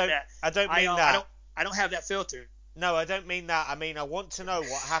like I don't mean that. I don't have that filter. No, I don't mean that. I mean I want to know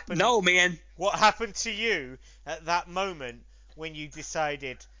what happened. No, man. What happened to you at that moment when you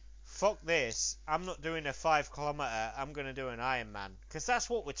decided, fuck this, I'm not doing a 5 kilometre, I'm going to do an Ironman. Because that's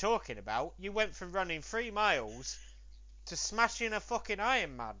what we're talking about. You went from running 3 miles to smashing a fucking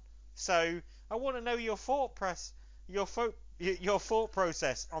Ironman. So I want to know your thought process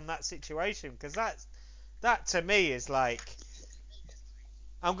on that situation, because that to me is like,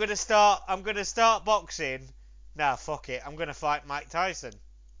 I'm gonna start boxing. Nah, fuck it. I'm gonna fight Mike Tyson.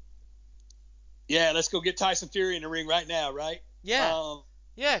 Yeah, let's go get Tyson Fury in the ring right now, right? Yeah.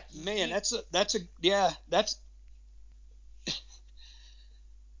 Yeah. Man, that's that's. You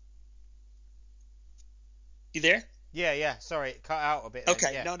there? Yeah. Sorry, it cut out a bit.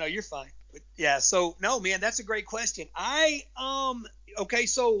 Okay, yeah. no, you're fine. Yeah, so no, man, that's a great question. Okay,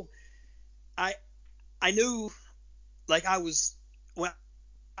 so I knew, like, I was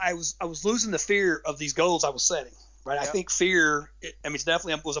losing the fear of these goals I was setting. Right, yep. I think fear. It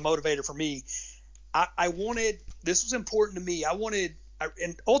definitely was a motivator for me. I wanted, this was important to me.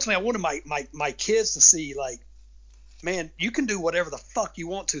 And ultimately I wanted my kids to see, like, man, you can do whatever the fuck you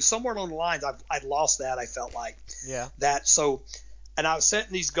want to. Somewhere along the lines, I'd lost that. I felt like that. So, and I was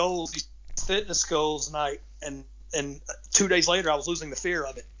setting these goals, these fitness goals, and 2 days later I was losing the fear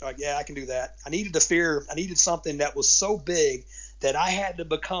of it. Like, yeah, I can do that. I needed something that was so big that I had to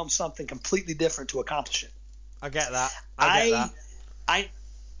become something completely different to accomplish it. I get that. I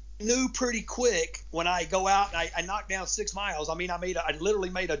knew pretty quick when I go out and I knocked down 6 miles. I mean, I literally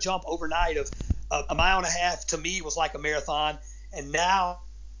made a jump overnight of a mile and a half. To me was like a marathon. And now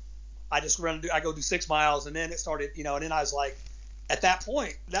I just I go do 6 miles. And then it started, and then I was like, at that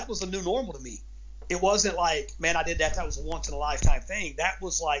point, that was a new normal to me. It wasn't like, man, I did that. That was a once in a lifetime thing. That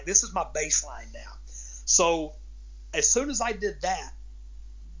was like, this is my baseline now. So as soon as I did that,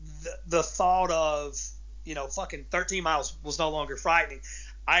 the thought of, fucking 13 miles was no longer frightening.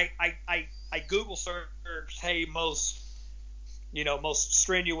 I Google search, hey, most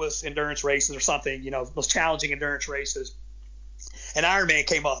strenuous endurance races or something, most challenging endurance races, and Ironman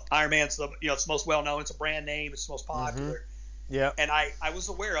came up. Ironman's it's the most well known. It's a brand name. It's the most Mm-hmm. popular. Yeah. And I was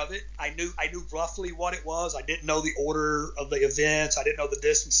aware of it. I knew roughly what it was. I didn't know the order of the events. I didn't know the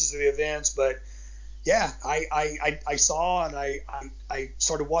distances of the events. But yeah, I saw, and I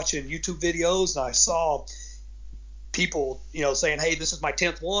started watching YouTube videos, and I saw people saying, hey, this is my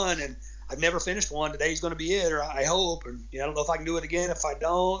 10th one, and I've never finished one. Today's going to be it, or I hope. And I don't know if I can do it again if I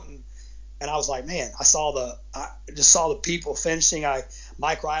don't. And I was like, man, I just saw the people finishing.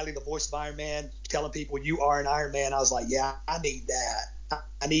 Mike Riley, the voice of Iron Man, telling people you are an Iron Man. I was like, yeah, I need that.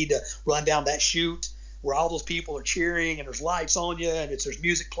 I need to run down that chute where all those people are cheering and there's lights on you and there's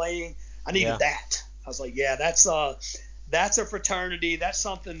music playing. I needed that. I was like, yeah, that's a fraternity. That's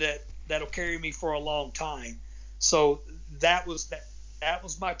something that'll carry me for a long time. So that was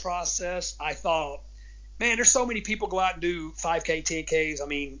my process. I thought, man, there's so many people go out and do 5K, 10Ks. I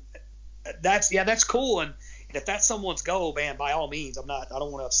mean, that's cool. And if that's someone's goal, man, by all means, I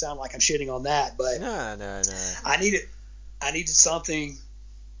don't want to sound like I'm shitting on that, but No. I needed something.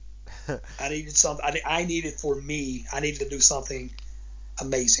 I needed for me. I needed to do something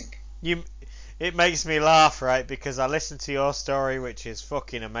amazing. It makes me laugh, right? Because I listen to your story, which is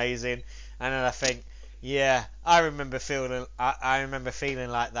fucking amazing, and then I think, yeah, I remember feeling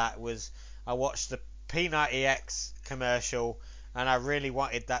like that. I watched the P90X commercial, and I really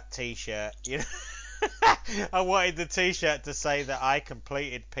wanted that T-shirt. I wanted the T-shirt to say that I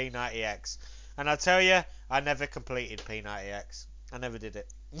completed P90X, and I tell you, I never completed P90X. I never did it.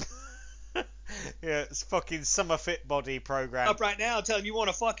 Yeah, it's fucking Summer Fit Body program. Up right now, tell him you want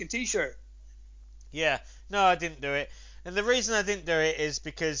a fucking T-shirt. Yeah, no, I didn't do it, and the reason I didn't do it is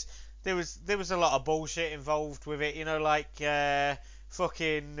because there was a lot of bullshit involved with it. It was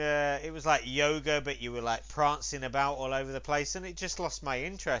like yoga, but you were like prancing about all over the place, and it just lost my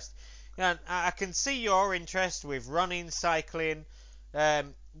interest. I can see your interest with running, cycling.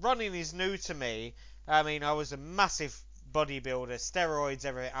 Running is new to me. I mean, I was a massive bodybuilder, steroids,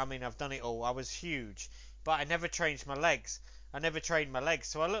 everything. I mean, I've done it all. I was huge, but I never trained my legs.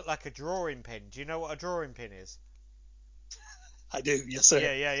 So I look like a drawing pin. Do you know what a drawing pin is? I do, yes, sir.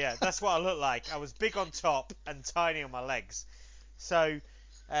 Yeah. That's what I look like. I was big on top and tiny on my legs. So,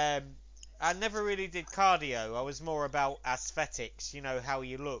 um, I never really did cardio. I was more about aesthetics, how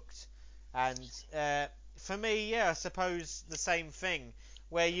you looked. And for me, yeah, I suppose the same thing.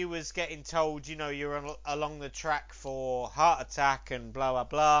 Where you was getting told, you're along the track for heart attack and blah, blah,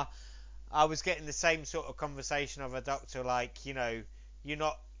 blah. I was getting the same sort of conversation of a doctor, like, you're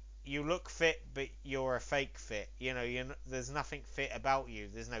not, you look fit, but you're a fake fit. There's nothing fit about you.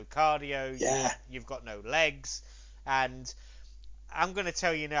 There's no cardio. Yeah. You've got no legs. And I'm going to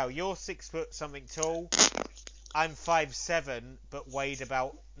tell you now, you're 6 foot something tall. I'm 5'7", but weighed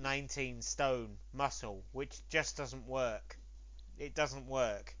about 19 stone muscle, which just doesn't work. It doesn't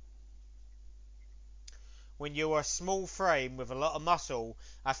work. When you're a small frame with a lot of muscle,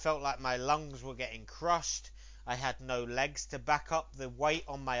 I felt like my lungs were getting crushed. I had no legs to back up the weight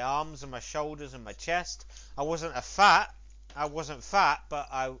on my arms and my shoulders and my chest. I wasn't fat, but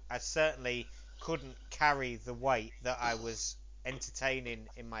I certainly couldn't carry the weight that I was entertaining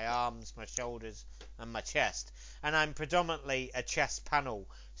in my arms, my shoulders, and my chest. And I'm predominantly a chest panel,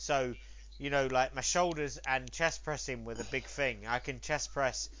 so like my shoulders and chest pressing were the big thing. I can chest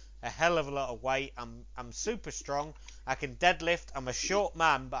press a hell of a lot of weight. I'm super strong. I can deadlift. I'm a short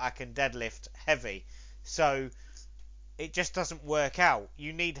man, but I can deadlift heavy. So it just doesn't work out.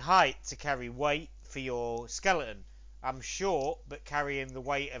 You need height to carry weight for your skeleton. I'm short, but carrying the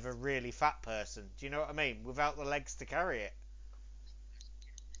weight of a really fat person. Do you know what I mean? Without the legs to carry it.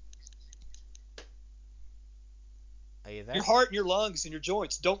 Are you Your there? heart and your lungs and your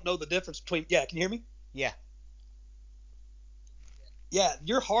joints don't know the difference between. Yeah, can you hear me? Yeah. Yeah,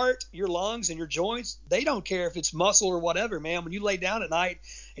 your heart, your lungs, and your joints, they don't care if it's muscle or whatever, man. When you lay down at night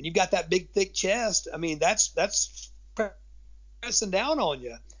and you've got that big, thick chest, I mean, that's pressing down on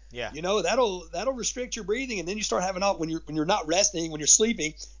you. Yeah. That'll restrict your breathing, and then you start having when you're not resting, when you're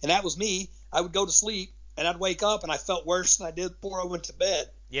sleeping, and that was me. I would go to sleep and I'd wake up and I felt worse than I did before I went to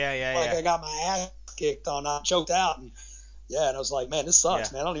bed. Like I got my ass kicked on, I choked out, and I was like, man, this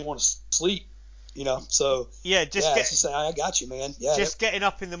sucks, man. I don't even want to sleep. So Yeah, it's just say, I got you, man. Yeah, just getting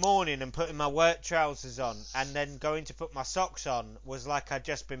up in the morning and putting my work trousers on and then going to put my socks on was like I'd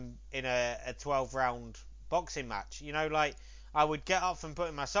just been in a 12 round boxing match. Like I would get up from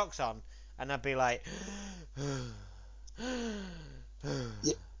putting my socks on and I'd be like,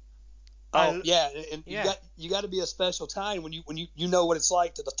 yeah, Oh yeah, and yeah. you got to be a special time when you know what it's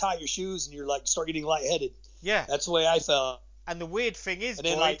like to tie your shoes and you're like start getting lightheaded. Yeah. That's the way I felt. And the weird thing is, And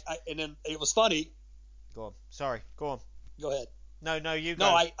then Boyd. and then it was funny. Go on. Sorry. Go on. Go ahead. No, you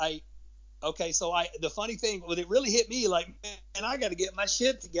No, go. okay. So the funny thing, well, it really hit me like, man, I got to get my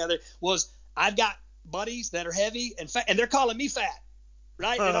shit together. Was I've got buddies that are heavy and fat, and they're calling me fat,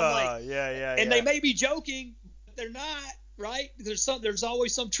 right? And I'm like, yeah. they may be joking, but they're not, right? There's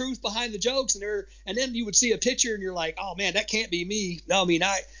always some truth behind the jokes, and then you would see a picture and you're like, oh man, that can't be me. No, I mean,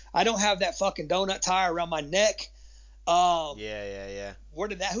 I don't have that fucking donut tire around my neck. Yeah.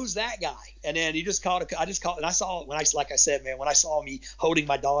 Who's that guy? And then I just called, and I saw like I said, man, when I saw me holding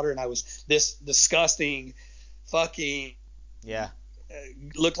my daughter and I was this disgusting fucking, yeah,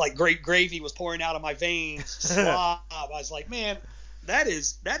 looked like great gravy was pouring out of my veins, slob. I was like, man, that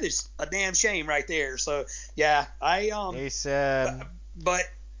is a damn shame right there. So yeah, it's but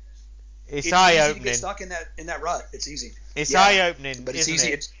it's it's eye easy opening. to get stuck in that rut. It's easy. It's Yeah, eye opening, but it's isn't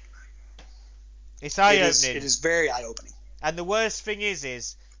easy. it? It's eye opening. It is very eye opening. And the worst thing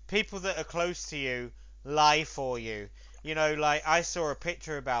is people that are close to you lie for you. You know, like I saw a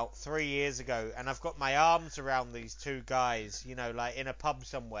picture about 3 years ago, and I've got my arms around these two guys. You know, like in a pub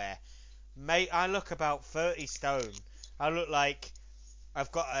somewhere. Mate, I look about 30 stone. I look like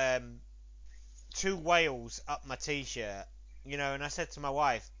I've got 2 whales up my t-shirt. You know, and I said to my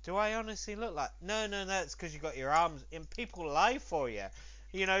wife, do I honestly look like... No, it's because you got your arms... And people lie for you.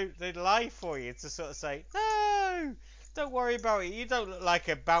 You know, they lie for you to sort of say, no, don't worry about it. You don't look like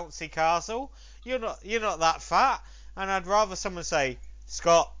a bouncy castle. You're not that fat. And I'd rather someone say,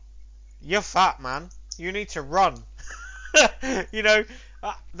 Scott, you're fat, man. You need to run. You know,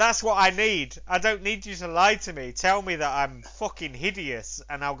 that's what I need. I don't need you to lie to me. Tell me that I'm fucking hideous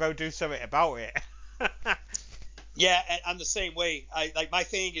and I'll go do something about it. Yeah, I'm the same way. I like my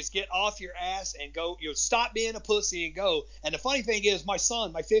thing is get off your ass and go. Stop being a pussy and go. And the funny thing is, my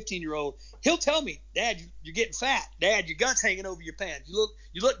son, my 15-year-old, he'll tell me, Dad, you're getting fat. Dad, your gut's hanging over your pants. You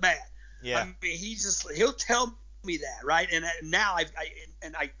look bad. Yeah. I mean, he'll tell me that, right? And now I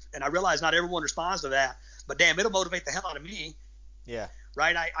realize not everyone responds to that, but damn, it'll motivate the hell out of me. Yeah.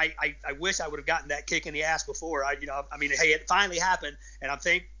 Right. I wish I would have gotten that kick in the ass before. Hey, it finally happened, and I'm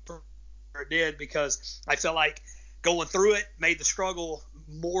thankful it did because I felt like going through it made the struggle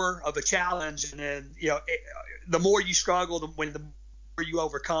more of a challenge. And then, the more you struggle, the more you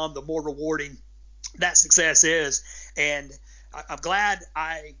overcome, the more rewarding that success is. And I'm glad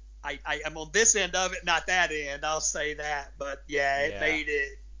I am on this end of it, not that end. I'll say that. But yeah,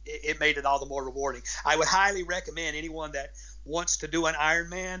 it made it all the more rewarding. I would highly recommend anyone that wants to do an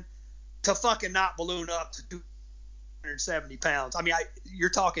Ironman to fucking not balloon up to 270 pounds. I mean, you're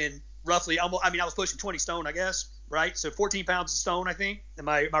talking roughly almost. I mean, I was pushing 20 stone, I guess, right? So 14 pounds of stone, I think. Am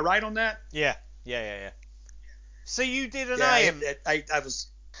I right on that? Yeah. So you did an Iron. I was.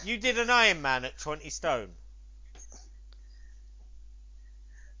 You did an Ironman at 20 stone.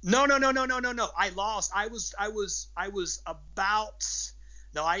 No. I lost. I was about.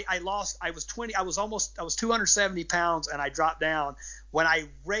 No, I lost. I was 20. I was 270 pounds, and I dropped down. When I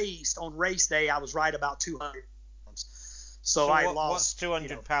raced on race day, I was right about 200 pounds. So I lost. What's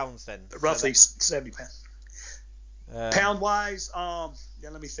 200 pounds then? Roughly 70 pounds. Pound wise,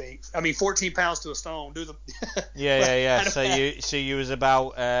 let me think. I mean, 14 pounds to a stone. Do the. Yeah. So you was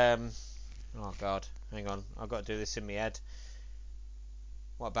about. Oh God, hang on. I've got to do this in my head.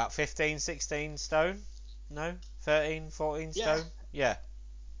 What, about 15, 16 stone? No, 13, 14 stone. Yeah.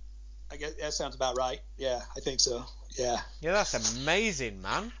 I guess that sounds about right. Yeah, I think so. Yeah. Yeah, that's amazing,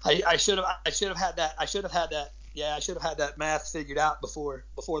 man. I should have had that. Yeah, I should have had that math figured out before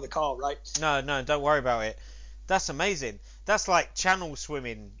the call, right? No, don't worry about it. That's amazing. That's like channel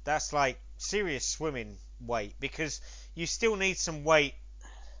swimming. That's like serious swimming weight, because you still need some weight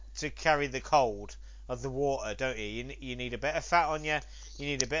to carry the cold of the water, don't you? You need a bit of fat on you. You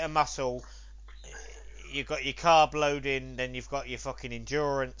need a bit of muscle. You've got your carb loading, then you've got your fucking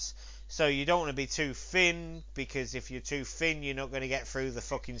endurance. So you don't want to be too thin, because if you're too thin, you're not going to get through the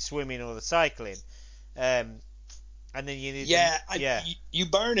fucking swimming or the cycling. And then you need you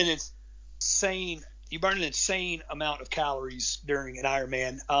burn an insane amount of calories during an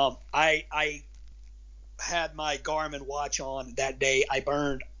Ironman. I had my Garmin watch on that day. I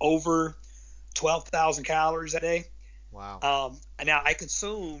burned over 12,000 calories that day. Wow. And now I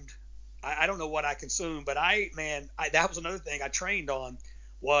consumed. I don't know what I consumed, but that was another thing I trained on.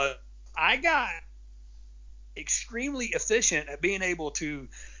 Was I got extremely efficient at being able to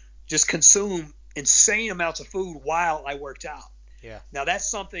just consume insane amounts of food while I worked out. Yeah. Now that's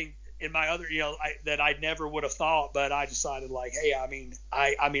something in my other, that I never would have thought, but I decided like, hey, I mean,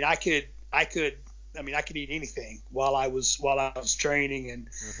 I could I could eat anything while I was training,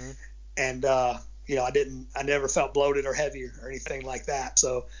 and I never felt bloated or heavy or anything like that.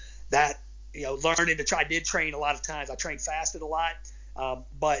 So that, learning to try, I did train a lot of times. I trained fasted a lot,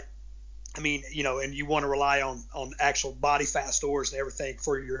 but and you want to rely on actual body fat stores and everything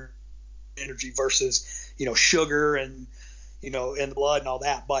for your energy versus sugar and in the blood and all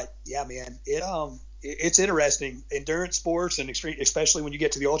that. But yeah, man, it's interesting. Endurance sports and extreme, especially when you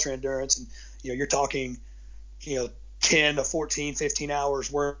get to the ultra endurance, and you're talking 10 to 14, 15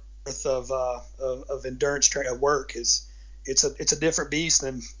 hours worth of endurance work. It's a different beast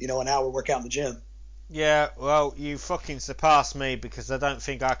than an hour workout in the gym. Yeah, well, you fucking surpassed me because I don't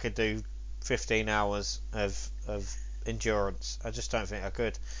think I could do 15 hours of endurance. I just don't think I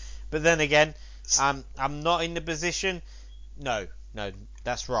could. But then again, I'm not in the position. No,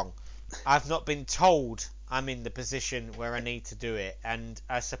 that's wrong. I've not been told I'm in the position where I need to do it. And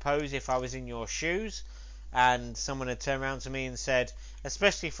I suppose if I was in your shoes and someone had turned around to me and said,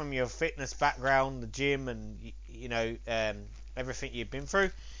 especially from your fitness background, the gym, and everything you've been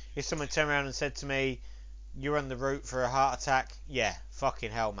through, if someone turned around and said to me, you're on the route for a heart attack, yeah,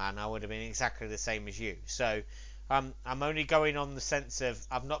 fucking hell, man, I would have been exactly the same as you. So I'm only going on the sense of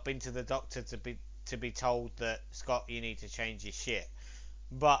I've not been to the doctor to be told that, Scott, you need to change your shit.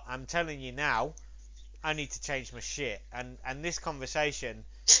 But I'm telling you now, I need to change my shit. And this conversation,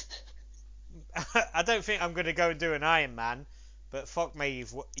 I don't think I'm going to go and do an Ironman, but fuck me,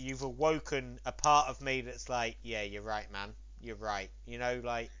 you've awoken a part of me that's like, yeah, you're right, man. You're right.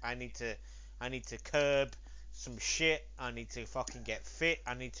 Like I need to curb some shit. I need to fucking get fit.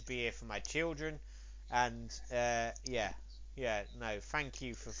 I need to be here for my children. And no, thank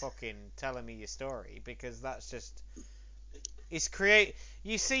you for fucking telling me your story, because that's just, it's create.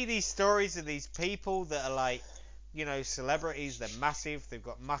 You see these stories of these people that are like, celebrities. They're massive. They've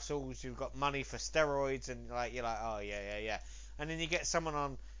got muscles. You've got money for steroids, and you're like, oh yeah. And then you get someone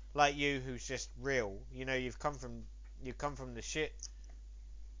on like you who's just real. You've come from the shit.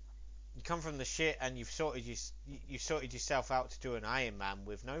 You come from the shit, and you've sorted yourself out to do an Ironman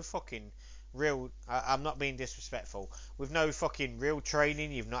with no fucking real. I'm not being disrespectful. With no fucking real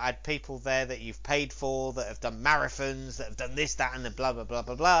training, you've not had people there that you've paid for that have done marathons, that have done this, that, and the blah blah blah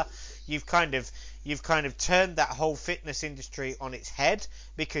blah blah. You've kind of turned that whole fitness industry on its head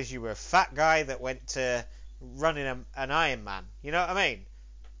because you were a fat guy that went to running an Ironman. You know what I mean?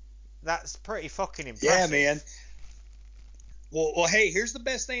 That's pretty fucking impressive. Yeah, man. Well, hey, here's the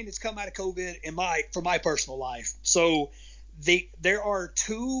best thing that's come out of COVID for my personal life. So there are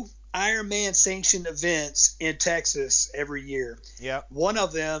 2 Ironman sanctioned events in Texas every year. Yeah. One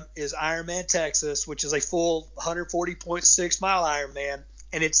of them is Ironman Texas, which is a full 140.6 mile Ironman,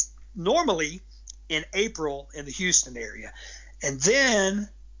 and it's normally in April in the Houston area. And then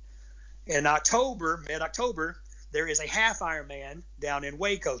in mid-October, there is a half Ironman down in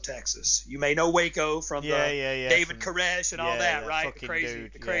Waco, Texas. You may know Waco from David Koresh and all that, right? The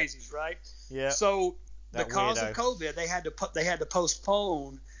crazies, right? Yeah. So because of COVID, they had to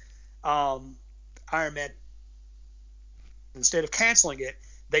postpone Ironman. Instead of canceling it,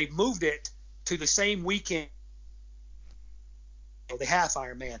 they moved it to the same weekend. The half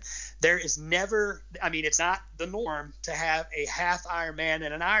Ironman. There is never, it's not the norm to have a half Ironman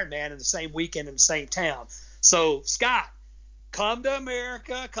and an Ironman in the same weekend in the same town. So, Scott, come to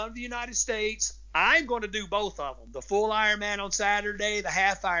America, come to the United States. I'm going to do both of them. The full Ironman on Saturday, the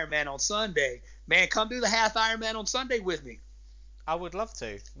half Ironman on Sunday. Man, come do the half Ironman on Sunday with me. I would love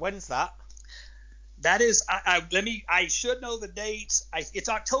to. When's that? That is, I should know the dates. It's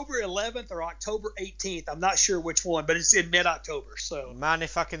October 11th or October 18th. I'm not sure which one, but it's in mid-October. So, man,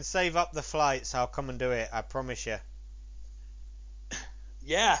 if I can save up the flights, I'll come and do it. I promise you.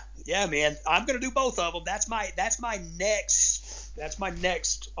 Yeah, man. I'm gonna do both of them. That's my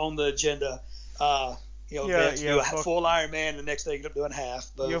next on the agenda. To do a full Ironman, the next day I'm doing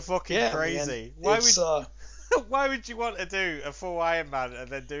half. But you're fucking crazy. Man, why would you want to do a full Ironman and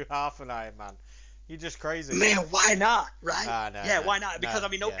then do half an Ironman? You're just crazy. Man, why not? Right? Why not? Because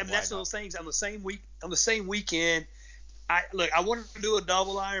that's those things on the same weekend. I wanted to do a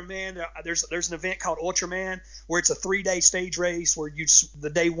double Ironman. There's an event called Ultraman where it's a 3-day stage race where the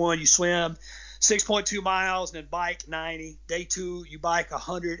day 1 you swim 6.2 miles and then bike 90. Day 2 you bike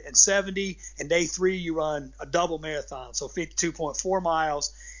 170, and day 3 you run a double marathon, so 52.4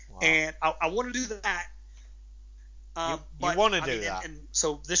 miles. Wow. And I want to do that. You want to do that, and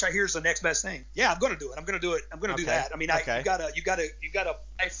so this right here is the next best thing. Yeah, I'm going to do it. I'm going to do it. I'm going to do that. You gotta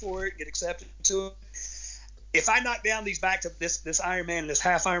fight for it, get accepted to it. If I knock down these back to this Ironman and this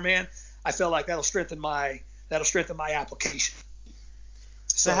half Ironman, I feel like that'll strengthen my application.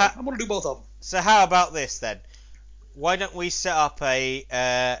 So I'm going to do both of them. So how about this then? Why don't we set up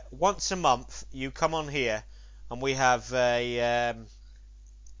a once a month? You come on here, and we have a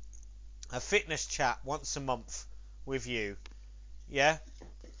fitness chat once a month with you. Yeah,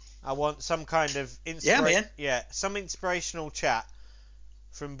 I want some kind of some inspirational chat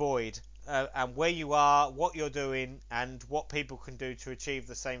from Boyd, and where you are, what you're doing, and what people can do to achieve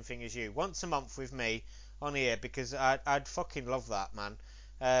the same thing as you. Once a month with me on here, because I'd fucking love that, man.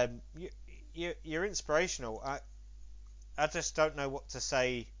 You're inspirational. I just don't know what to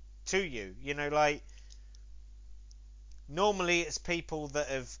say to you. You know, like, normally it's people that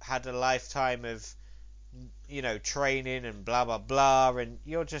have had a lifetime of, you know, training and blah blah blah, and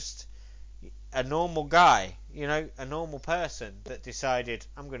you're just a normal guy, you know, a normal person that decided,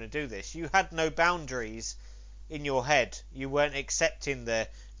 I'm going to do this. You had no boundaries in your head. You weren't accepting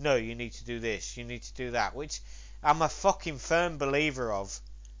no, you need to do this, you need to do that, which I'm a fucking firm believer of.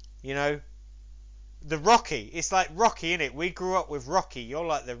 You know, the Rocky, it's like Rocky, innit? We grew up with Rocky. You're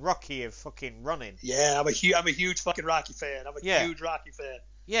like the Rocky of fucking running. Yeah, I'm a huge fucking Rocky fan. I'm a huge Rocky fan.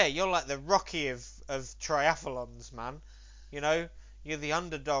 Yeah, you're like the Rocky of triathlons, man. You know, you're the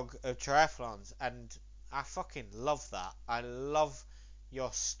underdog of triathlons, and I fucking love that. I love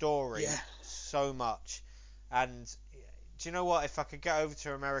your story so much. And do you know what? If I could get over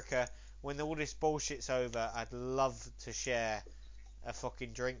to America when all this bullshit's over, I'd love to share a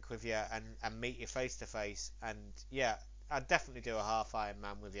fucking drink with you and meet you face to face. And yeah, I'd definitely do a half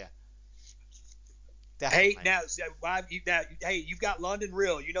Ironman with you. Definitely. Hey, you've got London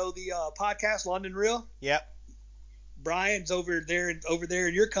Real. You know the podcast London Real? Yep. Brian's over there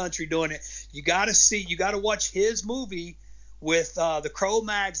in your country doing it. You got to watch his movie with the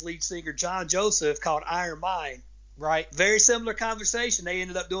Cro-Mags lead singer John Joseph called Iron Mind. Right. Very similar conversation. They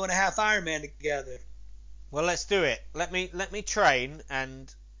ended up doing a half Ironman together. Well, let's do it. Let me train,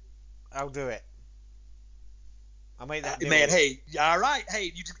 and I'll do it. I'll make that deal. Man, hey, all right.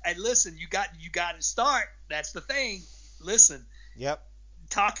 Hey, listen. You got to start. That's the thing. Listen. Yep.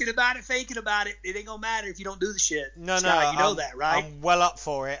 Talking about it, faking about it, it ain't gonna matter if you don't do the shit. No, Scott, you know that, right? I'm well up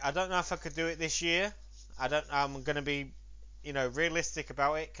for it. I don't know if I could do it this year. I'm gonna be, realistic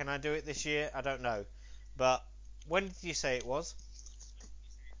about it. Can I do it this year? I don't know. But when did you say it was?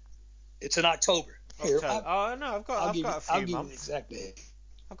 It's in October. October. I've got a few months. I'll give you the exact date.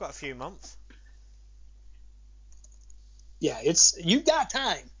 I've got a few months. Yeah, you've got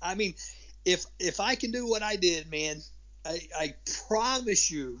time. I mean, if I can do what I did, man, I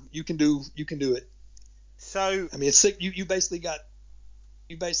promise you can do it. So I mean, it's you basically got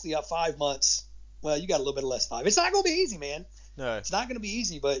 5 months. Well, you got a little bit less 5. It's not gonna be easy, man. No, it's not gonna be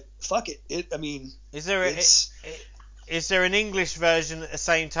easy, but fuck it. Is there an English version at the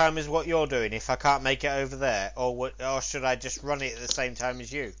same time as what you're doing? If I can't make it over there, or should I just run it at the same time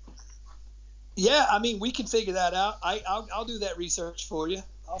as you? Yeah, I mean, we can figure that out. I'll do that research for you.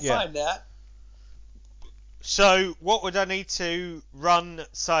 I'll find that. So, what would I need to run,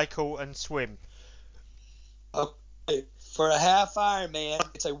 cycle, and swim? Okay, for a half Ironman,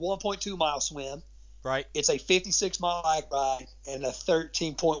 it's a 1.2 mile swim. Right. It's a 56 mile bike ride and a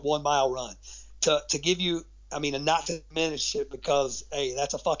 13.1 mile run. To give you, I mean, and not to diminish it because, hey,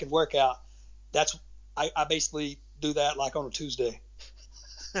 that's a fucking workout. I basically do that like on a Tuesday.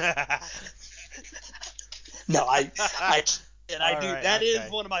 No, I do. Right, that is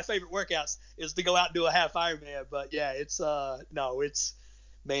one of my favorite workouts is to go out and do a half Ironman. But yeah,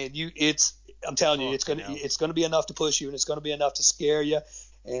 I'm telling you, it's gonna be enough to push you, and it's gonna be enough to scare you,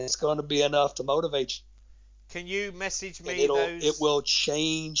 and it's gonna be enough to motivate you. Can you message me It will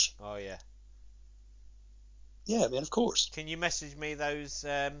change. Oh yeah. Yeah, man, of course. Can you message me those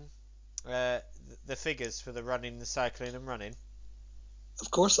the figures for the running, the cycling, and running?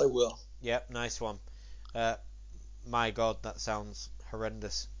 Of course I will. Yep, nice one. My God, that sounds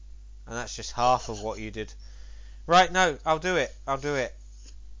horrendous, and that's just half of what you did. Right, no, I'll do it. I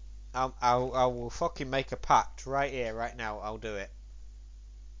will fucking make a pact right here, right now. I'll do it.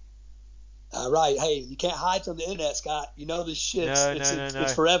 All right, hey, you can't hide from the internet, Scott. You know this shit. No.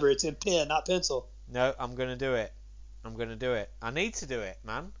 It's forever. It's in pen, not pencil. No, I'm gonna do it. I need to do it,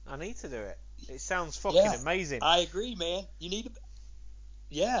 man. I need to do it. It sounds fucking amazing. I agree, man. You need to.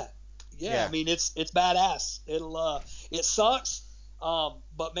 Yeah. I mean, it's badass. It sucks.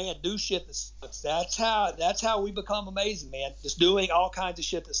 But man, do shit that sucks. That's how we become amazing, man. Just doing all kinds of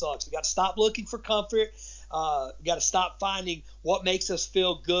shit that sucks. We got to stop looking for comfort. We got to stop finding what makes us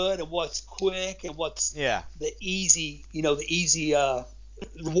feel good and what's quick and what's the easy,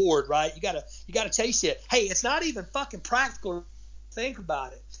 reward, right? You gotta taste it. Hey, it's not even fucking practical. Think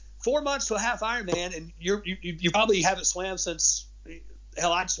about it. 4 months to a half Ironman, and you probably haven't swam since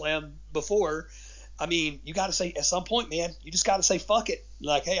hell, I'd swam before. I mean, you got to say at some point, man, you just got to say fuck it.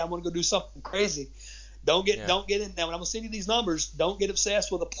 Like, hey, I'm going to go do something crazy. Don't get in now. When I'm gonna send you these numbers, don't get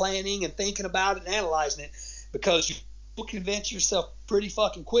obsessed with the planning and thinking about it and analyzing it, because you'll convince yourself pretty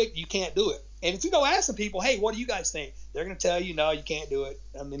fucking quick you can't do it. And if you go ask some people, hey, what do you guys think? They're gonna tell you, no, you can't do it.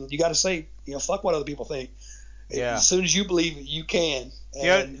 I mean, you got to say, fuck what other people think. Yeah. As soon as you believe it, you can.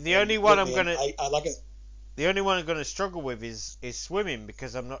 The only one I'm gonna I like it. The only one I'm gonna struggle with is swimming,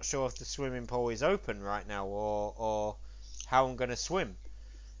 because I'm not sure if the swimming pool is open right now, or how I'm gonna swim.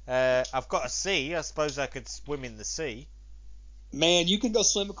 I've got a sea. I suppose I could swim in the sea. Man, you can go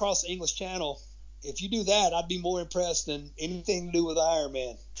swim across the English Channel. If you do that, I'd be more impressed than anything to do with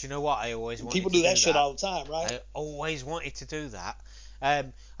Ironman. Do you know what? I always wanted to do that. People do that shit all the time, right? I always wanted to do that.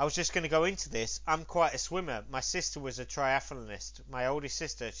 I was just going to go into this. I'm quite a swimmer. My sister was a triathlonist. My oldest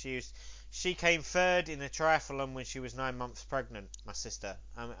sister, she came third in a triathlon when she was 9 months pregnant. My sister.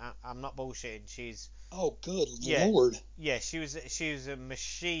 I'm not bullshitting. She's good Lord. Yeah, she was a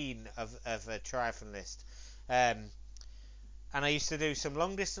machine of a triathlonist. And I used to do some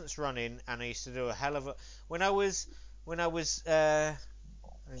long distance running, and I used to do a hell of a when I was hang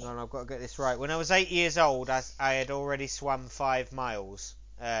on, I've got to get this right. When I was 8 years old, I had already swum 5 miles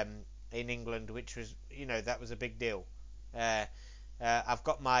in England, which was, that was a big deal. I've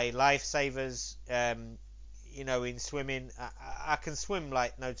got my lifesavers, in swimming. I can swim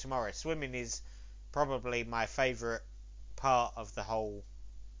like no tomorrow. Swimming is probably my favourite part of the whole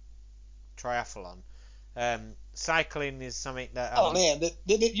triathlon. Cycling is something that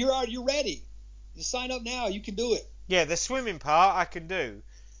you're ready. You sign up now. You can do it. Yeah, the swimming part I can do.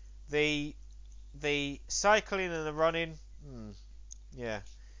 The cycling and the running, yeah.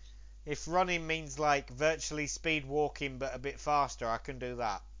 If running means like virtually speed walking but a bit faster, I can do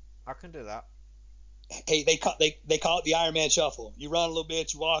that. Hey, they call it the Ironman Shuffle. You run a little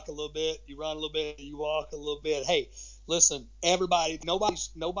bit, you walk a little bit, you run a little bit, you walk a little bit. Hey, listen, everybody, no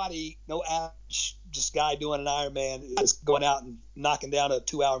average just guy doing an Ironman is going out and knocking down a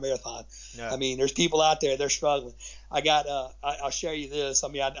 2-hour marathon. No. I mean, there's people out there, they're struggling. I got, I'll share you this. I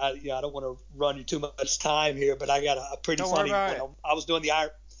mean, I don't want to run you too much time here, but I got a pretty funny one. I was doing the Iron.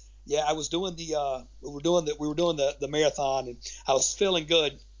 Yeah, I was doing the. We were doing the marathon, and I was feeling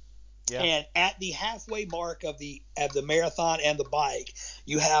good. Yeah. And at the halfway mark of the marathon and the bike,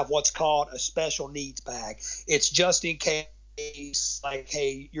 you have what's called a special needs bag. It's just in case, like,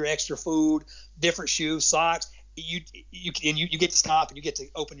 hey, your extra food, different shoes, socks. You get to stop and you get to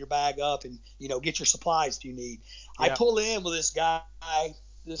open your bag up and get your supplies if you need. Yeah. I pull in with this guy.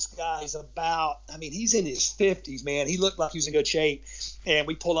 This guy's he's in his 50s, man. He looked like he was in good shape, and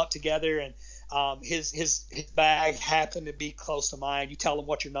we pull up together, and his bag happened to be close to mine. You tell them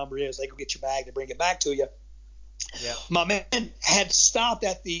what your number is, they go get your bag, they bring it back to you. Yeah. My man had stopped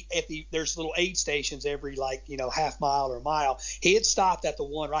at the there's little aid stations every half mile or a mile. He had stopped at the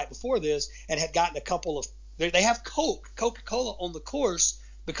one right before this and had gotten a couple of they have Coca-Cola on the course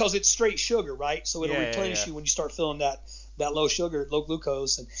because it's straight sugar, right? So it'll replenish you when you start feeling that low sugar, low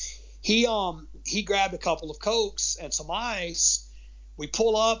glucose. And he grabbed a couple of Cokes and some ice. We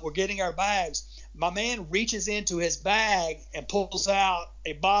pull up, we're getting our bags. My man reaches into his bag and pulls out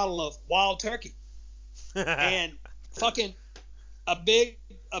a bottle of Wild Turkey. And fucking a big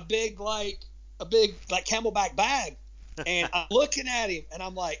Camelback bag. And I'm looking at him and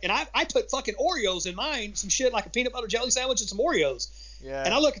I'm like, and I put fucking Oreos in mine, some shit like a peanut butter jelly sandwich and some Oreos. Yeah.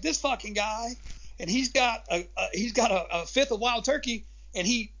 And I look at this fucking guy, and he's got a fifth of Wild Turkey, and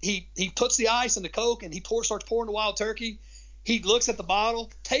he puts the ice in the Coke, and he starts pouring the Wild Turkey. He looks at the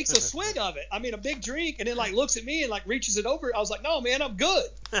bottle, takes a swig of it. I mean, a big drink, and then looks at me and reaches it over. I was like, no, man, I'm good.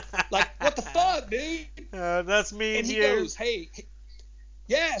 Like, what the fuck, dude? That's me and he you. Goes, hey.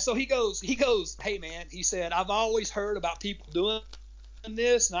 Yeah, so he goes, hey, man, he said, I've always heard about people doing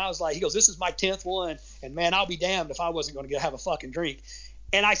this. And I was like, he goes, this is my 10th one. And, man, I'll be damned if I wasn't going to have a fucking drink.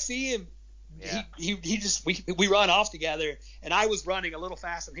 And I see him. Yeah. He just we run off together, and I was running a little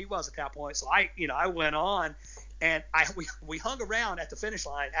faster than he was at that point. So I went on, and we hung around at the finish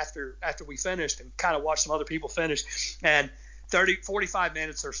line after we finished and kind of watched some other people finish. And 45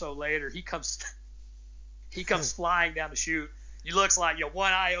 minutes or so later, he comes flying down the chute. He looks like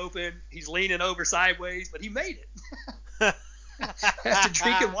one eye open. He's leaning over sideways, but he made it. After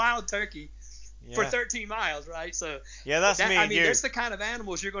drinking Wild Turkey for 13 miles, right? So that's me and you. That's the kind of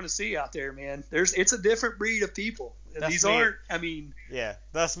animals you're going to see out there, man. It's a different breed of people. That's me and you.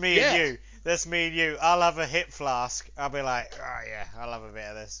 That's me and you. I'll have a hip flask. I'll be like, oh yeah, I'll have a bit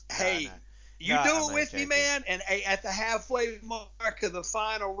of this. Hey, you do it with me, man. And at the halfway mark of the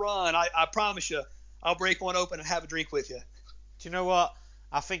final run, I promise you, I'll break one open and have a drink with you. Do you know what?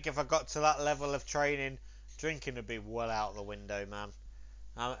 I think if I got to that level of training, drinking would be well out the window, man.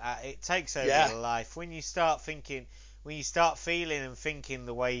 It takes over Yeah, your life when you start thinking, when you start feeling and thinking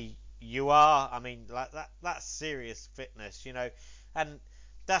the way you are. I mean, like that's serious fitness, you know, and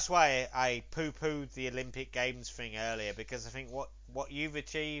that's why I poo-pooed the Olympic Games thing earlier, because I think what you've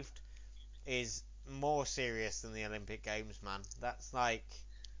achieved is more serious than the Olympic Games, man. That's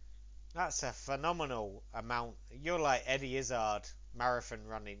a phenomenal amount. You're like Eddie Izzard marathon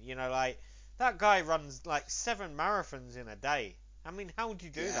running. You know, like that guy runs like 7 marathons in a day. I mean, how do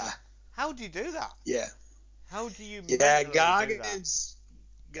you do yeah, that? How do you do that? yeah, How do you yeah. mentally do that?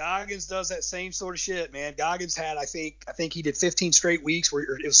 Goggins does that same sort of shit, man. Goggins had, I think he did 15 straight weeks where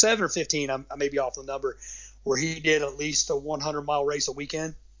it was 7 or 15. I may be off the number, where he did at least a 100-mile race a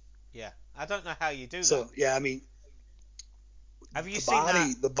weekend. Yeah, I don't know how you do that. So yeah, I mean, Have you the seen that?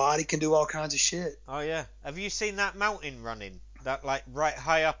 body, the body can do all kinds of shit. Oh yeah. Have you seen that mountain running? That like right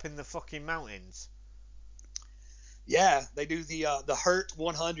high up in the fucking mountains. Yeah, they do the Hurt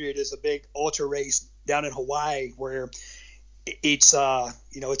 100 is a big ultra race down in Hawaii where it's it's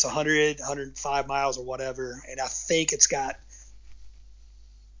 100 105 miles or whatever, and I think it's got,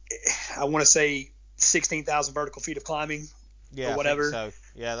 I want to say, 16,000 vertical feet of climbing or Yeah, I think whatever. so.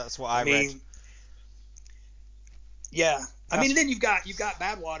 Yeah, that's what I I read. mean, yeah. I mean, That's and then you've got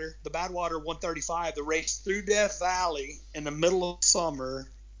Badwater, the Badwater 135, the race through Death Valley in the middle of summer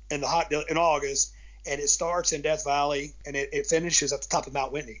in August, and it starts in Death Valley and it finishes at the top of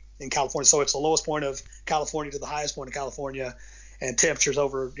Mount Whitney in California. So it's the lowest point of California to the highest point of California, and temperatures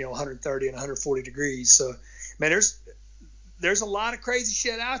over 130 and 140 degrees. So, man, there's a lot of crazy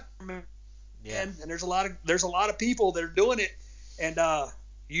shit out there, man, yeah. and there's a lot of people that are doing it, and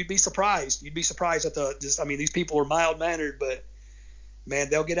you'd be surprised. You'd be surprised at I mean, these people are mild mannered, but man,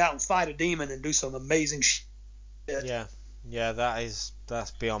 they'll get out and fight a demon and do some amazing shit. Yeah. Yeah, that's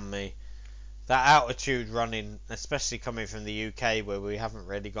beyond me. That altitude running, especially coming from the UK where we haven't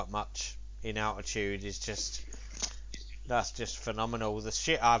really got much in altitude, is just that's just phenomenal. The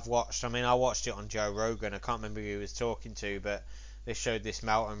shit I've watched, I mean, I watched it on Joe Rogan. I can't remember who he was talking to, but they showed this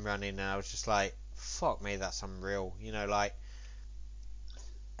mountain running, and I was just like, "Fuck me, that's unreal." You know, like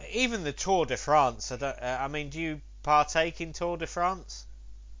even the Tour de France. I don't. I mean, do you partake in Tour de France?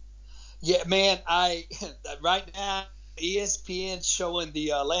 Yeah, man. I right now ESPN's showing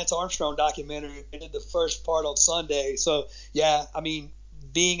the Lance Armstrong documentary. I did the first part on Sunday. So yeah, I mean,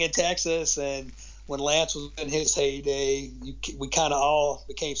 being in Texas and when Lance was in his heyday, we kind of all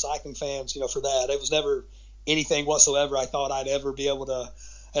became cycling fans, for that. It was never anything whatsoever I thought I'd ever be able to,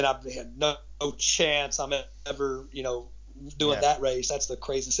 and I had no chance I'm ever, doing Yeah, that race. That's the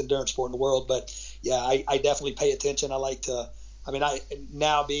craziest endurance sport in the world. But yeah, I definitely pay attention. I like to. I mean,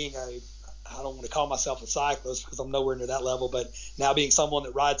 now being I don't want to call myself a cyclist because I'm nowhere near that level, but now being someone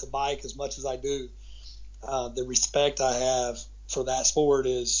that rides a bike as much as I do, the respect I have for that sport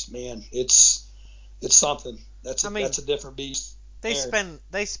is, man, it's something. That's I a mean, that's a different beast they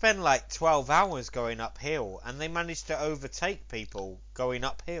there. spend like 12 hours going uphill, and they manage to overtake people going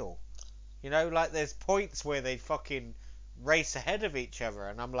uphill. You know, like there's points where they fucking race ahead of each other,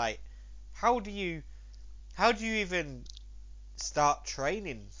 and I'm like, how do you how do you even start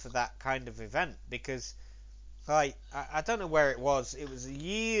training for that kind of event? Because like I don't know where it was. It was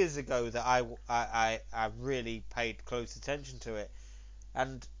years ago that I really paid close attention to it,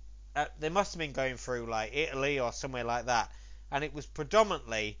 and they must have been going through like Italy or somewhere like that, and it was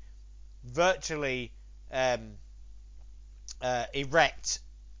predominantly virtually um, erect,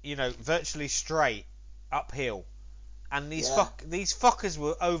 you know, virtually straight uphill, and Yeah, these fuckers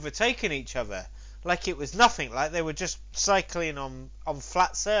were overtaking each other like it was nothing, like they were just cycling on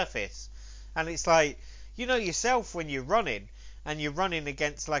flat surface. And it's like, you know yourself, when you're running and you're running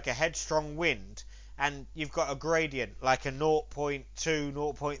against like a headstrong wind and you've got a gradient like a zero point 0.2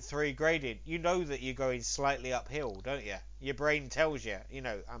 zero point 0.3 gradient, you know that you're going slightly uphill, don't you? Your brain tells you, you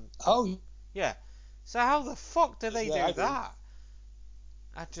know. oh Yeah. So how the fuck do they yeah, I do agree, that?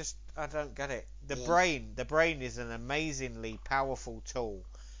 I don't get it. man. The brain is an amazingly powerful tool,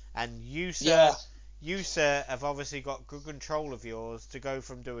 and Yeah, you sir have obviously got good control of yours to go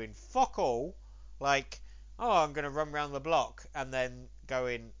from doing fuck all, like, oh, I'm gonna run around the block, and then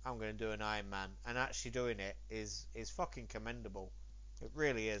going, I'm gonna do an Ironman, and actually doing it is fucking commendable. It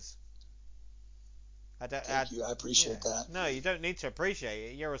really is. I don't. thank you. I Yeah. appreciate that. No, you don't need to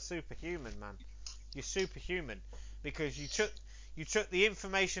appreciate it. You're a superhuman, man. You're superhuman because you took the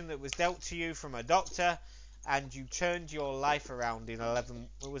information that was dealt to you from a doctor, and you turned your life around in 11.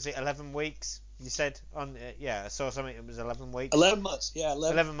 What was it? 11 weeks? You said on yeah. I saw something. It was 11 weeks. 11 months. Yeah,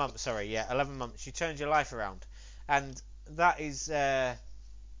 11. 11 months. Sorry. Yeah. 11 months. You turned your life around, and that is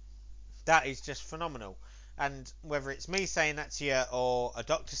That is just phenomenal. And whether it's me saying that to you, or a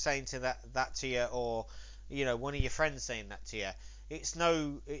doctor saying that to you, or one of your friends saying that to you, it's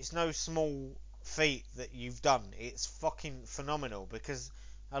no small feat that you've done. It's fucking phenomenal, because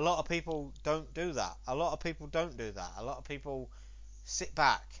a lot of people don't do that. A lot of people don't do that. A lot of people sit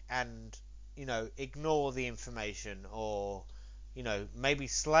back and ignore the information, or maybe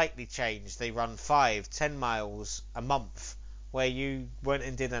slightly change. They run 5-10 miles a month, where you went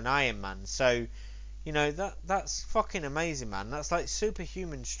and did an Ironman. So that's fucking amazing, man. That's like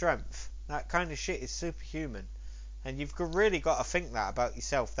superhuman strength. That kind of shit is superhuman, and you've really got to think that about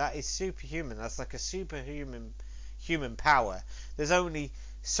yourself. That is superhuman. That's like a superhuman human power. There's only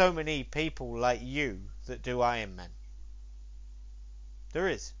so many people like you that do Ironman. There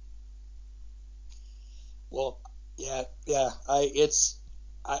is. Well, yeah, yeah.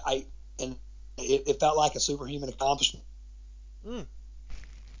 I and it felt like a superhuman accomplishment. Mm.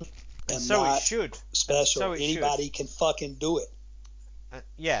 And I'm so it not should. And special. so it should. Anybody can fucking do it.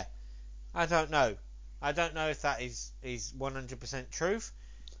 Yeah. I don't know. I don't know if that is 100% truth.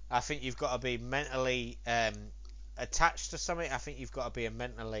 I think you've got to be mentally attached to something. I think you've got to be a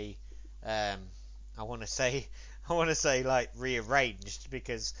mentally, um, I want to say, like rearranged,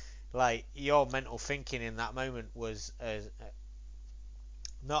 because like your mental thinking in that moment was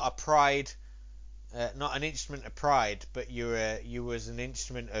not a pride, not an instrument of pride, but you was an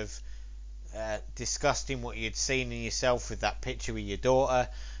instrument of disgusting what you'd seen in yourself with that picture with your daughter,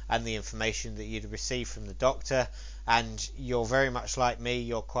 and the information that you'd received from the doctor. And you're very much like me.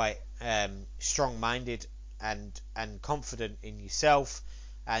 You're quite strong-minded and confident in yourself,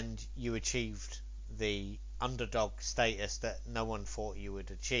 and you achieved the underdog status that no one thought you would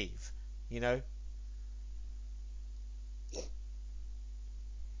achieve. You know,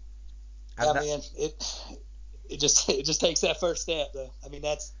 and Yeah, that. man. It just takes that first step, though. I mean,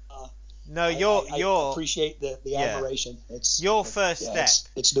 that's No, I your appreciate the yeah, admiration. your first Yeah,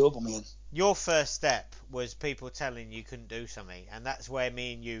 step it's doable, man. your first step was people telling you couldn't do something, and that's where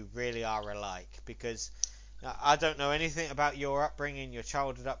me and you really are alike. Because I don't know anything about your upbringing, your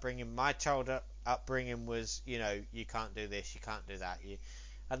childhood upbringing. My childhood upbringing was, you can't do this, you can't do that.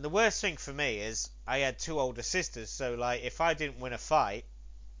 And the worst thing for me is I had two older sisters, so like if I didn't win a fight,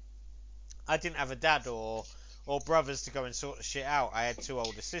 I didn't have a dad or brothers to go and sort the shit out. I had two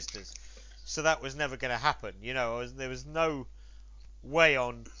older sisters, so that was never going to happen. There was no way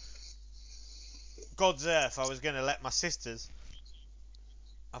on God's earth I was going to let my sisters.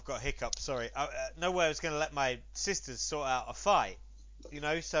 I've got a hiccup. Sorry. No way I was going to let my sisters sort out a fight.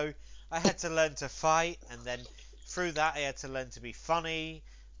 So I had to learn to fight, and then through that I had to learn to be funny.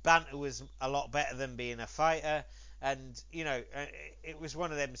 Banter was a lot better than being a fighter, and it was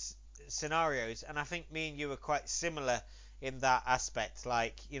one of them scenarios. And I think me and you were quite similar in that aspect.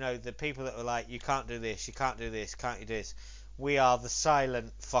 Like the people that were like, you can't do this, you can't do this, can't you do this. We are the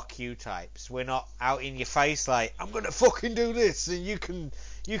silent fuck you types. We're not out in your face like, I'm gonna fucking do this and you can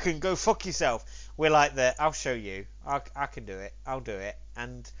go fuck yourself. We're like that. I'll show you. I can do it. I'll do it.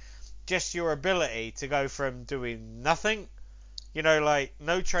 And just your ability to go from doing nothing, like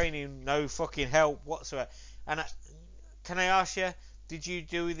no training, no fucking help whatsoever. And can I ask you, did you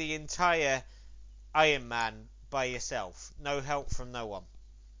do the entire Ironman by yourself? No help from no one?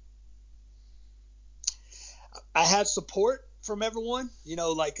 I had support from everyone.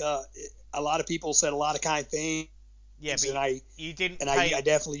 Like a lot of people said a lot of kind things, Yeah, but and I you didn't and I, pay. I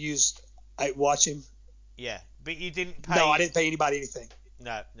definitely used. I watch him. Yeah, but you didn't No, I pay. didn't pay anybody anything.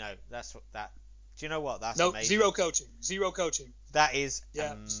 No, no, that's what that. Do you know what? That's No, amazing. zero coaching. Zero coaching. That is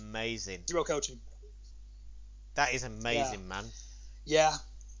Yeah, amazing. zero coaching. That is Yeah, amazing, man. yeah.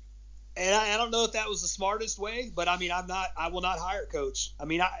 And I don't know if that was the smartest way, but I mean, I will not hire a coach. I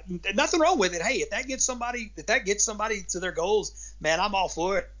mean, nothing wrong with it. Hey, if that gets somebody to their goals, man, I'm all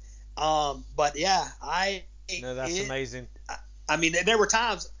for it. But yeah, No, that's amazing. I mean, there were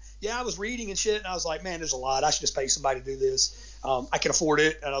times, yeah, I was reading and shit, and I was like, man, there's a lot. I should just pay somebody to do this. I can afford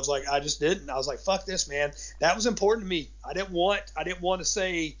it, and I was like, I just didn't. I was like, fuck this, man. That was important to me. I didn't want to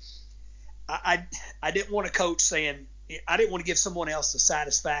say, I, I didn't want a coach saying, I didn't want to give someone else the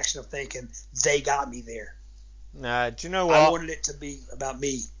satisfaction of thinking they got me there. Do you know I what? wanted it to be about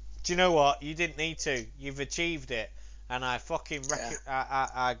me. Do you know what? You didn't need to. You've achieved it, and I fucking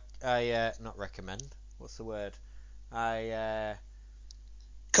Yeah. not recommend. What's the word? I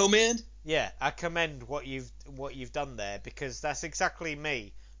Commend. Yeah, I commend what you've done there, because that's exactly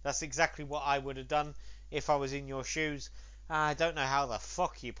me. That's exactly what I would have done if I was in your shoes. I don't know how the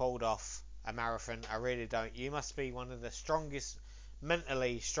fuck you pulled off a marathon. I really don't. You must be one of the strongest,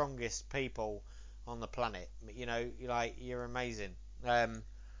 mentally strongest people on the planet. Like you're amazing.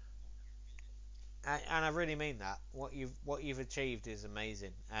 And I really mean that. What you've achieved is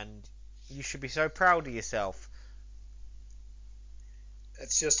amazing, and you should be so proud of yourself.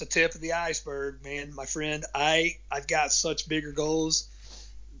 That's just the tip of the iceberg, man. My friend, I've got such bigger goals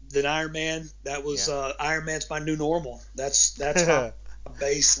than Iron Man. That was Yeah. Iron Man's my new normal. That's my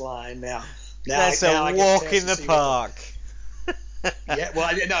baseline now. That's Now a I get to walk test in and the see what the park. yeah.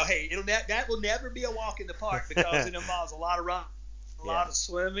 Well, no, hey, that will never be a walk in the park because it involves a lot of running, a lot of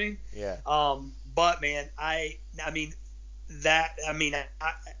swimming. Yeah. But man, I mean that I mean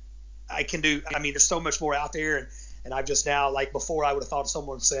I can do. I mean, there's so much more out there, and I've just now, like before, I would have thought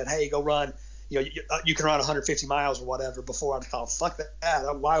someone said, "Hey, go run." You can run 150 miles or whatever. Before I'd thought, "Fuck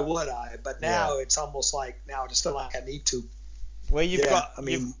that! Why would I?" But now it's almost like now I just feel like I need to. Well, you've got a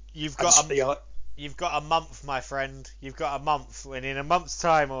month, my friend. You've got a month, and in a month's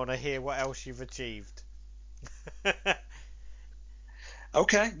time, I want to hear what else you've achieved.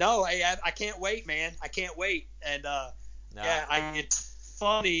 Okay, no, I can't wait, man. I can't wait, and it's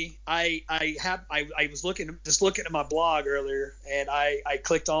funny. I was looking at my blog earlier, and I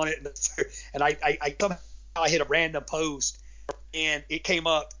clicked on it, and I somehow I hit a random post, and it came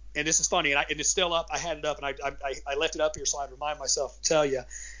up, and this is funny, and it's still up. I had it up, and I left it up here so I'd remind myself to tell you.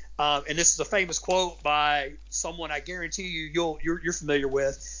 And this is a famous quote by someone I guarantee you're familiar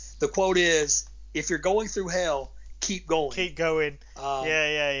with. The quote is, "If you're going through hell, keep going." Keep going.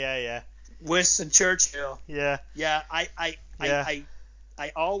 Yeah. Winston Churchill. Yeah. Yeah. I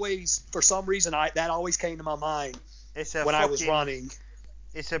always, for some reason, that always came to my mind when I was running.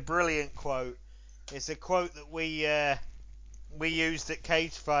 It's a brilliant quote. It's a quote that we used at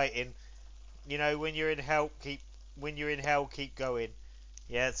cage fighting. You know, when you're in hell, keep going.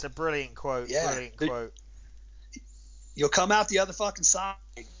 Yeah, it's a brilliant quote. Yeah. Brilliant quote. You'll come out the other fucking side.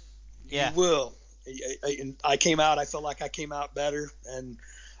 Yeah. You will. I came out. I feel like I came out better, and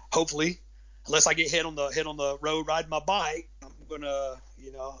hopefully, unless I get hit on the road riding my bike, I'm gonna,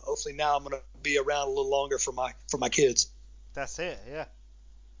 hopefully now I'm gonna be around a little longer for my kids. That's it. Yeah.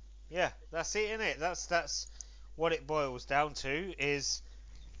 Yeah. That's it, isn't it? That's what it boils down to is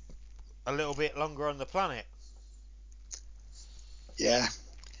a little bit longer on the planet. Yeah.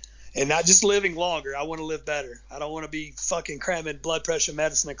 And not just living longer. I want to live better. I don't want to be fucking cramming blood pressure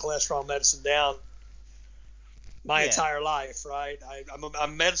medicine and cholesterol medicine down my entire life, right?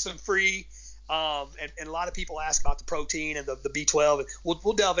 I'm medicine free. And a lot of people ask about the protein and the B12, and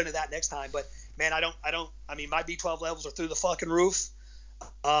we'll delve into that next time. But man, I mean, my B12 levels are through the fucking roof.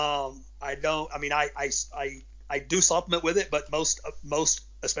 I do supplement with it, but most,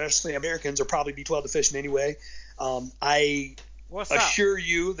 especially Americans, are probably B12 deficient anyway. I assure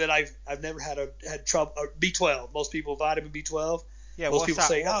you that I've never had trouble. B12. Most people vitamin B12. Yeah. Most people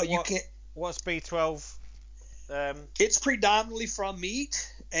say, you can't. What's B12? It's predominantly from meat,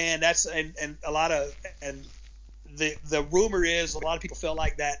 and that's and a lot of the rumor is a lot of people feel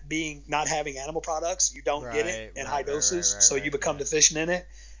like that being not having animal products, you don't get it in high doses, so you become deficient in it.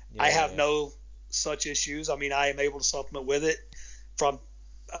 I have no such issues. I mean, I am able to supplement with it from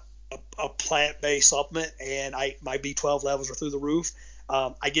a plant-based supplement, and my B12 levels are through the roof.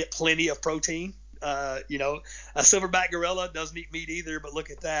 I get plenty of protein. A silverback gorilla doesn't eat meat either, but look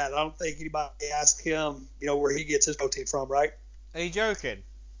at that. I don't think anybody asked him, where he gets his protein from, right? Are you joking?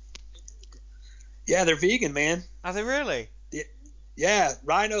 Yeah, they're vegan, man. Are they really? Yeah,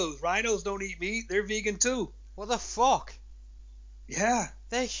 rhinos don't eat meat. They're vegan too. What the fuck? Yeah.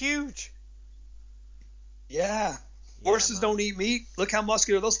 They're huge. Yeah. Horses don't eat meat. Look how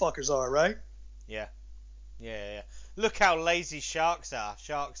muscular those fuckers are, right? Yeah. Look how lazy sharks are.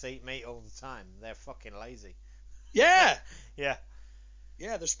 Sharks eat meat all the time. They're fucking lazy. Yeah. Yeah.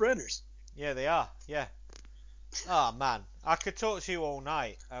 Yeah, they're sprinters. Yeah, they are. Yeah. Oh man, I could talk to you all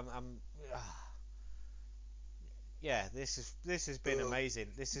night. Yeah, this has been amazing.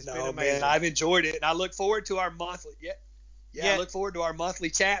 This has been amazing. Man, I've enjoyed it, and I look forward to our monthly. I look forward to our monthly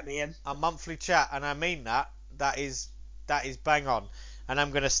chat, man. A monthly chat, and I mean that. That is bang on. And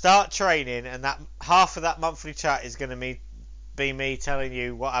I'm going to start training, and that half of that monthly chat is going to be me telling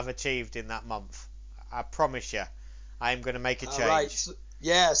you what I've achieved in that month. I promise you, I am going to make a change. Right.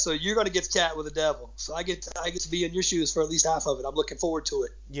 So you're going to get to chat with the devil. So I get to be in your shoes for at least half of it. I'm looking forward to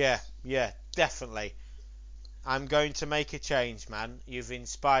it. Yeah, definitely. I'm going to make a change, man. You've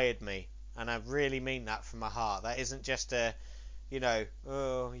inspired me, and I really mean that from my heart. That isn't just a,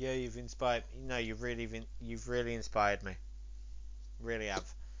 you've inspired. No, you've really inspired me. Really have.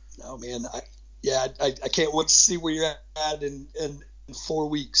 No, man. I can't wait to see where you're at in 4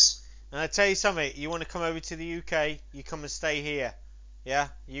 weeks. And I tell you something. You want to come over to the UK? You come and stay here. Yeah,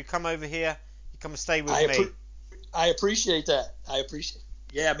 you come over here. You come and stay with me. I appreciate that. I appreciate it.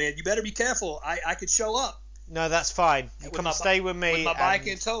 Yeah, man, you better be careful. I could show up. No, that's fine. You with come stay with me. With my bike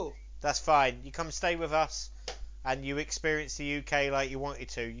in tow. That's fine. You come stay with us, and you experience the UK like you wanted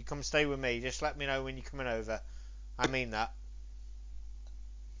to. You come stay with me. Just let me know when you're coming over. I mean that.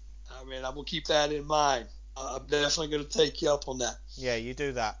 I mean, I will keep that in mind. I'm definitely going to take you up on that. Yeah, you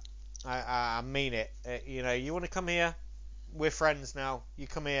do that. I mean it. You want to come here? We're friends now. You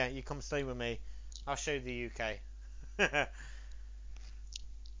come here. You come stay with me. I'll show you the UK.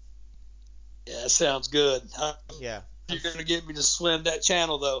 Yeah, sounds good. Yeah. You're going to get me to swim that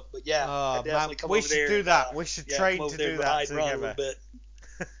channel, though. But yeah, I Oh, definitely man, come we over should there. do that. We should train to do that ride, run a together. little bit.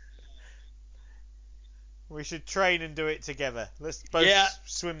 We should train and do it together. Let's both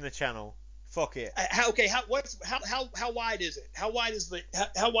swim the channell. Fuck it. How wide is it? How wide is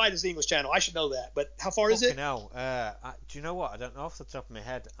the English Channel? I should know that, but how far is it? Hell, do you know what? I don't know off the top of my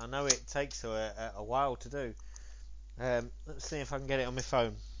head. I know it takes a while to do. Let's see if I can get it on my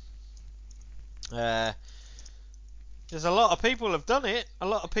phone. There's a lot of people have done it. A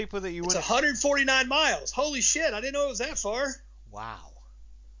lot of people that you It's wouldn't. 149 miles. Holy shit! I didn't know it was that far. Wow.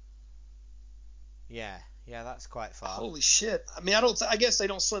 Yeah, that's quite far. Holy shit! I mean, I guess they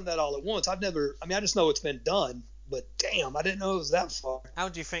don't swim that all at once. I just know it's been done, but damn, I didn't know it was that far. How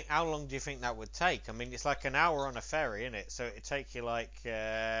long do you think that would take? I mean, it's like an hour on a ferry, isn't it? So it'd take you like.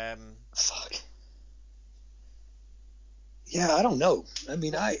 Fuck. Yeah, I don't know. I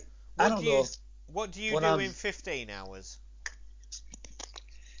mean, I don't know. What do you do in 15 hours?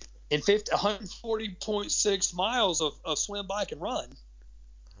 In 140.6 miles of swim, bike, and run.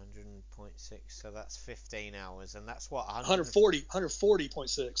 100.6, so that's 15 hours, and that's what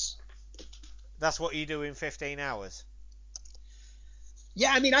 140.6. That's what you do in 15 hours.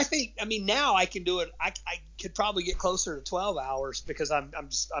 Yeah, I mean, now I can do it. I could probably get closer to 12 hours because I'm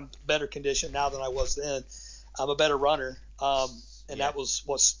better conditioned now than I was then. I'm a better runner, that was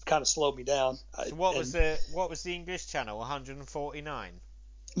what's kind of slowed me down. So what was the English Channel? 149.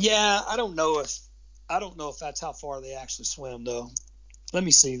 Yeah, I don't know if that's how far they actually swim though. Let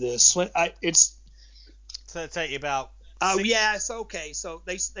me see this. So it'll take you about. Oh yeah, it's okay. So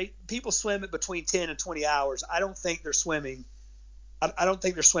they people swim it between 10 and 20 hours. I don't think they're swimming. I don't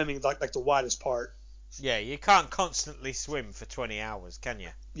think they're swimming like the widest part. Yeah, you can't constantly swim for 20 hours, can you?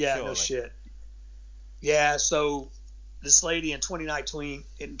 Yeah, Surely. No shit. Yeah, so this lady in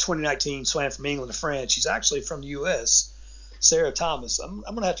 2019 swam from England to France. She's actually from the U.S. Sarah Thomas. I'm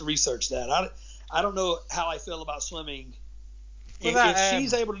gonna have to research that. I don't know how I feel about swimming. Well, if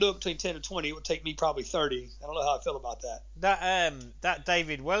she's able to do it between 10 and 20, it would take me probably 30. I don't know how I feel about that. That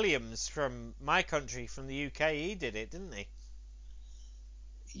David Williams from my country, from the UK, he did it, didn't he?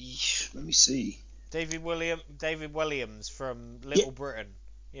 Let me see. David Williams from Little Britain.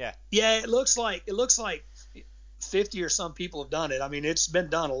 Yeah. Yeah, it looks like 50 or some people have done it. I mean, it's been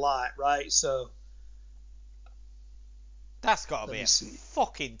done a lot, right? So that's got to be a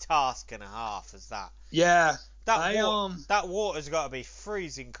fucking task and a half, is that? Yeah. That water's got to be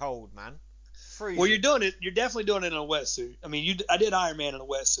freezing cold, man. Freezing. Well, you're definitely doing it in a wetsuit. I mean, I did Ironman in a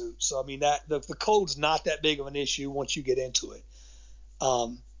wetsuit, so I mean that the cold's not that big of an issue once you get into it.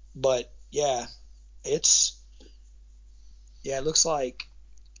 But yeah, it looks like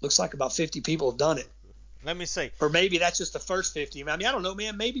about 50 people have done it. Let me see. Or maybe that's just the first 50. I mean, I don't know,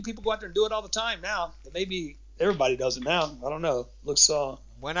 man. Maybe people go out there and do it all the time now. Maybe everybody does it now. I don't know. Looks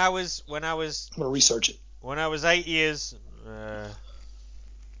when I was I'm gonna research it. When I was 8 years,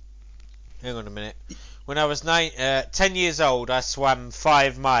 hang on a minute. When I was 10 years old, I swam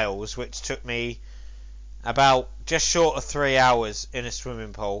 5 miles, which took me about just short of 3 hours in a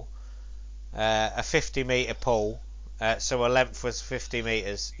swimming pool. A 50-metre pool, so a length was 50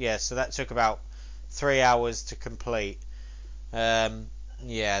 metres. Yeah, so that took about 3 hours to complete.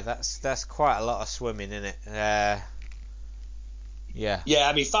 Yeah, that's quite a lot of swimming, isn't it? Yeah. Yeah,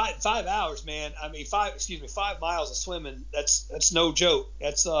 I mean 5 hours, man. I mean 5 miles of swimming. That's no joke.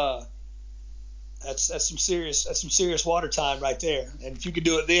 That's some serious water time right there. And if you could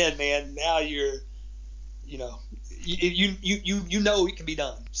do it then, man, now you're, you know it can be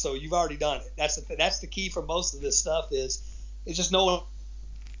done. So you've already done it. That's the key for most of this stuff is just knowing it can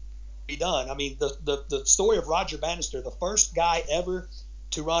be done. I mean the story of Roger Bannister, the first guy ever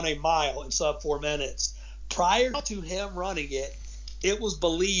to run a mile in sub 4 minutes. Prior to him running it, it was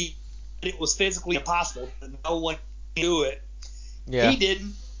believed that it was physically impossible. No one could do it. Yeah. He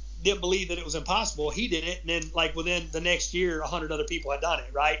didn't believe that it was impossible. He did it, and then like within the next year, 100 other people had done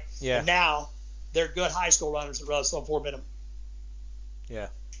it, right? Yeah. And now they're good high school runners that run sub 4 minute. Yeah.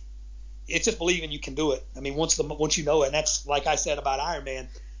 It's just believing you can do it. I mean, once you know it, and that's like I said about Ironman.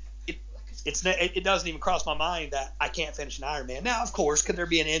 it doesn't even cross my mind that I can't finish an Ironman. Now, of course, could there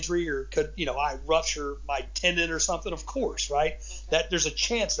be an injury or could I rupture my tendon or something? Of course, right? That there's a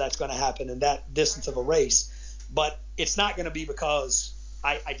chance that's going to happen in that distance of a race, but it's not going to be because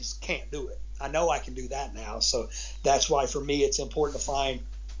I just can't do it. I know I can do that now, so that's why for me it's important to find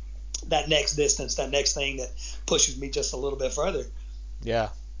that next distance, that next thing that pushes me just a little bit further. Yeah.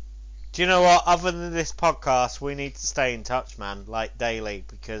 Do you know what? Other than this podcast, we need to stay in touch, man, like daily,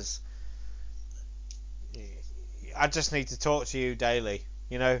 because I just need to talk to you daily,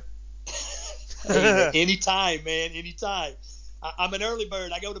 you know? Hey, man, anytime, man, anytime. I'm an early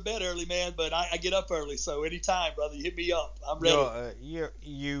bird. I go to bed early, man, but I get up early. So anytime, brother, you hit me up. I'm ready.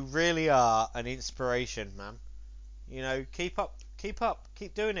 You really are an inspiration, man. You know, keep up,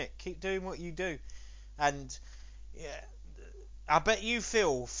 keep doing it, keep doing what you do, and yeah, I bet you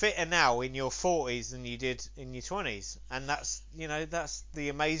feel fitter now in your 40s than you did in your 20s, and that's the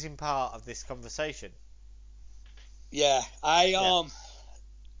amazing part of this conversation. Yeah, Yeah,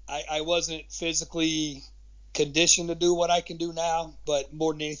 I wasn't physically conditioned to do what I can do now, but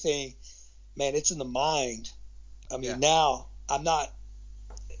more than anything, man, it's in the mind. I yeah, mean, now I'm not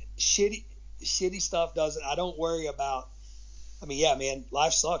shitty stuff doesn't. I don't worry about. I mean, yeah, man,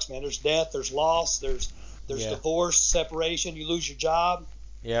 life sucks, man. There's death, there's loss, there's yeah, divorce, separation. You lose your job.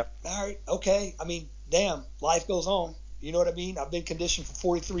 yep, All right, okay. I mean, damn, life goes on. You know what I mean? I've been conditioned for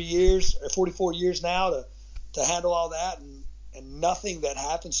 43 years, or 44 years now to handle all that, and nothing that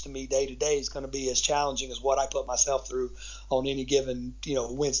happens to me day to day is going to be as challenging as what I put myself through on any given,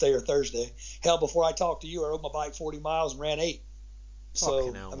 Wednesday or Thursday. Hell, before I talked to you, I rode my bike 40 miles and ran 8. fucking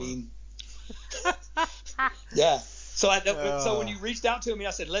So, hell, I man. mean, yeah. So when Uh, you reached out to me,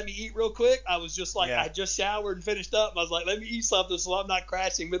 I said, "Let me eat real quick." I was just like, yeah, I just showered and finished up. I was like, "Let me eat something so I'm not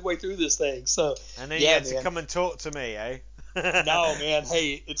crashing midway through this thing." So, and then you yeah, had to man. come and talk to me, eh? No, man.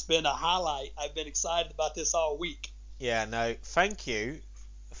 Hey, it's been a highlight. I've been excited about this all week. Yeah, no, thank you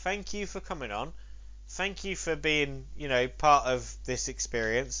for coming on. Thank you for being, part of this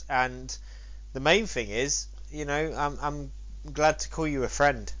experience. And the main thing is, I'm glad to call you a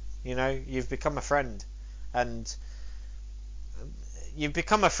friend. You've become a friend, and you've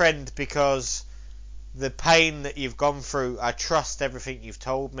become a friend because the pain that you've gone through, I trust everything you've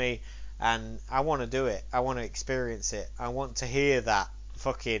told me, and I want to do it. I want to experience it. I want to hear that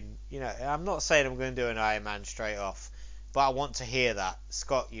fucking, I'm not saying I'm going to do an Ironman straight off, but I want to hear that.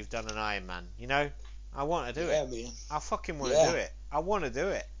 Scott, you've done an Ironman, I want to do it. Yeah, man. I fucking want to do Yeah. it. I want to do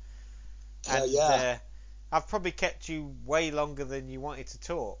it. Hell And yeah. I've probably kept you way longer than you wanted to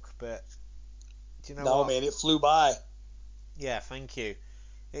talk, but do you know No, what? man. It flew by. Yeah, thank you.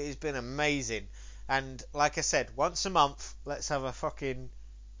 It has been amazing. And like I said, once a month, let's have a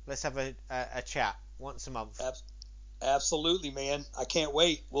chat once a month. Ab- Absolutely, man. I can't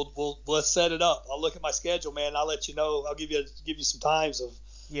wait. Let's set it up. I'll look at my schedule, man. I'll let you know. I'll give you some times of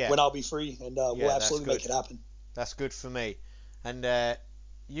Yeah, when I'll be free, and we'll yeah, that's absolutely make good. it happen. That's good for me. And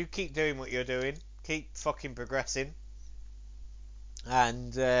you keep doing what you're doing. Keep fucking progressing.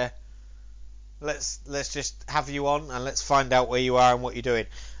 And let's just have you on and let's find out where you are and what you're doing.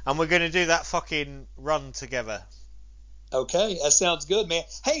 And we're gonna do that fucking run together. Okay, that sounds good, man.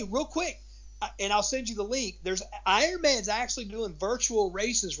 Hey, real quick, and I'll send you the link. There's Ironman's actually doing virtual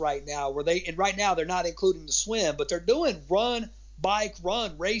races right now, and right now they're not including the swim, but they're doing bike,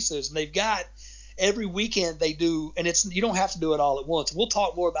 run races, and they've got every weekend they do, and you don't have to do it all at once. We'll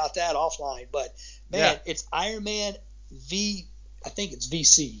talk more about that offline, but Yeah. man, it's Ironman I think it's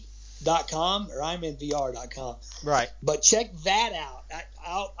VC.com or IronmanVR.com. Right. But check that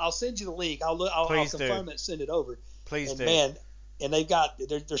out. I'll send you the link. I'll Please do. confirm it, send it over. Please And do. man, and they've got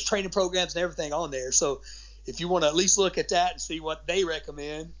there's training programs and everything on there. So if you want to at least look at that and see what they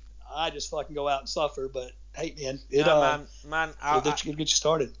recommend, I just fucking go out and suffer. But hey, man, No, man, it'll get you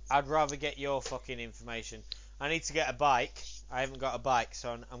started. I'd rather get your fucking information. I need to get a bike. I haven't got a bike,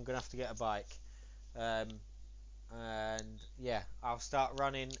 so I'm gonna have to get a bike. And yeah, I'll start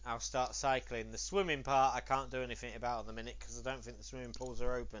running. I'll start cycling. The swimming part I can't do anything about at the minute because I don't think the swimming pools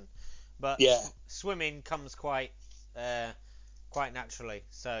are open. But Yeah, swimming comes quite naturally.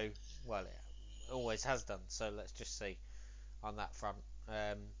 So well, it always has done. So let's just see on that front.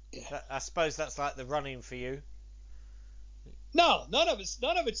 Um, yeah. I suppose that's like the running for you. No, none of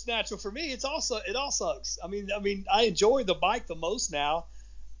it's natural for me. It all sucks. I mean, I enjoy the bike the most now.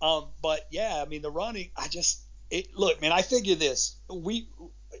 But yeah, I mean the running. Look, man. I figure this: we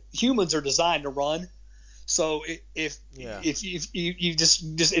humans are designed to run. So Yeah, you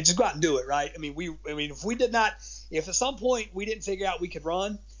just go out and do it, right? I mean, if we did not, if at some point we didn't figure out we could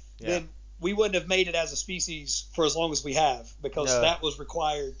run, yeah, then we wouldn't have made it as a species for as long as we have, because No. that was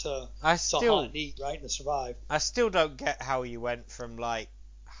required to hunt and eat, right, and to survive. I still don't get how you went from like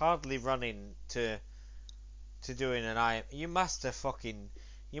hardly running to doing an IM. You must have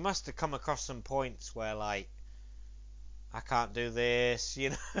come across some points where like I can't do this,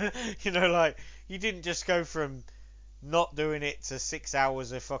 like you didn't just go from not doing it to 6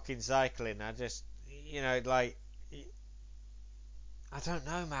 hours of fucking cycling. I just, like I don't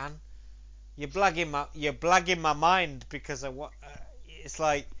know, man. You're blagging my mind because of what it's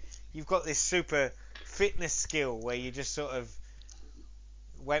like. You've got this super fitness skill where you just sort of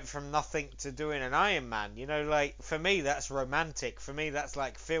went from nothing to doing an Ironman. Like for me that's romantic. For me that's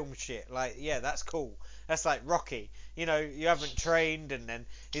like film shit. Like yeah, that's cool. That's like Rocky. You haven't trained, and then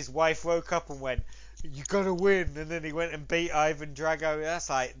his wife woke up and went, "You gotta win," and then he went and beat Ivan Drago.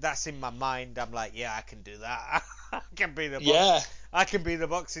 That's in my mind. I'm like, yeah, I can do that. I can be the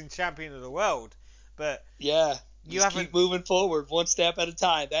boxing champion of the world. But yeah, you just haven't. keep moving forward, one step at a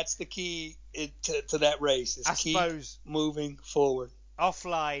time. That's the key to that race. Is I keep suppose moving forward.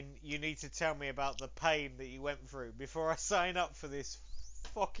 offline, you need to tell me about the pain that you went through before I sign up for this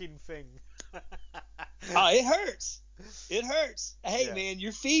fucking thing. Oh, it hurts. It hurts. Hey, Yeah. man,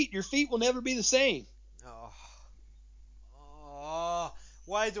 your feet will never be the same. Oh,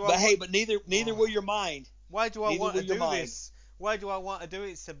 why do I But want? hey, but neither will your mind. Why do I Neither want to will your do mind. this? Why do I want to do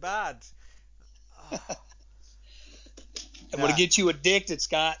it so bad? I'm Nah. gonna get you addicted,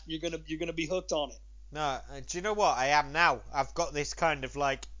 Scott. You're gonna be hooked on it. No, do you know what? I am now. I've got this kind of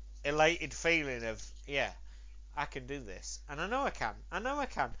like elated feeling of, yeah, I can do this. And I know I can.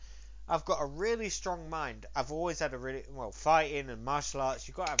 I've got a really strong mind. I've always had fighting and martial arts,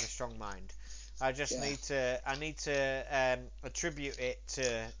 you've got to have a strong mind. I just need to attribute it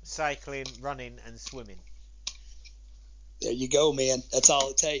to cycling, running and swimming. There you go, man. That's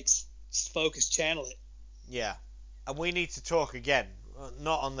all it takes. Just focus, channel it. Yeah. And we need to talk again.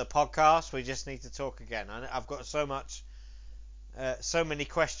 Not on the podcast, we just need to talk again. I've got so many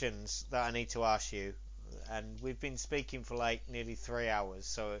questions that I need to ask you, and we've been speaking for like nearly 3 hours,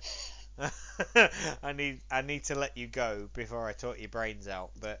 so I need to let you go before I talk your brains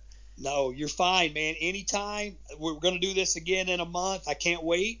out. But no, you're fine, man. Anytime. We're gonna do this again in a month. I can't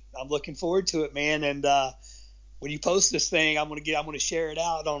wait. I'm looking forward to it, man. And when you post this thing, I'm gonna share it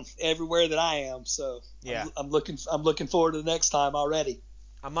out on everywhere that I am. So yeah, I'm looking forward to the next time already.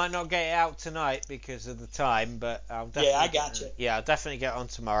 I might not get it out tonight because of the time, but I'll definitely. Yeah, I got you. Yeah, I'll definitely get on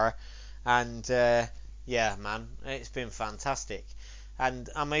tomorrow, and yeah, man, it's been fantastic. And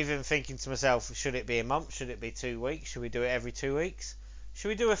I'm even thinking to myself, should it be a month? Should it be 2 weeks? Should we do it every 2 weeks? Should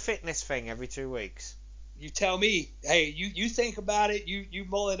we do a fitness thing every 2 weeks? You tell me. Hey, you think about it. You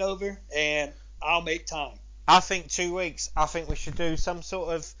mull it over, and I'll make time. I think 2 weeks. I think we should do some sort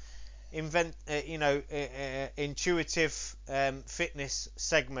of intuitive fitness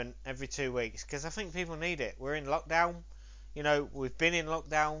segment every 2 weeks, because I think people need it. We're in lockdown. We've been in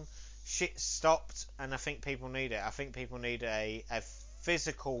lockdown. Shit stopped, and I think people need it. I think people need a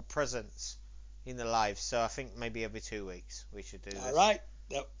physical presence in their lives. So I think maybe every 2 weeks we should do this. All right,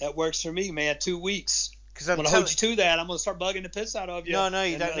 that works for me, man. 2 weeks. Because I'm gonna hold you to that. I'm gonna start bugging the piss out of you. No,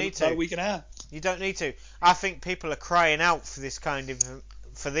 you don't need to. About a week and a half. You don't need to. I think people are crying out for this kind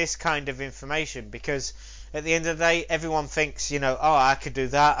of information, because at the end of the day, everyone thinks, oh, I could do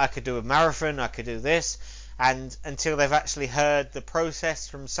that, I could do a marathon, I could do this, and until they've actually heard the process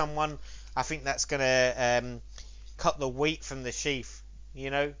from someone, I think that's going to cut the wheat from the sheaf,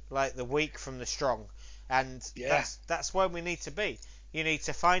 like the weak from the strong, and that's where we need to be. You need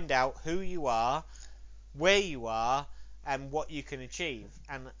to find out who you are, where you are, and what you can achieve.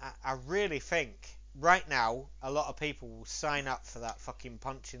 And I really think right now a lot of people will sign up for that fucking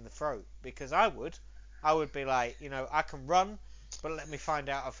punch in the throat, because I would be like, I can run, but let me find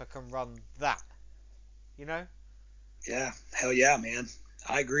out if I can run that, Yeah, hell yeah, man.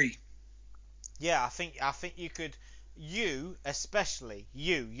 I agree. Yeah, I think especially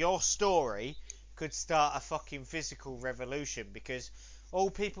your story could start a fucking physical revolution, because all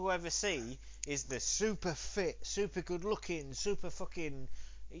people ever see is the super fit, super good looking, super fucking,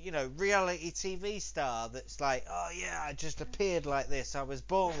 reality TV star that's like, oh yeah, I just appeared like this, I was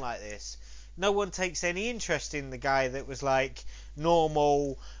born like this. No one takes any interest in the guy that was like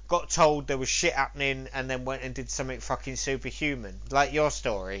normal, got told there was shit happening, and then went and did something fucking superhuman, like your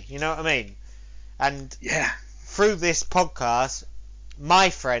story. You know what I mean? And through this podcast, my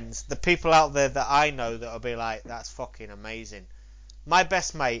friends, the people out there that I know that'll be like, that's fucking amazing. My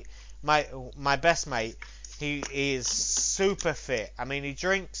best mate, he is super fit. I mean, he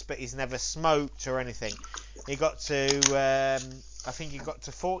drinks, but he's never smoked or anything. He got to I think he got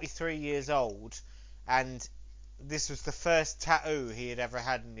to 43 years old, and this was the first tattoo he had ever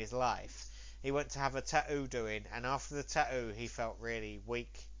had in his life. He went to have a tattoo doing, and after the tattoo, he felt really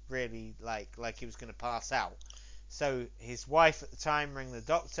weak, really like he was going to pass out. So his wife at the time rang the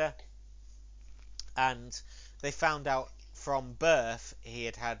doctor, and they found out from birth he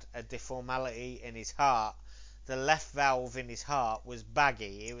had had a deformality in his heart. The left valve in his heart was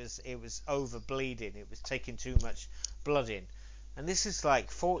baggy. It was over bleeding. It was taking too much blood in, and this is like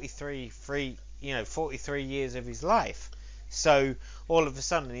 43 years of his life. So all of a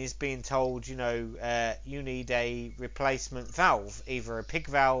sudden he's being told, you need a replacement valve, either a pig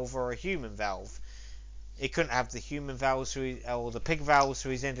valve or a human valve. He couldn't have the human valve, or the pig valve, so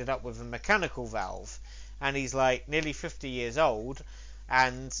he's ended up with a mechanical valve. And he's like nearly 50 years old,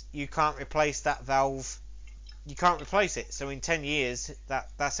 and you can't replace that valve. You can't replace it. So in 10 years,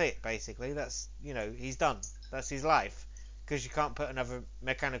 that's it basically. That's he's done. That's his life, because you can't put another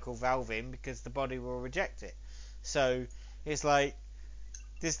mechanical valve in because the body will reject it. So it's like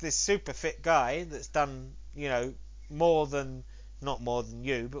this super fit guy that's done more than not more than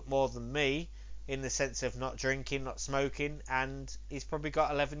you, but more than me, in the sense of not drinking, not smoking, and he's probably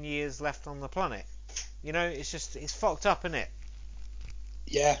got 11 years left on the planet. It's fucked up, isn't it?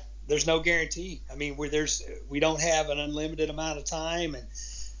 Yeah, there's no guarantee. I mean, we don't have an unlimited amount of time, and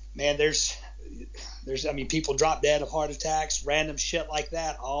man, there's I mean, people drop dead of heart attacks, random shit like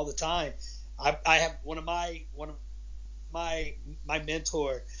that all the time. I have one of my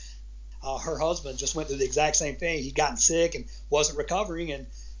mentor, her husband just went through the exact same thing. He'd gotten sick and wasn't recovering, and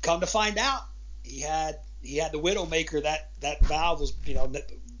come to find out, he had the widowmaker. That valve was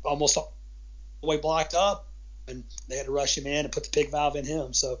almost all the way blocked up, and they had to rush him in and put the pig valve in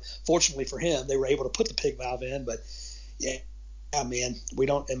him. So fortunately for him, they were able to put the pig valve in. But yeah, man, we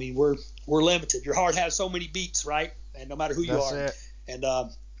don't. I mean, we're limited. Your heart has so many beats, right? And no matter who you That's are, it. and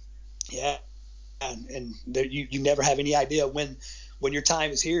yeah, and there, you never have any idea when your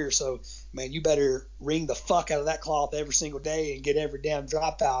time is here. So man, you better wring the fuck out of that cloth every single day and get every damn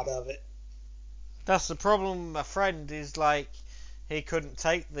drop out of it. That's the problem. My friend is like, he couldn't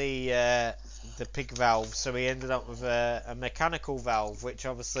take the pig valve, so he ended up with a mechanical valve, which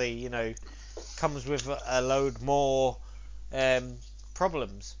obviously comes with a load more um,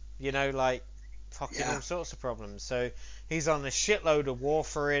 problems. Like fucking Yeah, all sorts of problems. So he's on a shitload of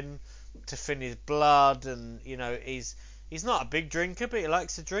warfarin to thin his blood, and he's not a big drinker, but he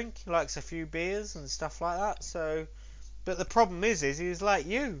likes to drink. He likes a few beers and stuff like that. So, but the problem is he was like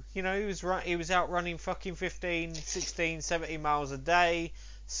you. He was out running fucking 15, 16, 17 miles a day,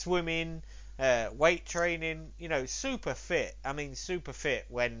 swimming, weight training. Super fit. I mean, super fit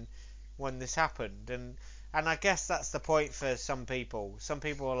when this happened, and I guess that's the point for some people. Some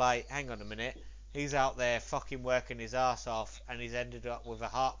people are like, hang on a minute, he's out there fucking working his ass off, and he's ended up with a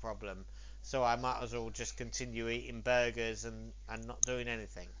heart problem. So I might as well just continue eating burgers and not doing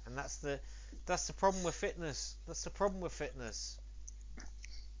anything. And that's the problem with fitness. That's the problem with fitness.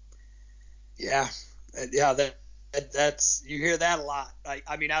 yeah, yeah. That's you hear that a lot.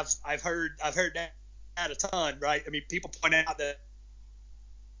 I mean, I've heard that a ton, right? I mean, people point out that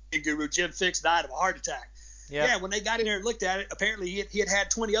Guru Jim Fix died of a heart attack. Yep. Yeah, when they got in there and looked at it, apparently he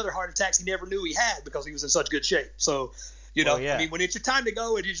had 20 other heart attacks he never knew he had because he was in such good shape. So, Well, I yeah. mean, when it's your time to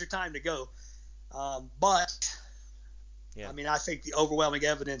go, it is your time to go. But Yeah. I mean, I think the overwhelming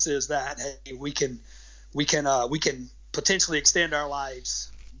evidence is that hey, we can potentially extend our lives,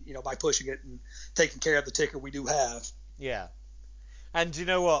 by pushing it and taking care of the ticker we do have. Yeah. And you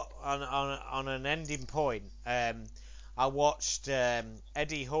know what? On an ending point, I watched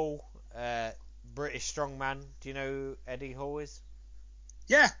Eddie Hall, British strongman. Do you know who Eddie Hall is?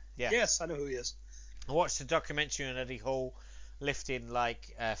 Yeah, Yeah. yes, I know who he is. I watched a documentary on Eddie Hall lifting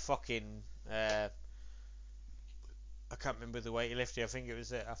like fucking. I can't remember the weight he lifted. I think it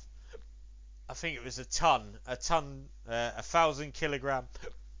was a ton, 1,000 kilogram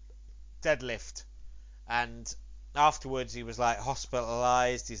deadlift, and afterwards he was like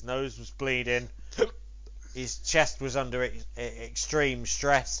hospitalised. His nose was bleeding. His chest was under extreme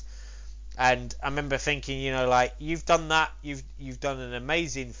stress, and I remember thinking, like, you've done that, you've done an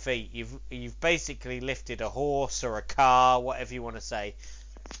amazing feat. You've basically lifted a horse or a car, whatever you want to say.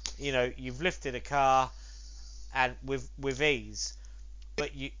 You've lifted a car and with ease,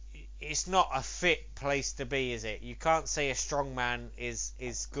 but it's not a fit place to be, is it? You can't say a strongman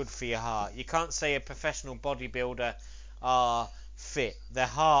is good for your heart. You can't say a professional bodybuilder are fit. Their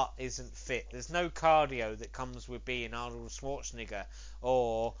heart isn't fit. There's no cardio that comes with being Arnold Schwarzenegger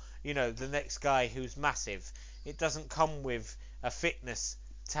or the next guy who's massive. It doesn't come with a fitness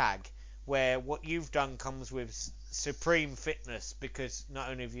tag where what you've done comes with supreme fitness, because not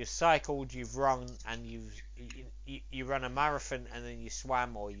only have you cycled, you've run, and you run a marathon and then you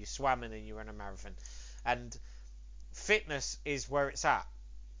swam, or you swam and then you run a marathon, and fitness is where it's at,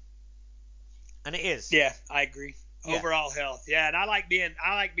 and it is. Yeah, I agree. Yeah. Overall health, yeah, and I like being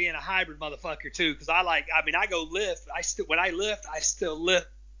a hybrid motherfucker too, because I go lift. When I lift, I still lift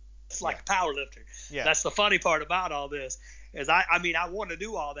like a power lifter. Yeah. That's the funny part about all this. Is I want to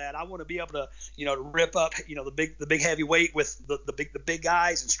do all that. I want to be able to, to rip up, the big heavy weight with the big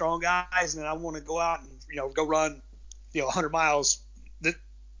guys and strong guys, and then I want to go out and go run, 100 miles.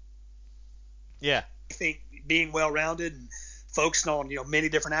 Yeah. I think being well rounded and focusing on many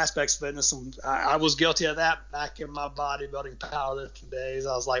different aspects of fitness, and I was guilty of that back in my bodybuilding powerlifting days.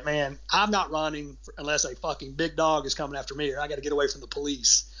 I was like, man, I'm not running unless a fucking big dog is coming after me, or I got to get away from the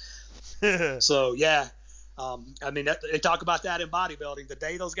police. So yeah. They talk about that in bodybuilding. The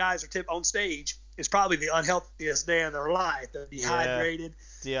day those guys are on stage is probably the unhealthiest day of their life. They're dehydrated.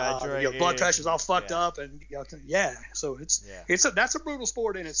 Blood pressure's all fucked up, and So that's a brutal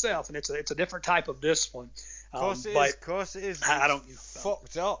sport in itself, and it's a different type of discipline. Of course it is. I don't.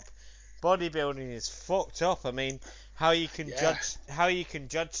 Fucked up. Bodybuilding is fucked up. I mean, how you can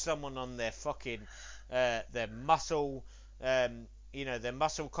judge someone on their fucking their muscle. Their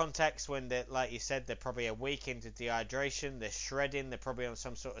muscle context when they're, like you said, they're probably a week into dehydration, they're shredding, they're probably on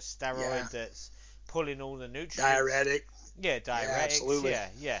some sort of steroid that's pulling all the nutrients. Diuretic. Yeah, diuretics. Yeah, absolutely.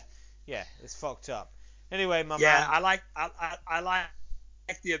 Yeah, it's fucked up. Anyway, my man. Yeah, I like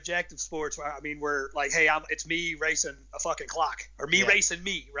the objective sports where like, hey, it's me racing a fucking clock, or me racing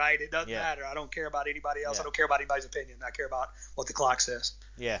me, right? It doesn't matter. I don't care about anybody else. I don't care about anybody's opinion. I care about what the clock says.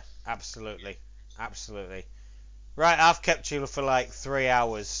 Yeah, absolutely. Right, I've kept you for like 3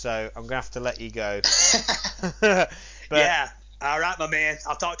 hours, so I'm going to have to let you go. Yeah. All right, my man.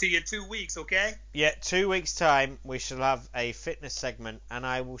 I'll talk to you in 2 weeks, okay? Yeah, 2 weeks' time, we shall have a fitness segment, and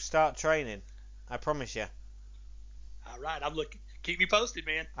I will start training. I promise you. All right. Keep me posted,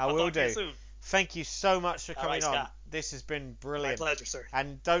 man. I'll talk do. To you soon. Thank you so much for coming on. Scott. This has been brilliant. My pleasure, sir.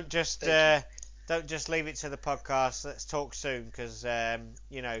 And don't just leave it to the podcast. Let's talk soon, because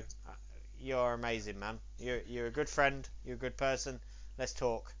you're amazing, man. You're a good friend. You're a good person. Let's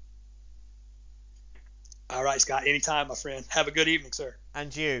talk. All right, Scott. Anytime, my friend. Have a good evening, sir.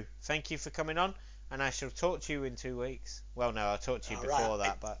 And you. Thank you for coming on. And I shall talk to you in 2 weeks. Well, no, I'll talk to you before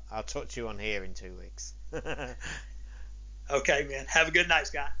that, but I'll talk to you on here in 2 weeks. Okay, man. Have a good night,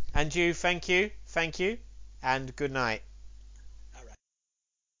 Scott. And you. Thank you. And good night.